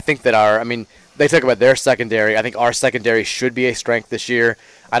 I think that they talk about their secondary. I think our secondary should be a strength this year.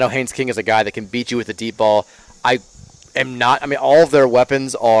 I know Haynes King is a guy that can beat you with the deep ball. All of their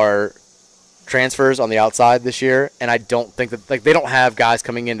weapons are transfers on the outside this year, and I don't think that, they don't have guys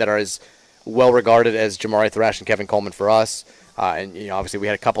coming in that are as well regarded as Jamari Thrash and Kevin Coleman for us. Obviously we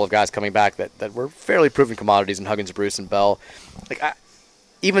had a couple of guys coming back that were fairly proven commodities in Huggins, Bruce, and Bell.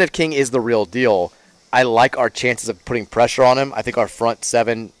 Even if King is the real deal, I like our chances of putting pressure on him. I think our front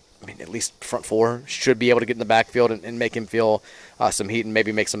seven, at least front four, should be able to get in the backfield and make him feel some heat and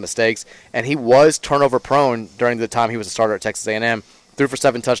maybe make some mistakes. And he was turnover prone during the time he was a starter at Texas A&M. Threw for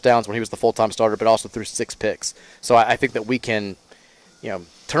 7 touchdowns when he was the full-time starter, but also threw 6 picks. So I think that we can,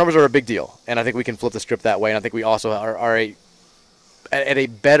 turnovers are a big deal, and I think we can flip the script that way. And I think we also are at a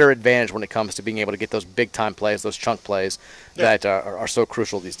better advantage when it comes to being able to get those big-time plays, those chunk plays that are so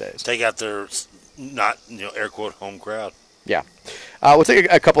crucial these days. Take out their not, air quote, home crowd. Yeah. We'll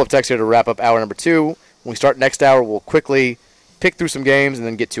take a couple of texts here to wrap up hour number 2. When we start next hour, we'll quickly pick through some games and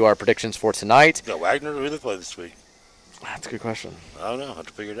then get to our predictions for tonight. Got Wagner, who they play this week? That's a good question. I don't know. I'll have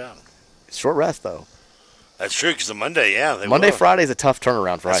to figure it out. It's short rest, though. That's true, because the Monday, Monday, Friday is a tough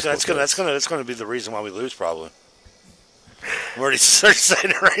turnaround for high school. That's going to be the reason why we lose, probably. I'm already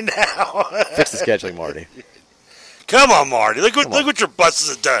saying it right now. Fix the scheduling, Marty. Come on, Marty. Look what your buses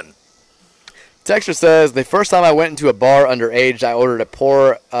have done. Texture says, the first time I went into a bar underage, I ordered a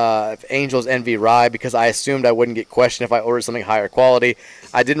pour of Angel's Envy Rye because I assumed I wouldn't get questioned if I ordered something higher quality.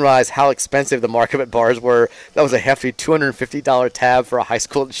 I didn't realize how expensive the markup at bars were. That was a hefty $250 tab for a high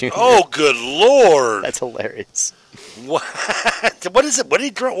school junior. Oh, good Lord. That's hilarious. What? What is it? What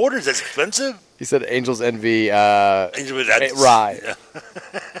did he order? Is that expensive? He said Angel's Envy Rye. Yeah.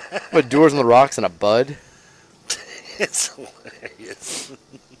 But Doors on the Rocks and a Bud. It's hilarious.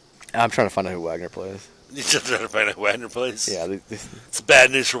 I'm trying to find out who Wagner plays. You're just trying to find out who Wagner plays? Yeah. It's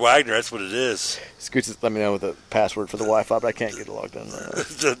bad news for Wagner. That's what it is. Scoots, let me know the password for the Wi-Fi, but I can't get logged in.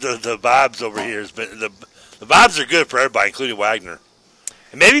 The vibes over here has been the vibes are good for everybody, including Wagner,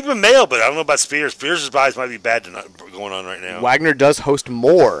 and maybe even Mayo. But I don't know about Spears. Spears' vibes might be bad going on right now. Wagner does host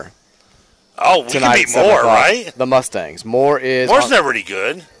Moore. Oh, we can beat Moore, right? The Mustangs. Moore's never any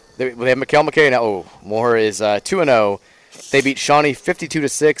good. They have Mikhail McKay now. Oh, Moore is 2-0. They beat Shawnee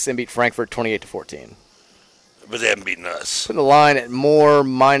 52-6 and beat Frankfurt 28-14. But they haven't beaten us. Putting the line at Moore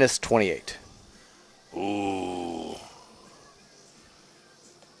minus 28. Ooh.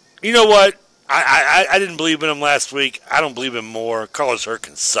 You know what? I didn't believe in him last week. I don't believe in Moore. Carlos Hurt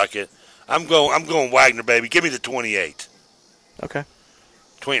can suck it. I'm going Wagner, baby. Give me the 28. Okay.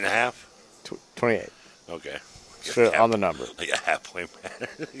 20.5. 28. Okay. Straight on the number. Like a half point, man.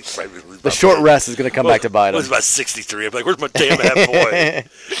 The short rest is going to come back to bite It him. was about 63. I'm like, where's my damn half point?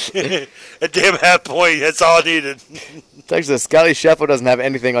 A damn half point. That's all I needed. Texas says, Scotty Scheffler doesn't have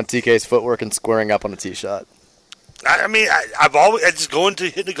anything on TK's footwork and squaring up on a tee shot. I mean, I've always just going to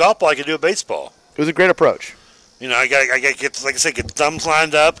hit the golf ball like I do a baseball. It was a great approach. You know, I got to get, like I said, get the thumbs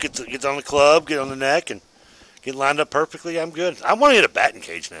lined up, get on the club, get on the neck, and get lined up perfectly. I'm good. I want to hit a batting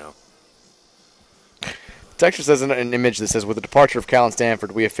cage now. Texture says in an image that says, with the departure of Cal and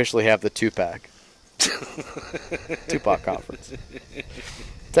Stanford, we officially have the Tupac. Tupac conference.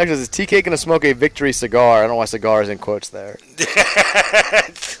 Texture says, is TK going to smoke a victory cigar? I don't know why cigar is in quotes there. I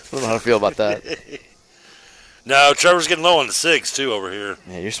don't know how to feel about that. No, Trevor's getting low on the cigs, too, over here.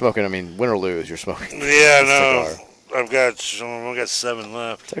 Yeah, you're smoking, I mean, win or lose, you're smoking. Yeah, no. Cigar. I've got 7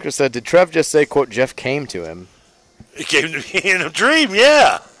 left. Texture said, did Trev just say, quote, Jeff came to him? It came to me in a dream,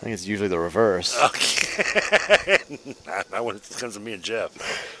 yeah. I think it's usually the reverse. Okay. Not when it comes to me and Jeff.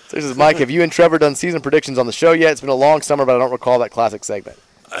 Texture says, Mike, have you and Trevor done season predictions on the show yet? It's been a long summer, but I don't recall that classic segment.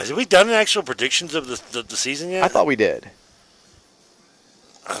 Have we done actual predictions of the season yet? I thought we did.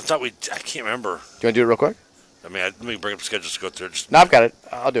 I can't remember. Do you want to do it real quick? I mean, let me bring up the schedule to go through it. No, I've got it.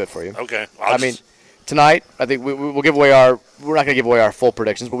 I'll do it for you. Okay. I mean, tonight, I think we'll give away we're not going to give away our full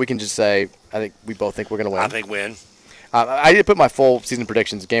predictions, but we can just say, I think we both think we're going to win. I think win. I did put my full season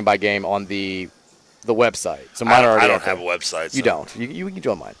predictions game by game on the website. So mine are already I don't out there. have a website. So. You don't. You can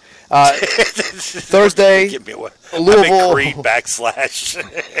join mine. Thursday, Give me Louisville. Creed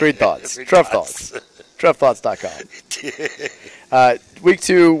 / Creed Thoughts. Trev Thoughts. TrevThoughts.com. Week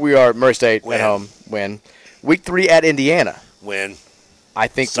 2, we are Murray State Win. at home. Win. Week 3 at Indiana. Win. I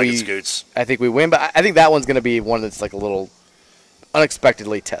think Second scoots. I think we win, but I think that one's going to be one that's like a little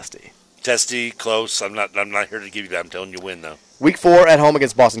unexpectedly testy. Testy, close. I'm not here to give you that. I'm telling you win, though. Week 4 at home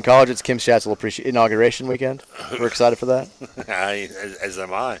against Boston College. It's Kim Schatzel inauguration weekend. We're excited for that. As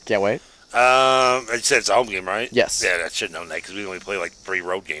am I. Can't wait. You said it's a home game, right? Yes. Yeah, I should know that because we only play like 3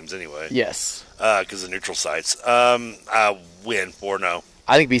 road games anyway. Yes. Because of neutral sites. Win 4-0.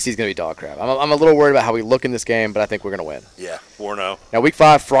 I think BC's going to be dog crap. I'm a little worried about how we look in this game, but I think we're going to win. Yeah, 4-0. Now, Week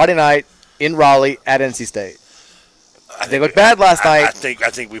 5, Friday night in Raleigh at NC State. They looked bad last night. I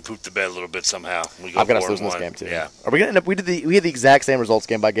think we pooped the bed a little bit somehow. I've got us losing this game too. Yeah. Are we going to end up? We had the exact same results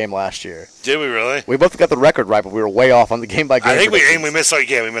game by game last year. Did we really? We both got the record right, but we were way off on the game by game. I think we missed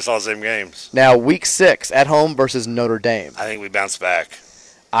all the same games. Now Week 6 at home versus Notre Dame. I think we bounced back.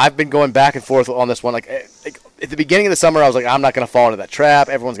 I've been going back and forth on this one. Like at the beginning of the summer, I was like, I'm not going to fall into that trap.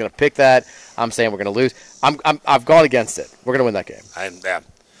 Everyone's going to pick that. I'm saying we're going to lose. I've gone against it. We're going to win that game.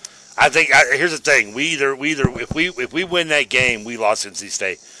 I think here's the thing: we either if we win that game, we lost NC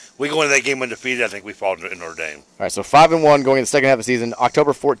State. We go into that game undefeated. I think we fall in Notre Dame. All right, so 5-1 going in the second half of the season.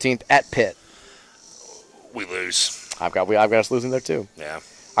 October 14th at Pitt. We lose. I've got us losing there too. Yeah.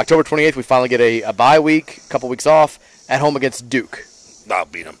 October 28th, we finally get a bye week, a couple weeks off at home against Duke. I'll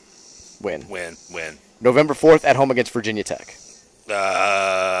beat them. Win. November 4th at home against Virginia Tech.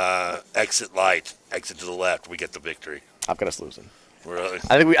 Exit light, exit to the left. We get the victory. I've got us losing. Really?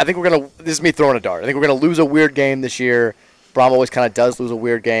 I think we're gonna. This is me throwing a dart. I think we're gonna lose a weird game this year. Brom always kind of does lose a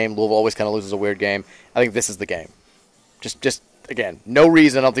weird game. Louisville always kind of loses a weird game. I think this is the game. Just again, no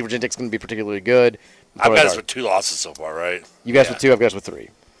reason. I don't think Virginia Tech's going to be particularly good. I've got us with 2 losses so far, right? You guys with 2. I've got us with 3.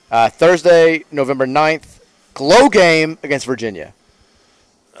 Thursday, November 9th, glow game against Virginia.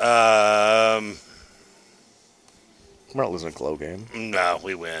 We're not losing a glow game. No,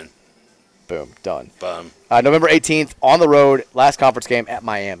 we win. Boom, done. Bum. November 18th, on the road, last conference game at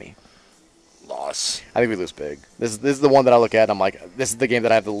Miami. Loss. I think we lose big. This is the one that I look at and I'm like, this is the game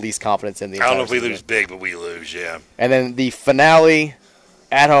that I have the least confidence in. I don't know if we lose big, but we lose, yeah. And then the finale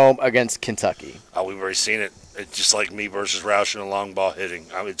at home against Kentucky. Oh, we've already seen it. It's just like me versus Roush in a long ball hitting.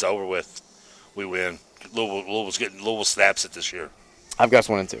 I mean, it's over with. We win. Louisville snaps it this year. I've got us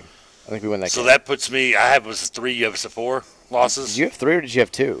 1 and 2. I think we win that game. So that puts me, I have was 3, you have us 4 losses? Did you have 3 or did you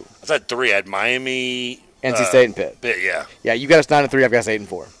have 2? I thought 3. I had Miami, NC State and Pitt. Yeah. Yeah, you got us 9 and 3. I've got us 8 and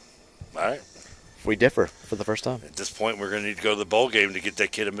 4. All right. We differ for the first time. At this point, we're going to need to go to the bowl game to get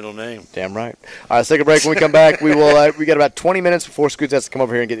that kid a middle name. Damn right. All right, let's take a break. When we come back, we will. We got about 20 minutes before Scoots has to come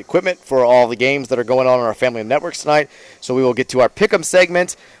over here and get equipment for all the games that are going on our family of networks tonight. So we will get to our pick'em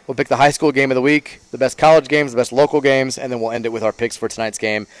segment. We'll pick the high school game of the week, the best college games, the best local games, and then we'll end it with our picks for tonight's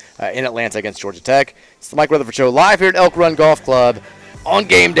game in Atlanta against Georgia Tech. It's the Mike Rutherford Show live here at Elk Run Golf Club on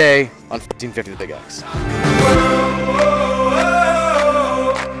game day on 1450 The Big X.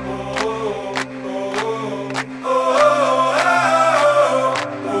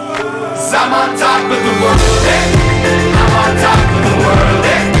 I'm on top of the world, I'm on top of the world,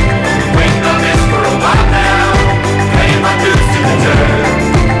 wake up and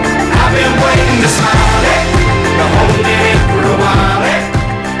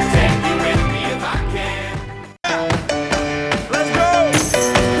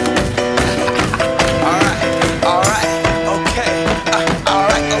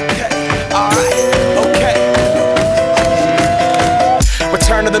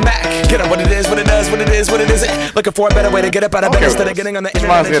coming back. Get up what it is, what it does, what it is, what it isn't. Looking for a better way to get up out of bed instead of getting on the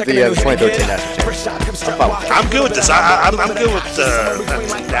internet. Reminds me of the 2013 national championship. I'm good with this. I'm good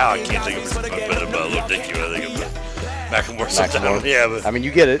with. Now I can't think of it, but Lil Dicky. I think of Macklemore sometimes. Yeah, but I mean,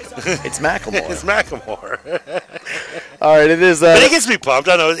 you get it. It's Macklemore. it's Macklemore. All right, it is. But he gets me pumped.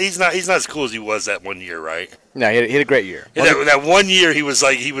 I know he's not as cool as he was that one year, right? No, he had a great year. Yeah, that 1 year he was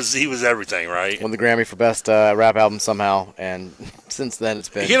everything, right? Won the Grammy for best rap album somehow, and since then it's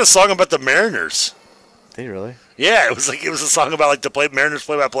been. He had a song about the Mariners. Did he really? Yeah, it was a song about like the Mariners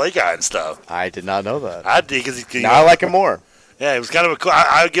play-by-play guy and stuff. I did not know that. I did because now I like him more. Yeah, it was kind of a cool.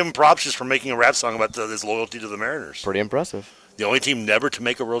 I would give him props just for making a rap song about his loyalty to the Mariners. Pretty impressive. The only team never to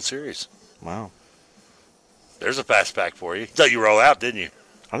make a World Series. Wow. There's a fast fact for you. Thought you roll out, didn't you?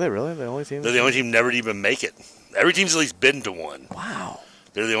 Are they really the only team? They're the only team never to even make it. Every team's at least been to one. Wow.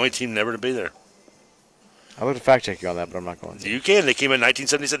 They're the only team never to be there. I'd like to fact check you on that, but I'm not going to. You can. They came in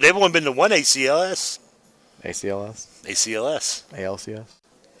 1977. They've only been to one ACLS. ACLS? ACLS. ALCS?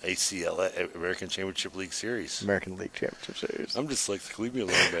 ACLS, American Championship League Series. American League Championship Series. I'm just like, leave me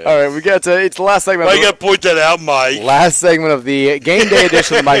alone, man. All right, we got to. It's the last segment. Why you got to point that out, Mike? Last segment of the game day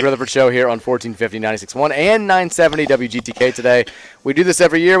edition of the Mike Rutherford Show here on 1450, 96.1 and 970 WGTK today. We do this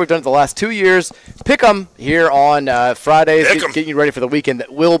every year. We've done it the last 2 years. Pick 'em here on Fridays. Getting you ready for the weekend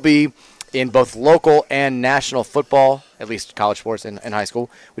that will be in both local and national football, at least college sports and high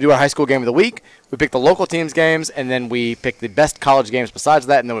school. We do our high school game of the week. We pick the local teams' games, and then we pick the best college games besides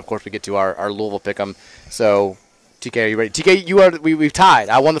that, and then, of course, we get to our Louisville pick-em. So, TK, are you ready? TK, we've tied.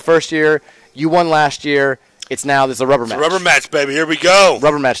 I won the first year. You won last year. It's now there's a rubber match. Rubber match, baby. Here we go.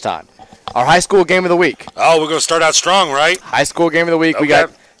 Rubber match time. Our high school game of the week. Oh, we're going to start out strong, right? High school game of the week. Okay. We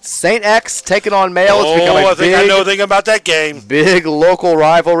got St. X taking on Male. I think I know a thing about that game. Big local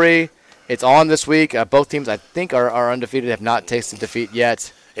rivalry. It's on this week. Both teams, I think, are undefeated, have not tasted defeat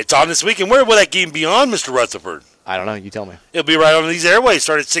yet. It's on this week. And where will that game be on, Mr. Rutherford? I don't know. You tell me. It'll be right on these airways.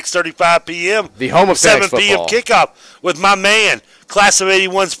 Start at 6:35 p.m. The home of 7 Phoenix p.m. football. kickoff with my man, class of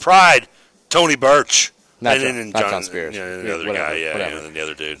 81's pride, Tony Birch. Not and John Spears. Yeah, the other guy, and the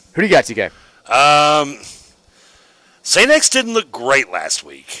other dude. Who do you got, TK? St. X didn't look great last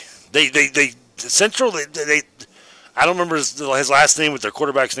week. Central, I don't remember his last name, with their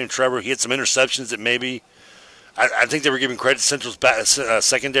quarterback's name, Trevor. He had some interceptions that maybe, I think they were giving credit to Central's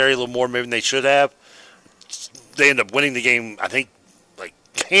secondary a little more maybe than they should have. They ended up winning the game, I think, like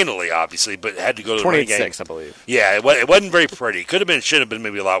handily, obviously, but had to go to the running game. 28-6, I believe. Yeah, it wasn't very pretty. Could have been, should have been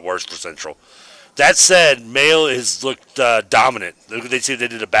maybe a lot worse for Central. That said, Male has looked dominant. They said they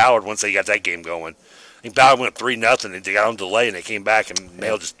did a Ballard once they got that game going. I think Ballard went up 3-0. They got on delay, and they came back, and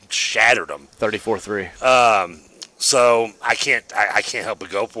Male just shattered them. 34-3. So I can't help but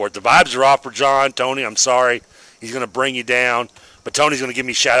go for it. The vibes are off for John. Tony, I'm sorry. He's going to bring you down. But Tony's going to give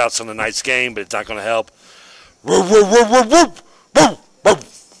me shout-outs on tonight's game, but it's not going to help.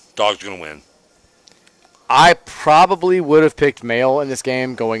 Dog's going to win. I probably would have picked Male in this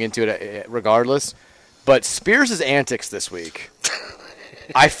game going into it regardless, but Spears' antics this week,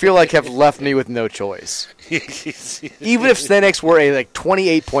 I feel like, have left me with no choice. Even if St. X were a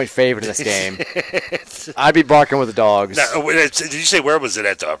 28-point favorite in this game, I'd be barking with the dogs. Now, did you say where was it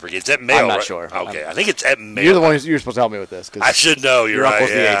at, though? Is that Male? I'm not right? sure. Okay, I think it's at Male. You're the one you're supposed to help me with this. I should know. You're right.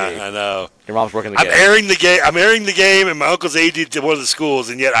 Yeah, I know. Your mom's working the game. I'm airing the game, and my uncle's AD at one of the schools,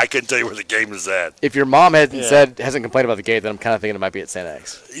 and yet I couldn't tell you where the game is at. If your mom hasn't complained about the game, then I'm kind of thinking it might be at St.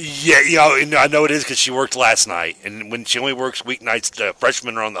 X. Yeah, I know it is because she worked last night, and when she only works weeknights, the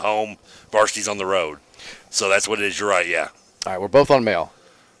freshmen are on the home, varsity's on the road. So that's what it is. You're right, yeah. All right, we're both on Male.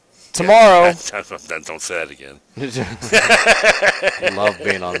 Tomorrow. Don't say that again. Love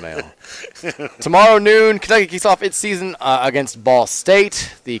being on Male. Tomorrow noon, Kentucky kicks off its season against Ball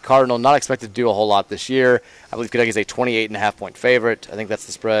State. The Cardinal not expected to do a whole lot this year. I believe Kentucky's a 28.5-point favorite. I think that's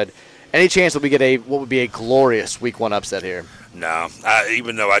the spread. Any chance we get what would be a glorious Week 1 upset here? No.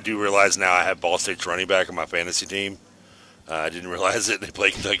 Even though I do realize now I have Ball State's running back on my fantasy team. I didn't realize it. They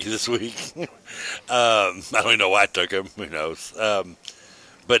play Kentucky this week. I don't even know why I took him. Who knows?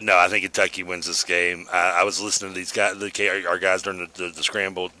 But no, I think Kentucky wins this game. I was listening to these guys, our guys during the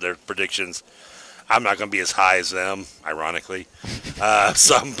scramble, their predictions. I'm not going to be as high as them, ironically.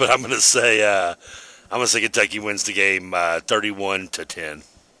 But I'm going to say Kentucky wins the game 31-10.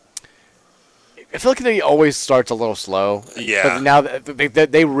 I feel like Kentucky always starts a little slow. Yeah. But now they've got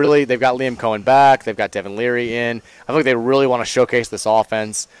Liam Cohen back. They've got Devin Leary in. I feel like they really want to showcase this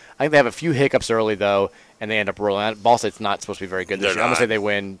offense. I think they have a few hiccups early, though, and they end up rolling out. Ball State's not supposed to be very good this year. I'm going to say they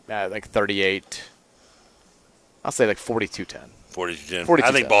win 38. I'll say 42-10. 42-10. 42-10.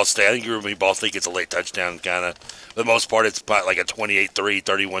 I think Ball State. I think you're going to be Ball State gets a late touchdown, kind of. For the most part, it's about like a 28-3,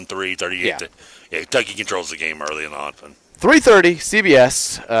 31-3, 38. Yeah. Kentucky controls the game early and often. 3:30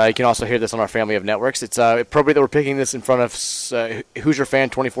 CBS. You can also hear this on our family of networks. It's appropriate that we're picking this in front of Hoosier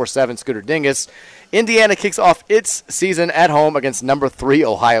fan 24/7 Scooter Dingus. Indiana kicks off its season at home against number 3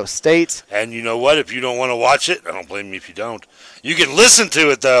 Ohio State. And you know what? If you don't want to watch it, I don't blame you if you don't. You can listen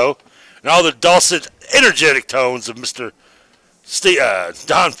to it, though, and all the dulcet, energetic tones of Mr.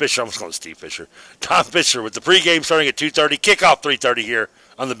 Don Fisher. I'm just calling Steve Fisher. Don Fisher with the pregame starting at 2:30, kickoff 3:30 here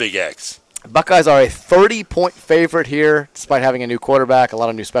on the Big X. Buckeyes are a 30-point favorite here, despite having a new quarterback, a lot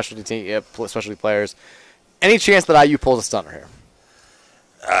of new specialty players. Any chance that IU pulls a stunner here?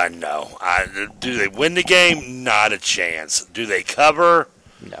 No. Do they win the game? Not a chance. Do they cover?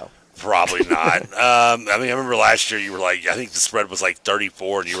 No. Probably not. I remember last year you were like, I think the spread was like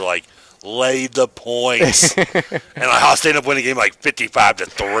 34, and you were like, lay the points. And Ohio State ended up winning the game like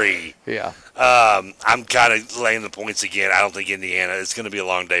 55-3. Yeah. I'm kind of laying the points again. I don't think Indiana. It's going to be a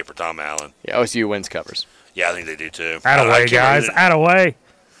long day for Tom Allen. Yeah, OSU wins covers. Yeah, I think they do too. Atta-way, guys. Atta-way.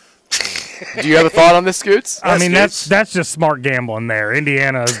 Do you have a thought on this, Scoots? I mean, that's just smart gambling there.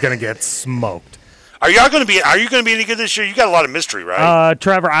 Indiana is going to get smoked. Are you going to be any good this year? You got a lot of mystery, right?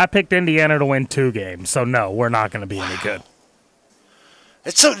 Trevor, I picked Indiana to win 2 games, so no, we're not going to be any good.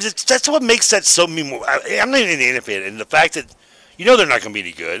 That's what makes that so mean. I'm not even an Indiana fan, and the fact that they're not going to be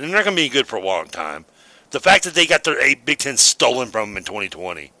any good, and they're not going to be any good for a long time. The fact that they got their Big Ten stolen from them in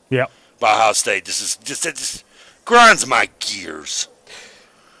 2020, Yep. by Ohio State, just grinds my gears.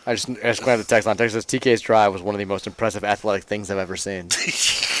 I just grabbed the text on Texas. TK's drive was one of the most impressive athletic things I've ever seen.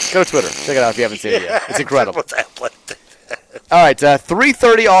 Go to Twitter. Check it out if you haven't seen it yet. It's incredible. All right,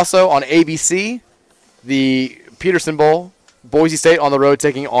 3:30 also on ABC, the Peterson Bowl. Boise State on the road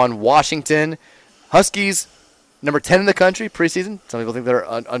taking on Washington. Huskies, number 10 in the country preseason. Some people think they're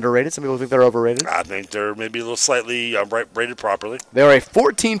underrated. Some people think they're overrated. I think they're maybe a little slightly rated properly. They are a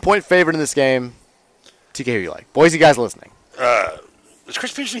 14-point favorite in this game. TK, who you like? Boise guys listening. Is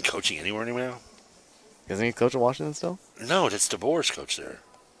Chris Peterson coaching anywhere now? Isn't he coach at Washington still? No, that's DeBoer's coach there.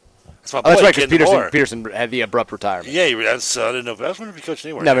 That's my boy. Oh, that's right, because DeBoer. Peterson had the abrupt retirement. Yeah, I didn't know. I was wondering if he coached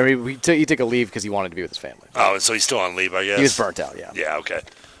anywhere. No, he took a leave because he wanted to be with his family. Oh, so he's still on leave, I guess. He was burnt out, yeah. Yeah, okay.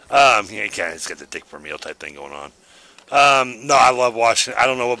 He's got the dick for a meal type thing going on. No, I love Washington. I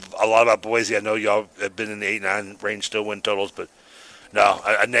don't know a lot about Boise. I know y'all have been in the 8-9 range still win totals, but no,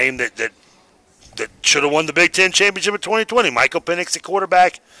 a name that should have won the Big Ten championship in 2020. Michael Penix, the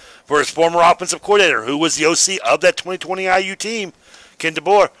quarterback, for his former offensive coordinator, who was the OC of that 2020 IU team, Ken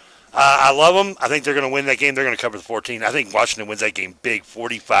DeBoer. I love them. I think they're going to win that game. They're going to cover the 14. I think Washington wins that game big,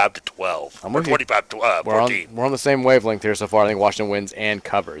 45-12. I'm with or 45-14. We're on the same wavelength here so far. I think Washington wins and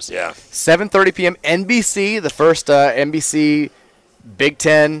covers. Yeah. 7:30 p.m. NBC, the first NBC Big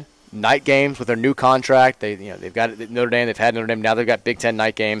Ten night games with their new contract. They've got Notre Dame. They've had Notre Dame. Now they've got Big Ten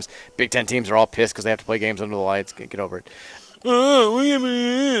night games. Big Ten teams are all pissed because they have to play games under the lights. Get over it.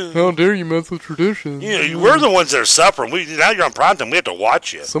 How dare you mess with tradition? Yeah, we're the ones that are suffering. Now you're on primetime. We have to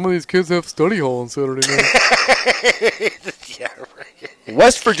watch you. Some of these kids have study hall on Saturday night. Yeah, right.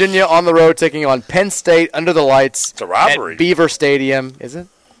 West Virginia on the road taking on Penn State under the lights. It's a robbery. At Beaver Stadium. Is it?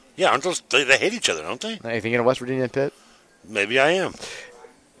 Yeah, they hate each other, don't they? Are you thinking of West Virginia and Pitt? Maybe I am.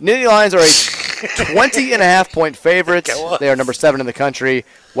 Nittany Lions are a 20.5-point favorites. They are number 7 in the country.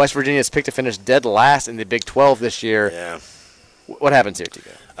 West Virginia is picked to finish dead last in the Big 12 this year. Yeah. What happens here,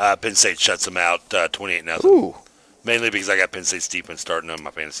 TK? Penn State shuts them out 28-0. Ooh. Mainly because I got Penn State's defense starting on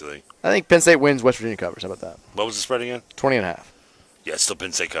my fantasy league. I think Penn State wins. West Virginia covers. How about that? What was the spread again? 20.5. Yeah, it's still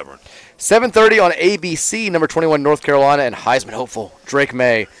Penn State covering. 7:30 on ABC. Number 21 North Carolina and Heisman hopeful Drake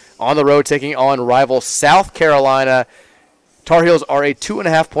May on the road taking on rival South Carolina. Tar Heels are a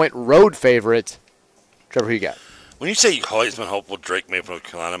 2.5-point road favorite. Trevor, who you got? When you say Heisman hopeful Drake May from North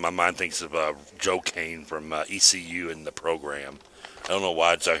Carolina, my mind thinks of Joe Kane from ECU in the program. I don't know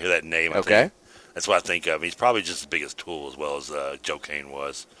why, so I hear that name. Okay. That's what I think of. He's probably just as big as Tool as well as Joe Kane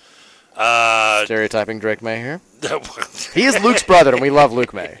was. Stereotyping Drake May here. He is Luke's brother, and we love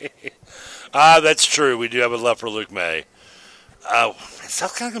Luke May. That's true. We do have a love for Luke May. Is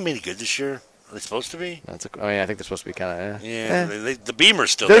South Carolina going to be any good this year? Are they supposed to be? I think they're supposed to be kind of. Yeah, the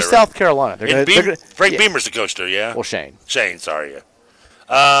Beamer's still they're there. South Carolina. Frank Beamer's the coach there, yeah? Well, Shane, sorry, yeah.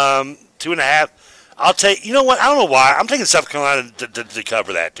 2.5. I'll take. You know what? I don't know why. I'm taking South Carolina to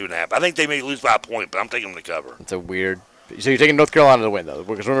cover that 2.5. I think they may lose by a point, but I'm taking them to cover. It's a weird. So you're taking North Carolina to win, though,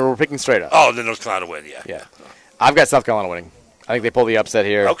 because we're picking straight up. Oh, then North Carolina win, yeah. Yeah. I've got South Carolina winning. I think they pull the upset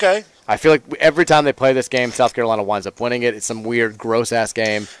here. Okay. I feel like every time they play this game, South Carolina winds up winning it. It's some weird, gross-ass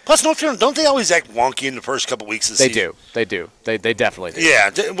game. Plus, North Carolina, don't they always act wonky in the first couple weeks of the season? They do. They definitely do.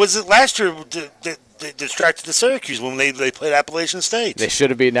 Yeah. Was it last year they distracted the Syracuse when they played Appalachian State? They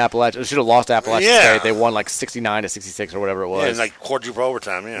should have beaten Appalachian. They should have lost Appalachian Yeah. State. They won like 69-66 or whatever it was. Yeah, in like quadruple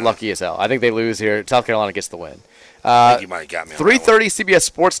overtime, yeah. Lucky as hell. I think they lose here. South Carolina gets the win. I think you might have got me on that 3:30 CBS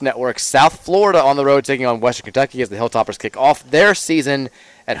Sports Network. South Florida on the road taking on Western Kentucky as the Hilltoppers kick off their season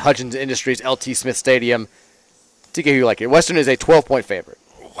at Hutchins Industries LT Smith Stadium. To give you like it, Western is a 12-point favorite.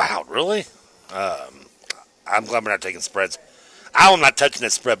 one. Wow, really? I'm glad we're not taking spreads. I'm not touching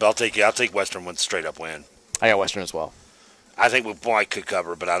that spread, but I'll take Western one straight up win. I got Western as well. I think we could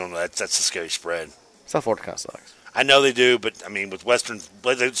cover, but I don't know. That's a scary spread. South Florida kind of sucks. I know they do, but I mean, with Western,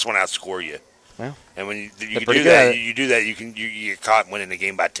 they just want to outscore you. Well, And when you pretty do good that, at it. you do that, you get caught winning the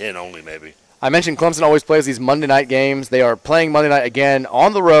game by 10 only, maybe. I mentioned Clemson always plays these Monday night games. They are playing Monday night again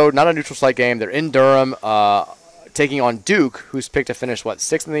on the road, not a neutral site game. They're in Durham, taking on Duke, who's picked to finish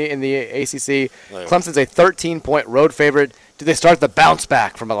sixth in the ACC. Right. Clemson's a 13-point road favorite. Do they start the bounce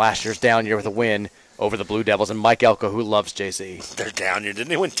back from last year's down year with a win over the Blue Devils and Mike Elko, who loves JC? They're down here. Didn't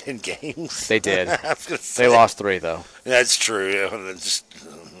they win 10 games? They did. I was gonna say. They lost 3 though. That's true.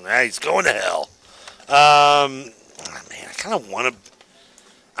 Yeah, he's going to hell. Man, I kind of want to.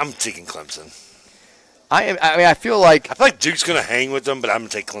 I'm taking Clemson. I feel like I feel like Duke's going to hang with them, but I'm going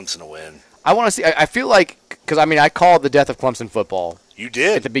to take Clemson to win. I want to see. I feel like because I called the death of Clemson football You at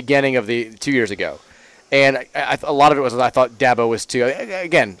did. the beginning of the 2 years ago, and a lot of it was I thought Dabo was too.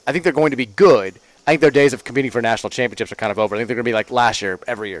 Again, I think they're going to be good. I think their days of competing for national championships are kind of over. I think they're going to be like last year,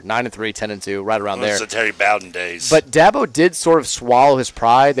 every year, 9-3, 10-2, right around there. It's the Terry Bowden days. But Dabo did sort of swallow his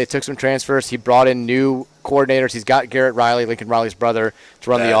pride. They took some transfers. He brought in new coordinators. He's got Garrett Riley, Lincoln Riley's brother, to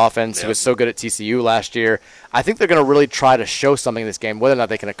run the offense. Yep. He was so good at TCU last year. I think they're going to really try to show something in this game. Whether or not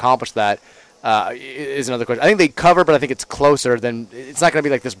they can accomplish that is another question. I think they cover, but I think it's closer than – it's not going to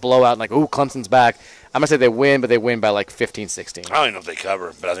be like this blowout and like, ooh, Clemson's back. I'm going to say they win, but they win by like 15-16. I don't even know if they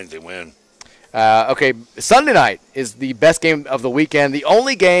cover, but I think they win. Okay, Sunday night is the best game of the weekend. The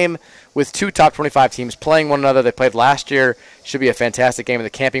only game with 2 top 25 teams playing one another. They played last year. Should be a fantastic game in the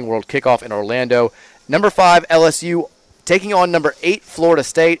Camping World kickoff in Orlando. Number 5, LSU, taking on number 8, Florida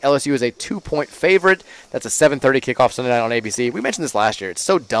State. LSU is a 2-point favorite. That's a 7:30 kickoff Sunday night on ABC. We mentioned this last year. It's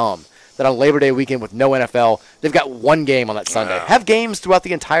so dumb that on Labor Day weekend with no NFL, they've got one game on that Sunday. Have games throughout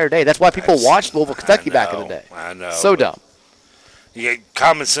the entire day. That's why people watched Louisville, Kentucky back in the day. I know. So dumb.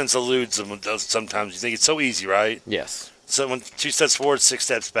 Common sense eludes them sometimes. You think it's so easy, right? Yes. So when 2 steps forward, 6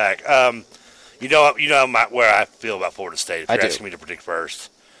 steps back. You know where I feel about Florida State. If I you're do. asking me to predict first.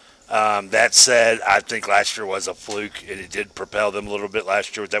 That said, I think last year was a fluke, and it did propel them a little bit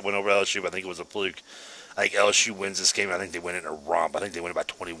last year with that win over LSU. But I think it was a fluke. I think LSU wins this game. I think they win it in a romp. I think they win it by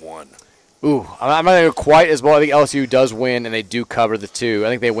 21. Ooh, I'm not going to go quite as well. I think LSU does win, and they do cover the 2. I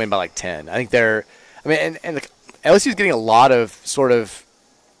think they win by like 10. I think they're – and LSU's getting a lot of sort of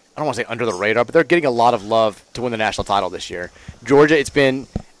 – I don't want to say under the radar, but they're getting a lot of love to win the national title this year. Georgia, it's been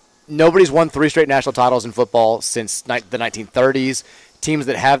 – nobody's won 3 straight national titles in football since the 1930s. Teams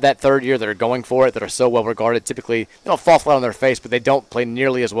that have that third year that are going for it, that are so well regarded, typically they don't fall flat on their face, but they don't play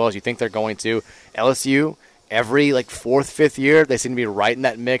nearly as well as you think they're going to. LSU – every 4th, 5th year, they seem to be right in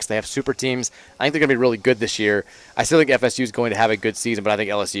that mix. They have super teams. I think they're going to be really good this year. I still think FSU is going to have a good season, but I think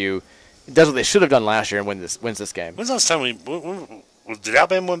LSU does what they should have done last year and wins this game. When's the last time did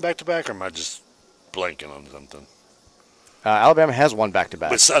Alabama win back-to-back, or am I just blanking on something? Alabama has won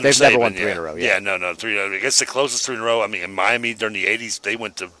back-to-back. Under They've never Saban, won 3 in a row. Yeah, no, 3. I guess the closest 3 in a row. I mean, in Miami during the 80s, they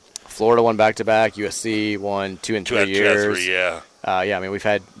went to Florida won back-to-back. USC won 2 in 3 years. 3, yeah. We've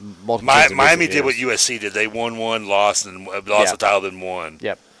had multiple teams in Miami recent did what years. USC did. They won one, lost the title, then won.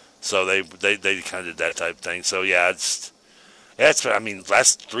 Yep. So they kind of did that type of thing. So yeah,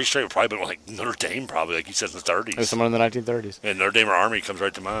 last 3 straight would probably been like Notre Dame, probably like you said in the 30s. It was someone in the 1930s. Yeah, Notre Dame or Army comes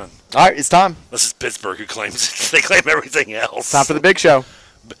right to mind. All right, it's time. This is Pittsburgh who claims it. They claim everything else. Time for the big show.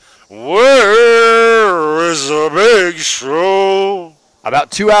 Where is the big show?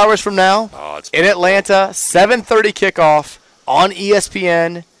 About 2 hours from now, It's in Atlanta, 7:30 kickoff on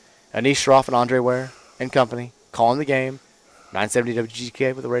ESPN. Anish Shroff and Andre Ware and company calling the game. 970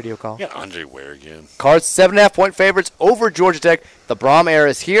 WGK with a radio call. Yeah, Andre Ware again. Cards 7.5-point favorites over Georgia Tech. The Brom era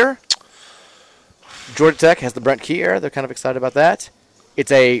is here. Georgia Tech has the Brent Key era. They're kind of excited about that.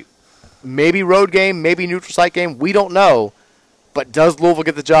 It's a maybe road game, maybe neutral site game. We don't know. But does Louisville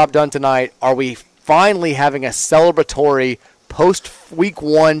get the job done tonight? Are we finally having a celebratory post-week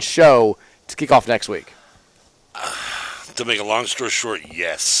 1 show to kick off next week? To make a long story short,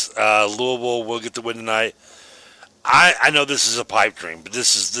 yes. Louisville will get the win tonight. I know this is a pipe dream, but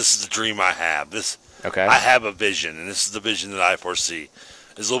this is the dream I have. Okay. I have a vision, and this is the vision that I foresee.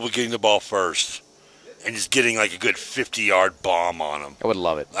 Is Louisville getting the ball first and just getting like a good 50-yard bomb on them. I would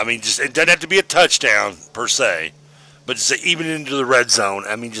love it. I mean, just it doesn't have to be a touchdown per se, but just even into the red zone.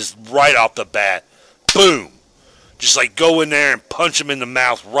 I mean, just right off the bat, boom, just like go in there and punch him in the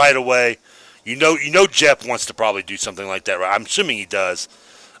mouth right away. You know, Jeff wants to probably do something like that, right? I'm assuming he does.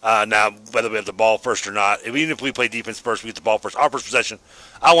 Now, whether we have the ball first or not, even if we play defense first, we get the ball first. Our first possession,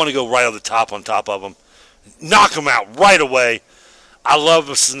 I want to go right on top of them, knock them out right away. I love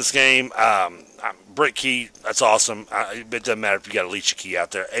us in this game. Brick key, that's awesome. It doesn't matter if you got a Leash key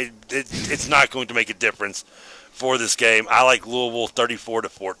out there. It's not going to make a difference for this game. I like Louisville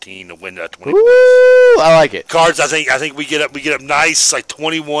 34-14 to win that 20 points. I like it. Cards, I think we get up nice, like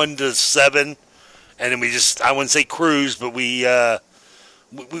 21-7, and then we just, I wouldn't say cruise, but we go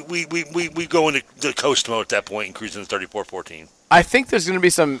into the coast mode at that point and cruise into 34-14. I think there's going to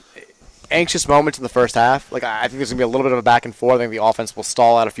be some anxious moments in the first half. Like, I think there's going to be a little bit of a back and forth. I think the offense will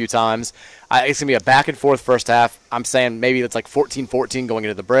stall out a few times. It's going to be a back and forth first half. I'm saying maybe it's like 14-14 going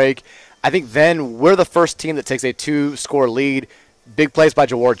into the break. I think then we're the first team that takes a 2-score lead. Big plays by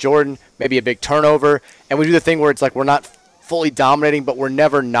Jawar Jordan, maybe a big turnover, and we do the thing where it's like we're not fully dominating, but we're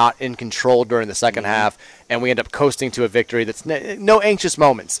never not in control during the second half, and we end up coasting to a victory that's no anxious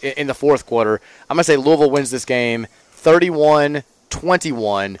moments in the fourth quarter. I'm going to say Louisville wins this game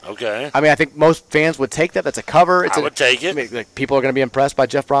 31-21. Okay. I mean, I think most fans would take that. That's a cover. I would take it. I mean, like, people are going to be impressed by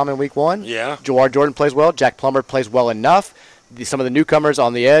Jeff Brom in week one. Yeah. Jawar Jordan plays well. Jack Plummer plays well enough. Some of the newcomers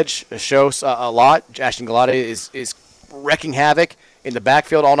on the edge show a lot. Ashton Galate is wrecking havoc in the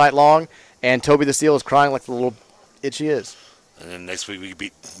backfield all night long, and Toby the Seal is crying like the little itch he is. And then next week we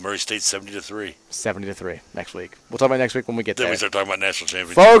beat Murray State 70-3. 70-3 next week. We'll talk about it next week when we get Then there. we start talking about national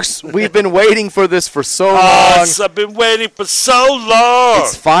championship. Folks, we've been waiting for this for so long. I've been waiting for so long.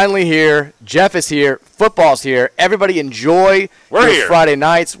 It's finally here. Jeff is here. Football's here. Everybody enjoy We're your here. Friday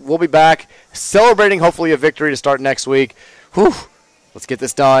nights. We'll be back celebrating hopefully a victory to start next week. Whew. Let's get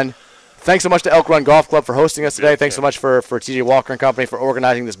this done. Thanks so much to Elk Run Golf Club for hosting us today. Thanks so much for TJ Walker and company for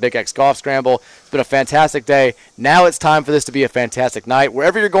organizing this Big X Golf Scramble. It's been a fantastic day. Now it's time for this to be a fantastic night.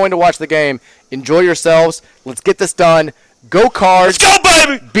 Wherever you're going to watch the game, enjoy yourselves. Let's get this done. Go Cards. Let's go,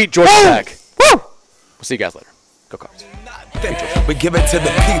 baby. Beat Georgia Tech. Woo! We'll see you guys later. Go Cards. We give it to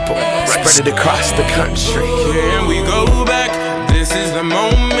the people, spread it across the country. Here we go back, this is the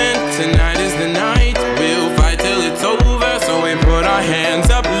moment, tonight is the night. We'll fight till it's over, so we put our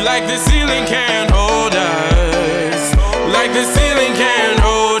hands up like the ceiling can.